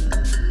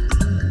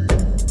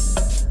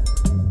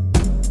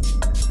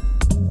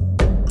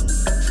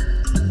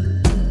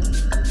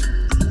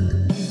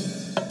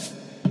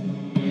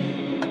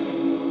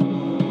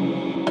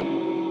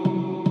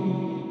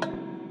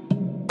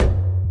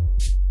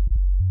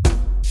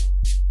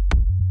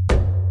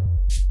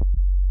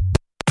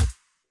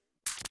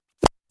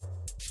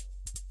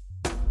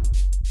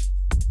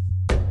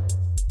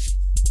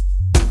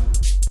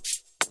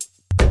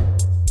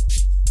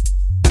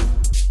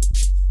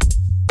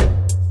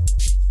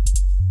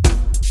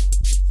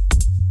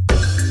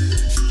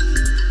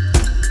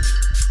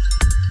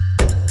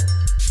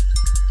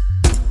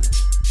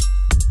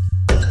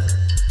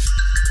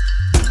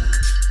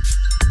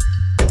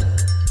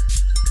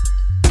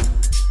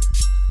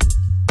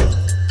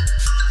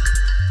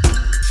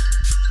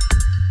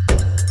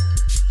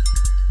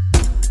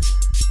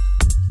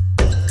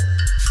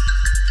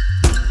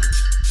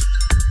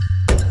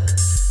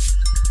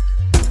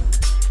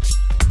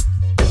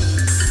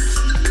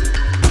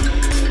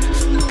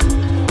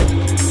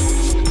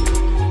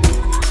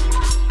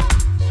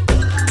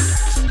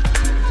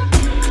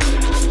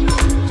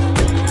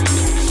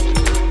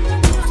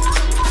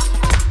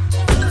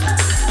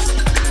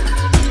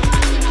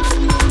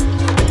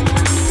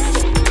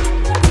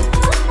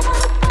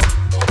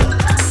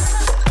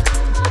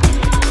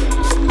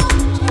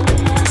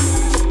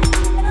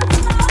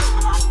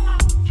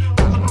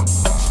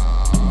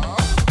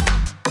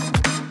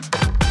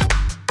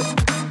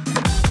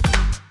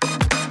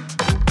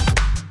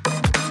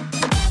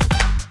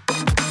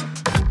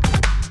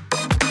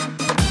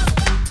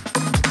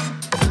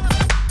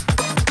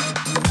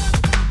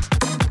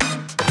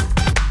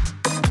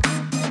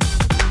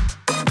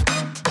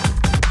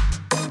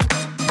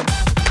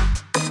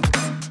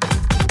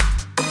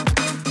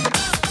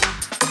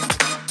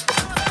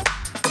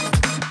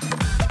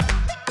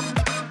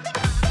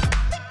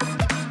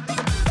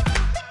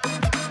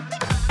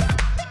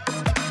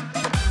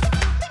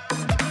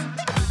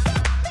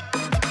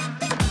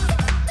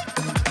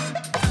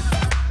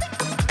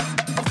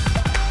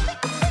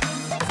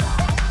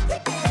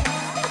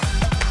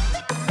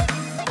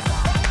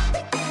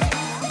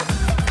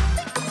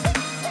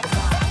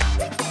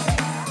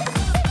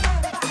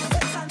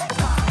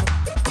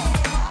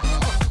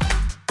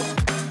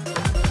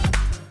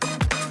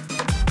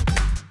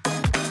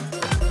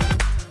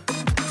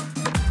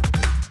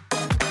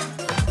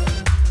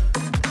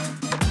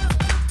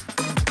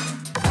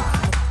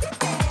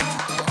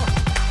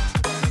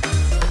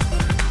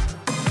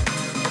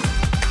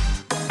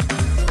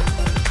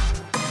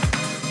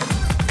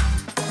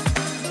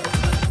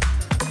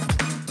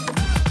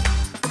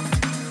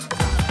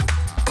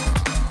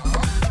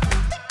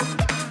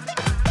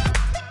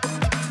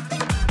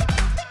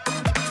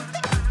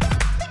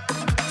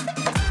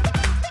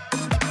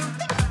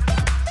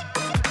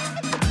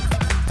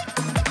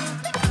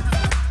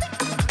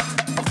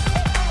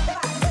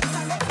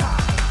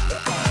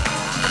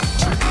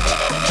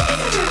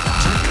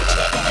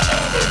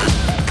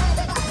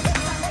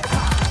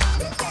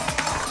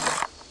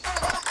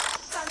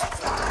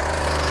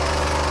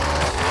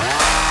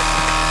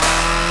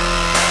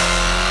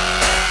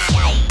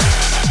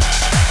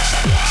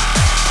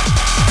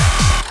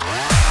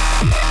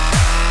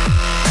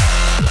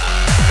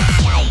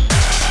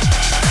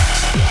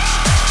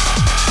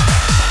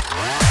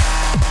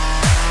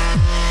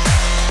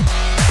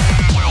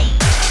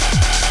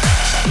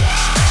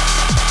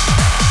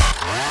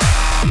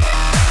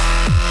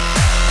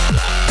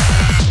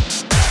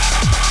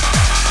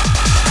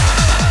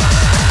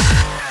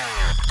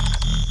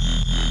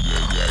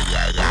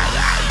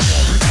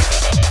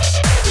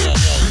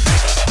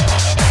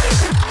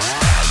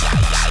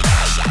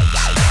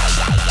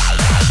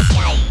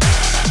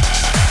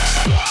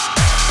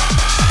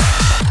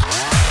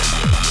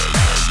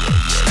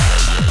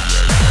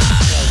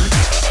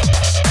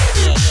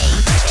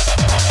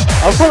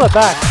 pull it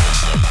back.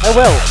 I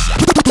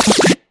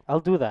will.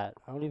 I'll do that.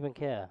 I don't even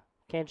care.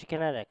 Kanji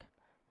Kinetic.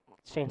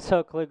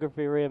 Chainsaw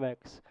Calligraphy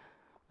Remix.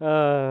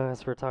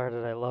 It's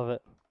retarded. I love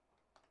it.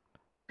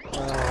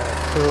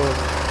 Cool.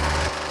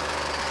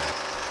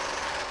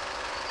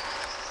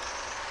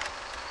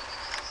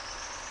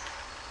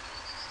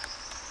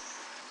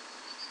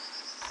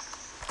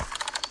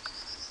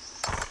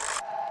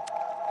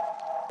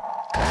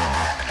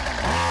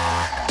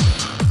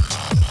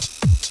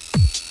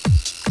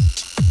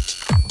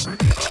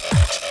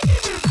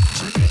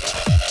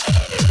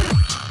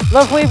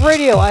 Love Wave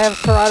Radio, I have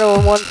Serato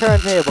on one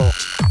turntable.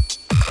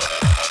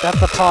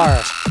 That's a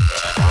par.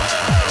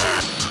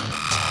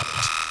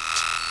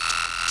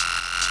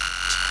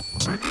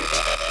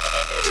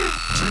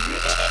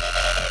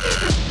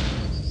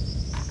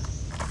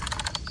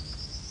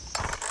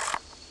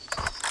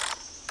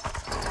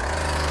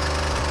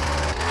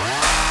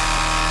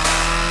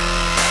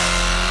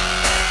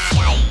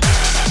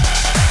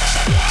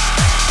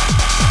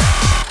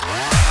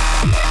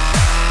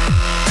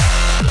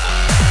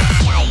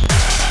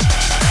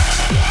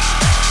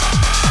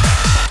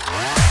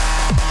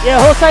 Yeah,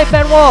 hold tight,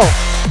 Ben Wall.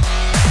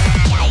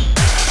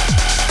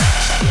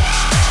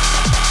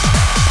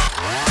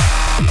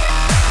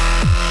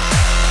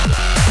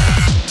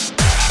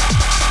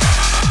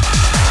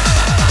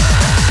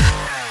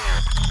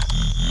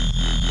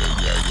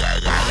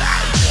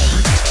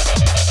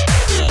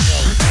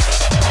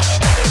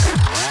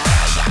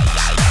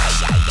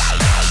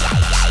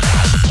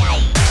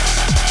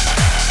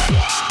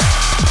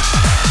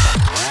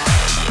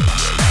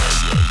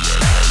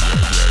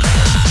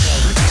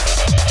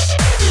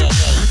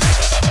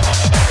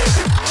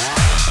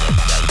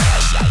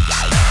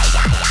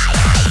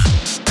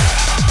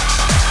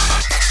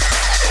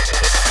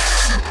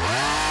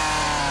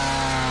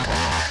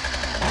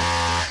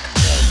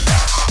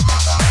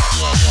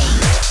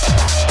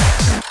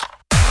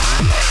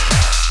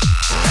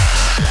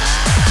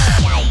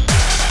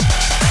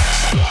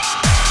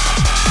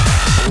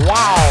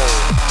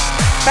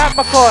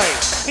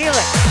 McCoy, heal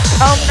it,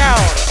 calm down.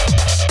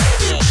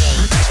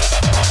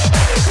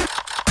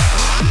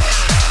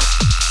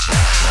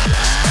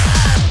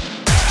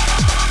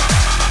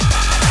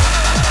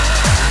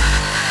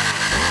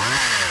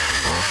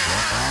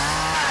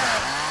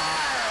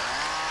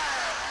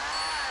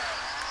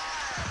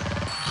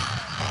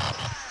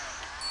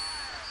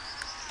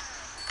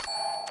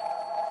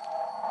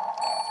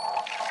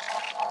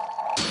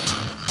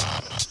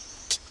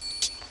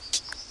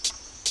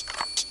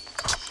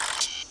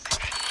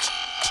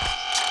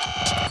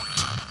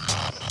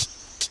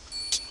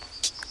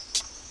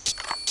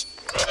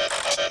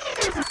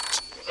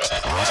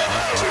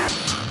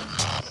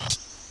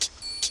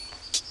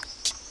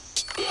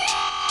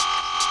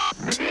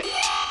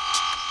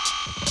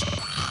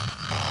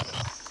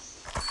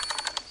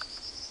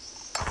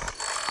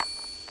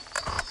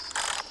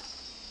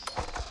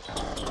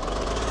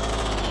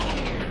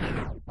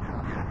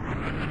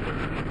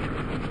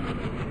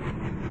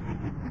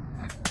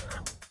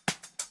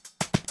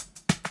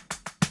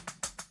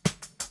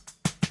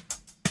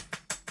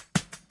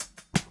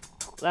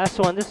 Last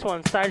one, this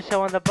one, Sideshow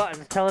on the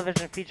Buttons,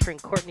 television featuring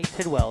Courtney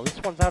Tidwell. This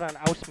one's out on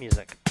House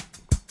Music.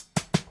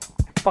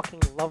 I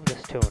fucking love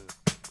this tune.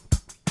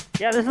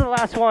 Yeah, this is the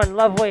last one,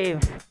 Love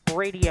Wave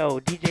Radio,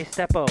 DJ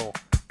Steppo.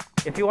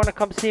 If you want to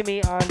come see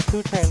me on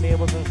 2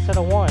 turntables instead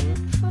of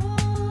 1,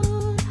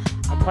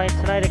 I'm playing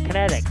tonight at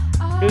Kinetic.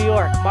 New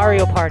York,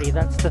 Mario Party,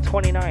 that's the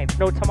 29th.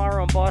 No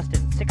Tomorrow in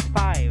Boston,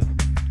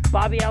 6-5.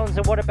 Bobby Allen's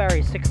in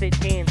Waterbury,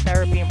 6-18.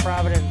 Therapy in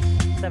Providence,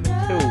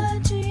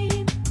 7-2.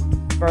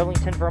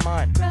 Burlington,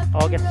 Vermont,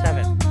 August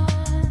 7th.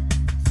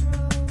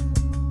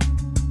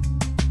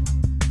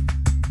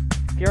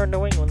 If you're in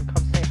New England,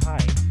 come say hi.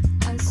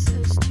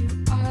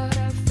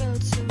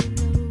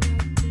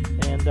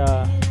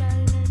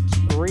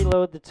 And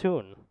reload the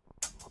tune,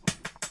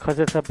 because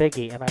it's a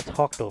biggie and I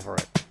talked over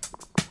it.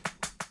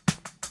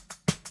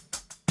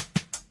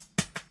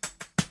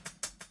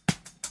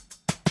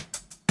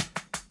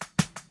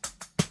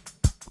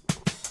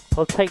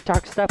 Hold tight,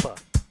 Dark Stepper.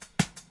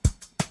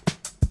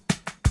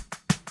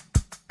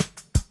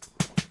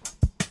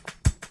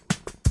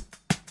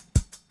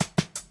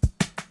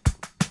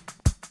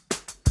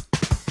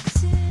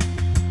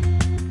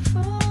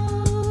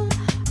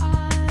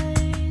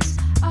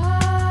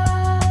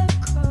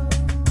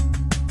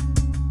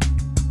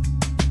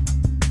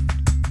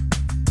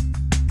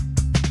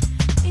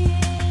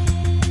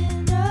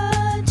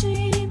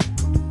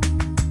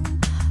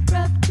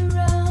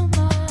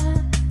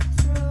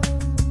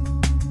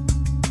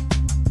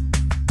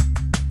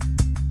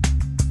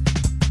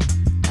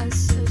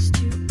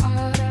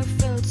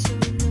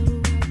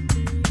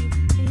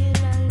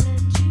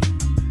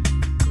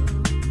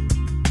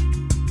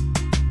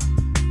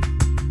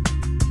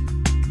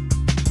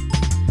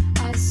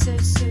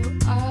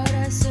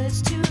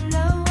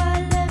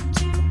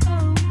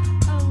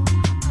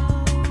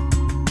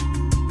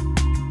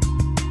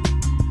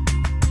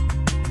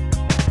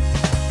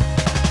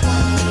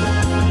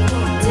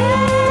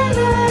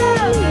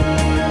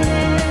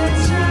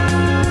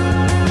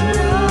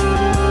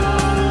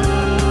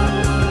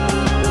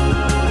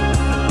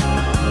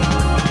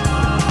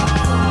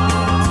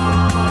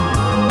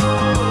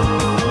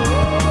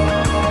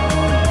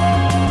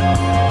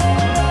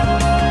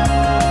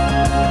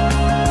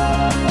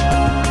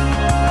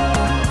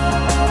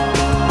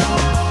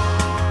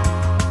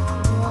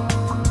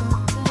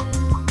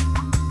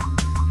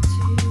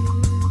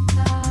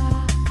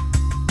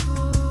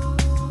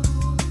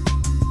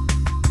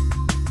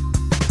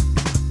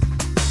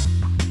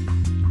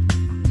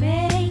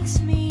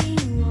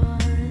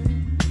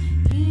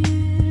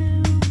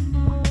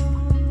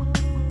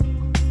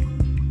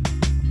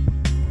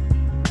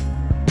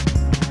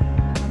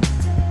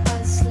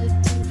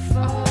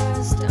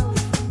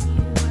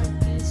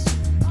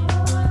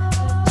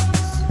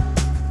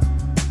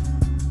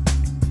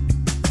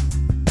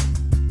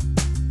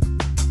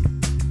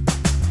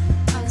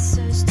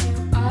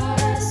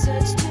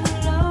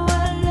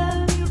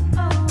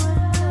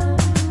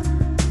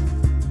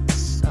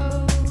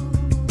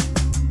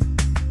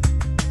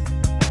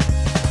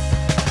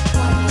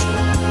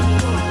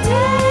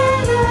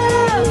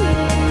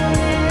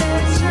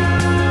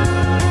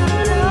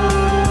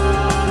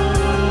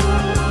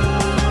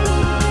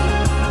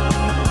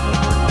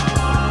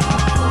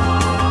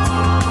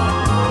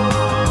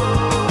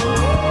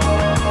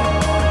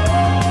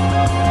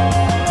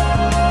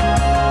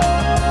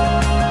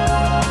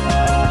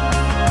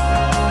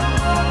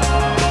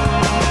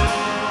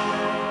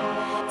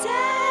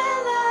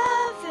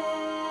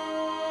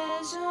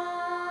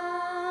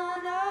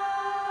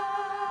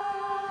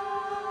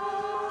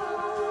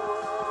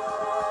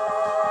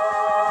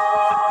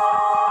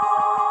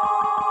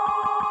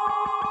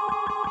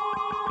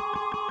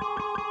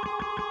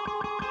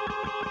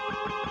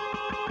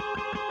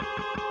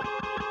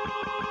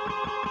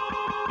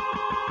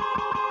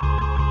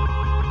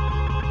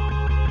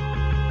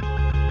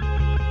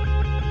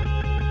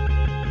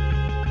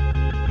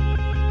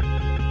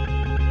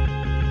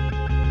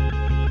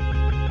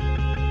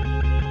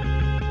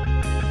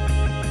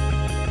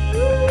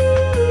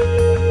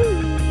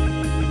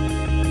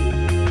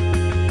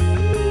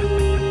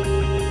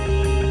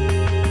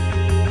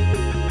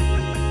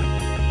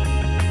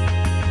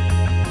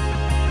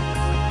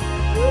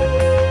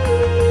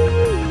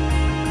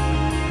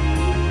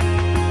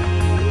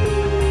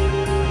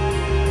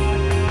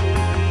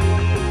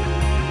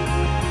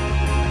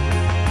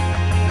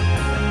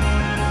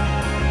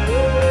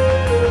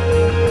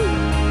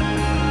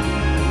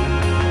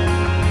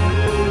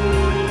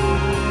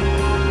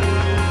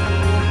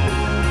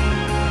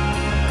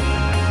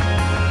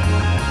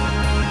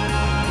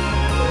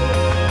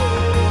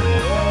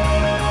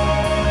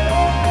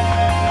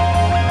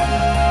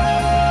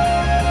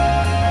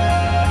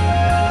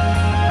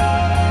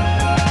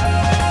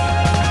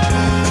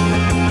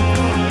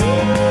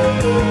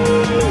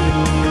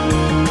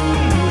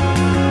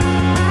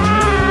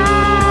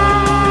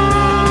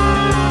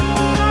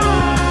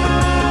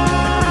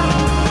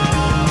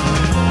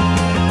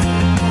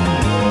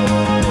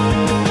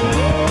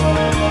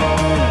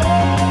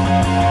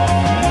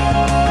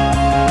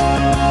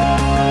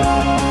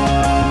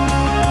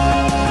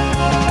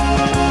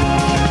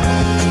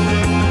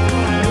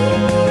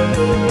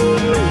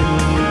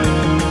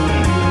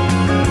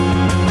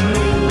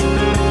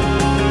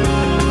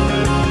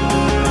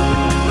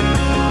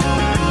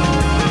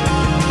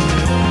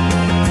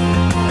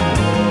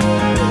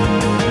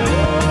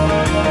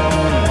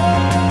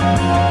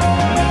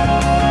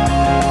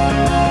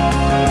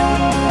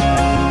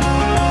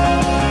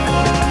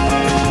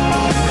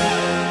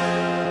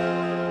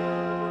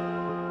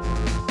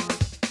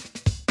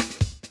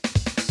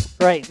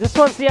 Right, this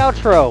one's the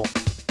outro.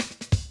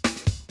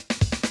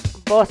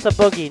 Bossa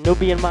Boogie,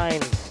 Nubian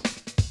Mines.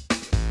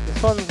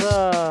 This one's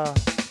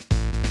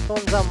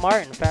on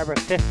Martin, Fabric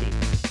 50.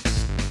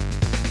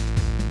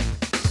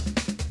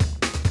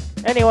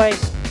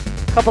 Anyways,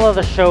 a couple of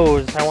the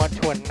shows I want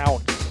to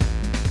announce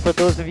for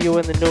those of you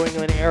in the New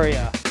England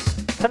area.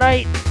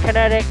 Tonight,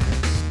 Kinetic,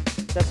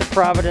 that's at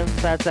Providence,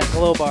 that's at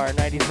Glow Bar,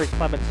 93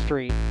 Clement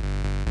Street.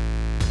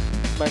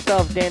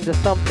 Myself, Dan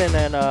DeSomething,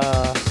 and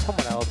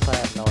someone else, I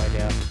have no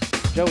idea.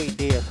 Joey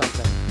D or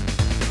something.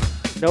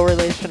 No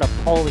relation to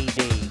Paulie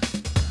D,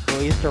 who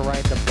I used to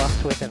ride the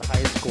bus with in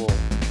high school.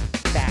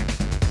 Fact.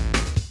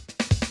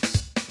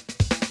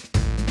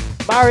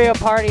 Mario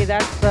Party,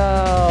 that's,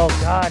 oh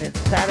god, it's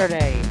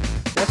Saturday.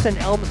 That's in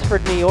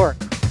Elmsford, New York.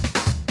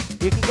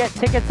 You can get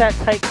tickets at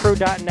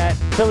tightcrew.net.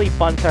 Billy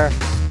Bunter,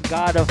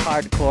 God of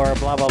Hardcore,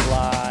 blah blah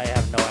blah, I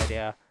have no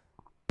idea.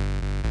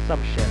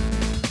 Some shit.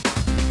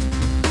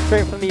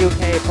 Straight from the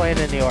UK, playing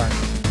in New York.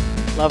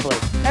 Lovely.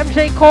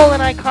 MJ Cole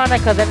and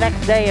Iconica the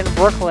next day in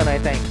Brooklyn, I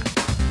think.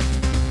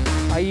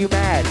 Are you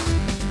mad?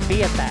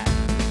 Be at that.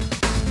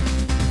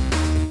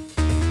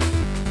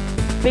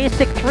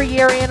 Basic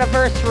 3-year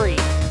anniversary.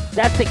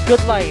 That's at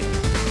Good Life.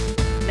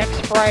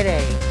 Next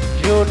Friday,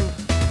 June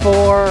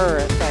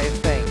 4th, I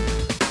think.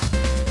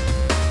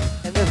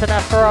 And there's an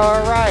after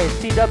hour rise.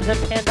 C-Dubs and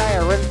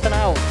Pandia rinsing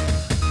out.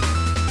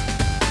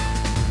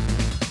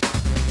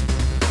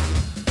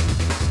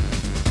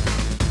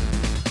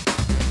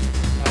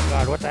 Oh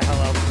god, what the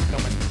hell else is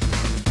coming?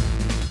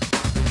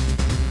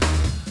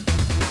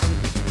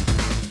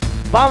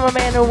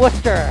 Bomberman in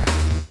Worcester.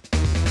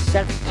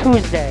 That's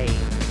Tuesday.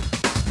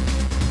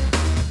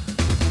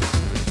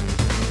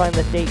 Find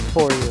the date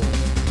for you.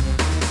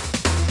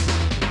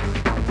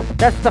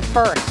 That's the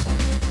 1st.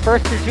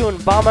 1st of June,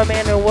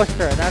 Bomberman in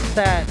Worcester. That's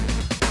at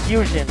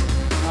Fusion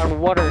on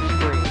Water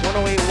Street.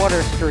 108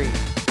 Water Street.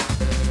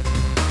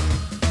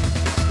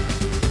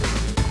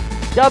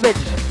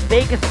 Dubbage,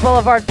 Vegas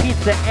Boulevard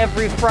Pizza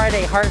every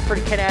Friday,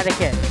 Hartford,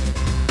 Connecticut.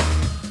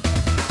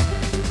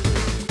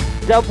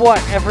 Dub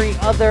What every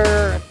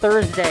other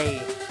Thursday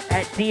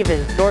at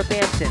Divas,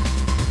 Northampton.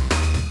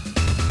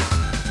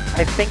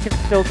 I think it's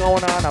still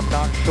going on, I'm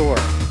not sure.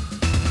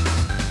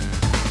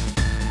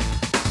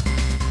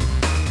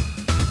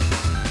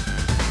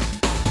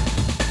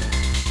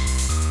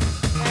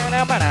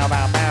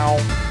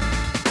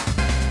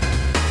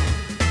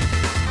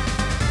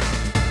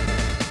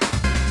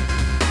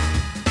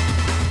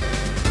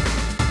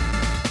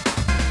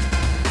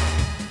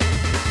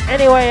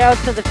 Anyway, out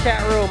to the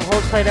chat room.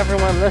 Hold tight,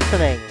 everyone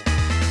listening.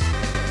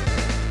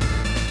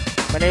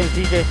 My name is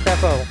DJ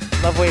Steppo,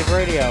 Lovewave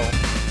Radio.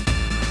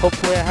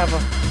 Hopefully I have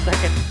a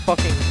second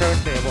fucking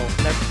turntable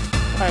next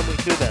time we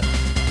do this.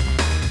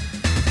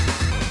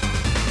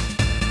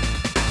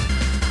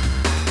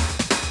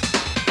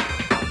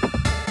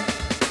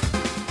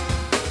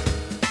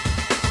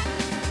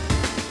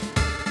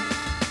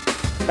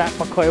 Fat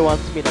McCoy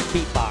wants me to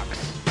beatbox.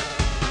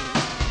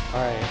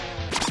 Alright.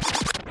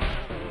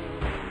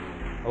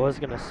 I was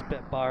gonna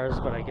spit bars,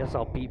 but I guess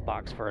I'll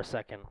beatbox for a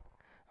second.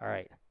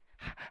 Alright.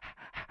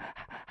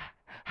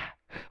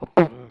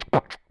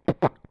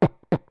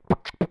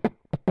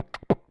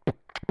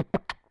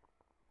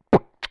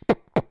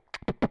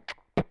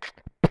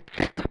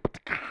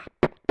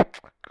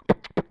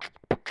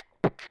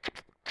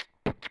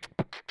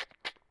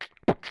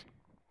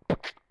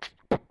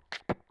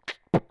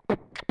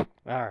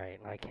 Alright,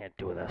 I can't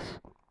do this.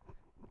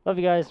 Love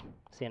you guys.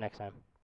 See you next time.